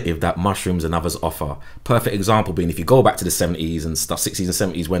 alternative that mushrooms and others offer. Perfect example being, if you go back to the 70s and stuff, 60s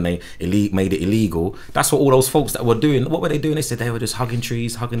and 70s, when they made it illegal, that's what all those folks that were doing, what were they doing? They said they were just hugging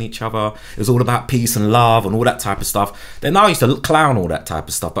trees, hugging each other. It was all about peace and love and all that type of stuff. Then I used to clown all that type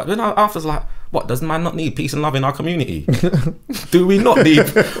of stuff, but then after, it's like, what, does man not need peace and love in our community? Do we not need,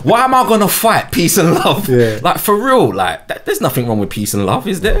 why am I gonna fight peace and love? Yeah. Like, for real, like, there's nothing wrong with peace and love,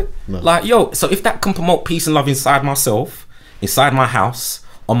 is there? No. Like, yo, so if that can promote peace and love inside myself, inside my house,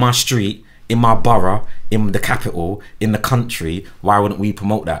 on my street, in my borough, in the capital, in the country, why wouldn't we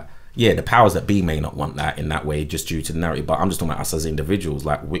promote that? Yeah, the powers that be may not want that in that way, just due to the narrative, but I'm just talking about us as individuals.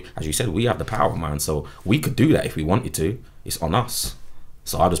 Like, we, as you said, we have the power, man, so we could do that if we wanted to. It's on us.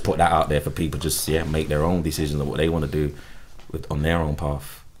 So I'll just put that out there for people, just, yeah, make their own decisions of what they want to do on their own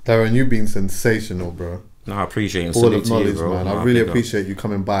path. Darren, you've been sensational, bro. No, I appreciate it. All of knowledge, bro. man. No, I really appreciate you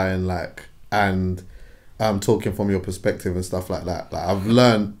coming by and, like, talking from your perspective and stuff like that. Like, I've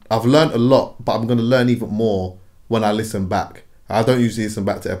learned a lot, but I'm gonna learn even more when I listen back. I don't usually listen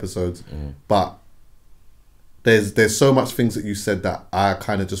back to episodes, but there's so much things that you said that I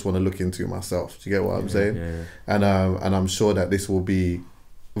kind of just want to look into myself. Do you get what I'm saying? Yeah. And I'm sure that this will be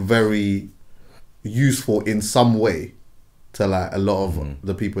very useful in some way to, like, a lot of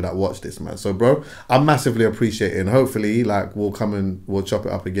the people that watch this, man. So, bro, I massively appreciate it, and hopefully, like, we'll come and we'll chop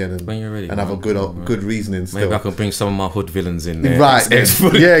it up again and, when you're ready, and have a good reasoning still. Maybe I can bring some of my hood villains in there. Right.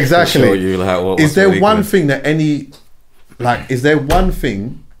 Yeah, exactly. Show you, like, is there really one thing that is there one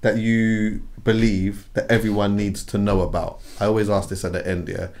thing that you believe that everyone needs to know about? I always ask this at the end,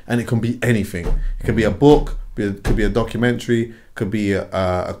 yeah, and it can be anything. It could be a book, it could be a documentary, could be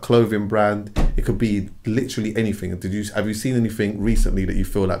a clothing brand, it could be literally anything. Have you seen anything recently that you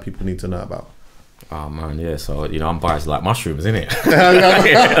feel like people need to know about? Oh man, yeah. So, you know, I'm biased like mushrooms, innit?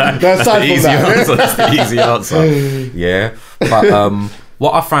 That's the easy answer. That's the easy answer. Yeah, but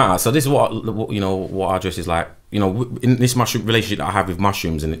what I found out. So this is what you know. What I address is, like, you know, in this mushroom relationship that I have with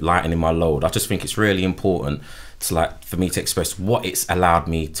mushrooms and lightening my load, I just think it's really important to, like, for me to express what it's allowed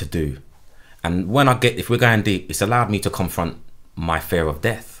me to do. And if we're going deep, it's allowed me to confront my fear of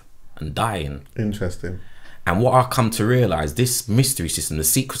death and dying. Interesting. And what I come to realize, this mystery system, the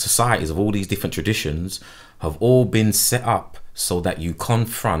secret societies of all these different traditions, have all been set up so that you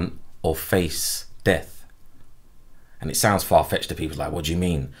confront or face death. And it sounds far-fetched to people, like, what do you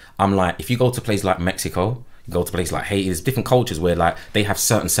mean? I'm like, if you go to places like Mexico, you go to places like Haiti, there's different cultures where, like, they have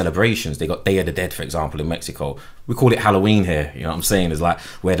certain celebrations. They got Day of the Dead, for example, in Mexico. We call it Halloween here, you know what I'm saying? It's like,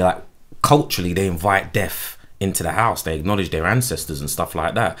 where they're like, culturally, they invite death into the house. They acknowledge their ancestors and stuff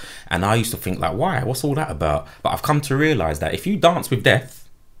like that. And I used to think, like, why? What's all that about? But I've come to realize that if you dance with death,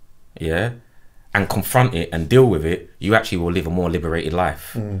 yeah, and confront it and deal with it, you actually will live a more liberated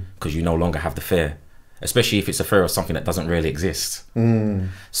life, because you no longer have the fear. Especially if it's a fear of something that doesn't really exist.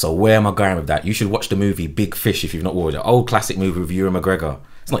 So where am I going with that? You should watch the movie Big Fish if you've not watched it. Old classic movie with Ewan McGregor.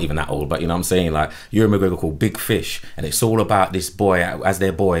 It's not even that old, but you know what I'm saying? Like, Ewan McGregor, called Big Fish. And it's all about this boy, as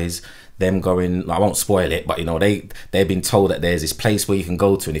they're boys, them going, I won't spoil it, but you know, they've been told that there's this place where you can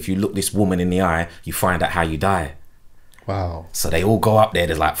go to, and if you look this woman in the eye, you find out how you die. Wow. So they all go up there,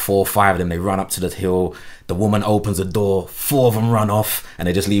 there's like 4 or 5 of them, they run up to the hill, the woman opens the door, 4 of them run off, and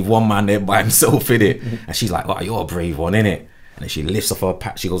they just leave one man there by himself in it. And she's like, wow, you're a brave one, innit? And then she lifts off her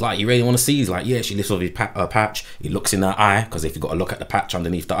patch, she goes, like, you really want to see? He's like, yeah. She lifts off his patch, he looks in her eye, because if you've got to look at the patch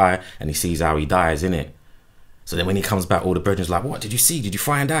underneath the eye, and he sees how he dies, innit? So then when he comes back, all the brethren's like, what did you see? Did you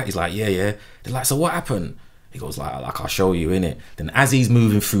find out? He's like, yeah. They're like, so what happened? He goes, like I'll show you, innit? Then as he's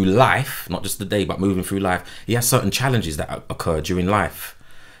moving through life, not just the day, but moving through life, he has certain challenges that occur during life.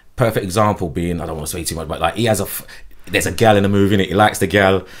 Perfect example being, I don't want to say too much, but like, he has there's a girl in the movie, innit? He likes the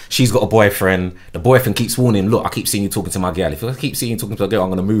girl. She's got a boyfriend. The boyfriend keeps warning him, look, I keep seeing you talking to my girl. If I keep seeing you talking to a girl, I'm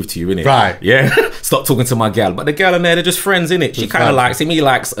going to move to you, innit? Right. Yeah? Stop talking to my girl. But the girl in there, they're just friends, innit? She kind of likes him. He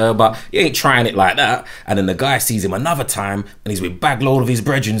likes her, but he ain't trying it like that. And then the guy sees him another time, and he's with bag load of his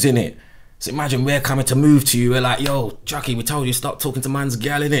brethren, innit? So imagine we're coming to move to you. We're like, yo, Chuckie, we told you stop talking to man's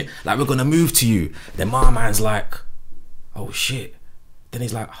girl, innit? Like, we're going to move to you. Then my man's like, oh, shit. Then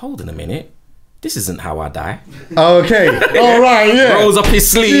he's like, hold on a minute. This isn't how I die. Okay. All right. Yeah. Rolls up his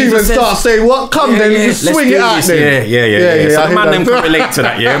sleeves. You even start saying, "What? Come then, you swing it out then." Yeah. So the man them can relate to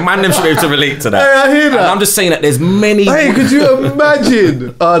that. Yeah, man them should be able to relate to that. Hey, I hear that. And I'm just saying that there's many. Hey, could you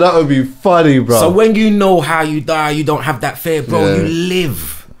imagine? Oh, that would be funny, bro. So when you know how you die, you don't have that fear, bro. You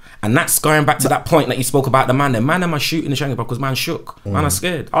live. And that's going back to that point that you spoke about the man. The man am I shooting the shank, bro, because man shook. Man are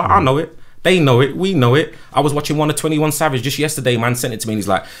scared. I know it. They know it. We know it. I was watching one of 21 Savage just yesterday. Man sent it to me and he's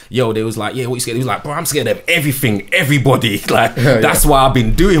like, yo, they was like, yeah, what you scared? He was like, bro, I'm scared of everything, everybody. Like, that's why I've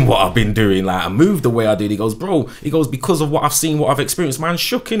been doing what I've been doing. Like, I moved the way I did. He goes, bro, because of what I've seen, what I've experienced, man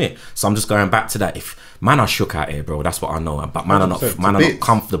shook, innit? So I'm just going back to that. If man are shook out here, bro, that's what I know. But man are not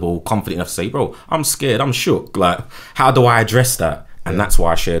comfortable, confident enough to say, bro, I'm scared, I'm shook. Like, how do I address that? And that's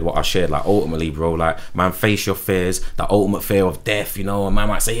why I shared what I shared. Like, ultimately, bro, like, man, face your fears. The ultimate fear of death, you know. And man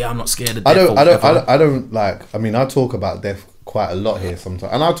might say, yeah, I'm not scared of death. I don't like. I mean, I talk about death quite a lot here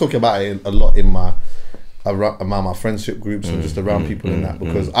sometimes, and I talk about it a lot in my around my friendship groups and just around people in that,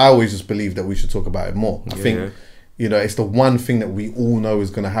 because I always just believe that we should talk about it more. I think, you know, it's the one thing that we all know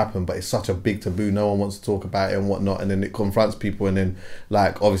is going to happen, but it's such a big taboo. No one wants to talk about it and whatnot, and then it confronts people, and then,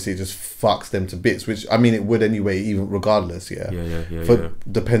 like, obviously it just fucks them to bits, which, I mean, it would anyway, even regardless,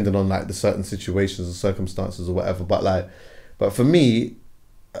 depending on, like, the certain situations and circumstances or whatever. But for me,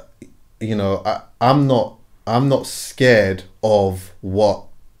 you know, I'm not scared of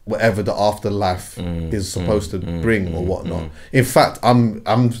whatever the afterlife is supposed to bring or whatnot. In fact,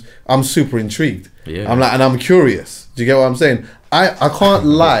 I'm super intrigued. I'm like, and I'm curious. Do you get what I'm saying? I can't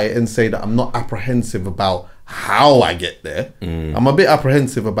lie and say that I'm not apprehensive about how I get there. I'm a bit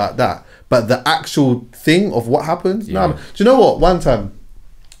apprehensive about that, but the actual thing of what happens. Do you know what? One time,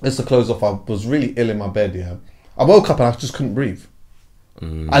 just to close off, I was really ill in my bed. I woke up and I just couldn't breathe.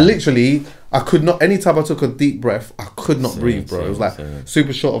 I could not. Anytime I took a deep breath, I could not breathe, bro. It was like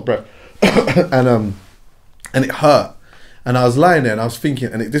super short of breath, and it hurt. And I was lying there and I was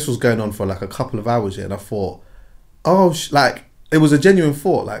thinking, and this was going on for like a couple of hours, and I thought, oh, like, it was a genuine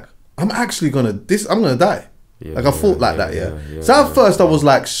thought, like, I'm gonna die. I thought like that. So at first I was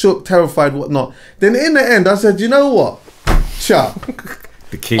like shook, terrified, whatnot. Then in the end I said, you know what, Chuck.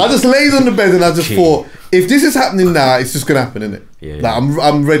 I just laid on the bed and I just thought, if this is happening now, it's just gonna happen, innit? Like,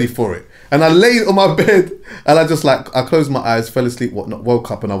 I'm ready for it. And I laid on my bed and I just, like, I closed my eyes, fell asleep, whatnot,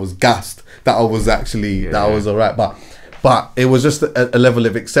 woke up, and I was gassed that I was actually that I was alright. But it was just a level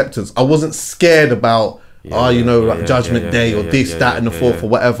of acceptance. I wasn't scared about Judgment Day or this, that, and the fourth or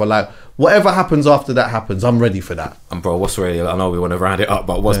whatever. Like, whatever happens after that happens, I'm ready for that. And bro, what's really, I know we want to round it up,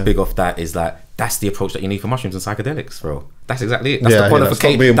 but what's big off that is like, that's the approach that you need for mushrooms and psychedelics, bro. That's exactly it. That's the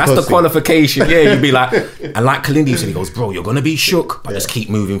qualification. That's the qualification. Yeah, you'd be like, and like Kalindi said, he goes, bro, you're gonna be shook, but just keep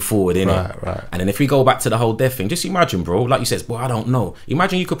moving forward, innit? Right. And then if we go back to the whole death thing, just imagine, bro, like you said, boy, I don't know.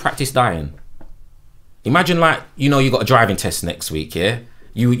 Imagine you could practice dying. Imagine, like, you know, you got a driving test next week, yeah?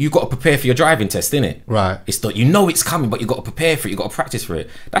 You got to prepare for your driving test, innit? Right. It's not, you know it's coming, but you got to prepare for it. You got to practice for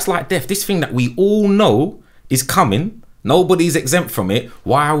it. That's like death. This thing that we all know is coming. Nobody's exempt from it.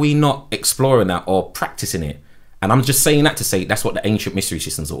 Why are we not exploring that or practicing it? And I'm just saying that to say that's what the ancient mystery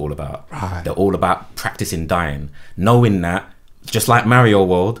systems are all about. Right. They're all about practicing dying, knowing that, just like Mario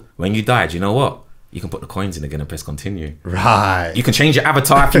World, when you die, do you know what? You can put the coins in again and press continue. Right. You can change your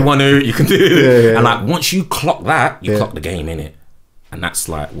avatar if you want to. You can do it. And like, once you clock that, you clock the game, innit? And that's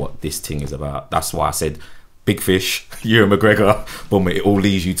like what this thing is about. That's why I said Big Fish, Ewan McGregor, boom, it all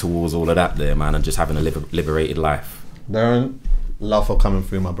leads you towards all of that there, man, and just having a liberated life. Darren, love for coming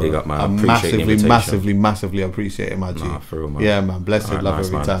through, my bro. Big up, man. I massively appreciate it, my G. Nah, for real, man. Yeah, man. Blessed, love nice,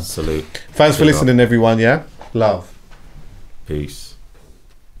 every man. time. Salute. Thanks for listening, everyone, yeah? Love. Peace.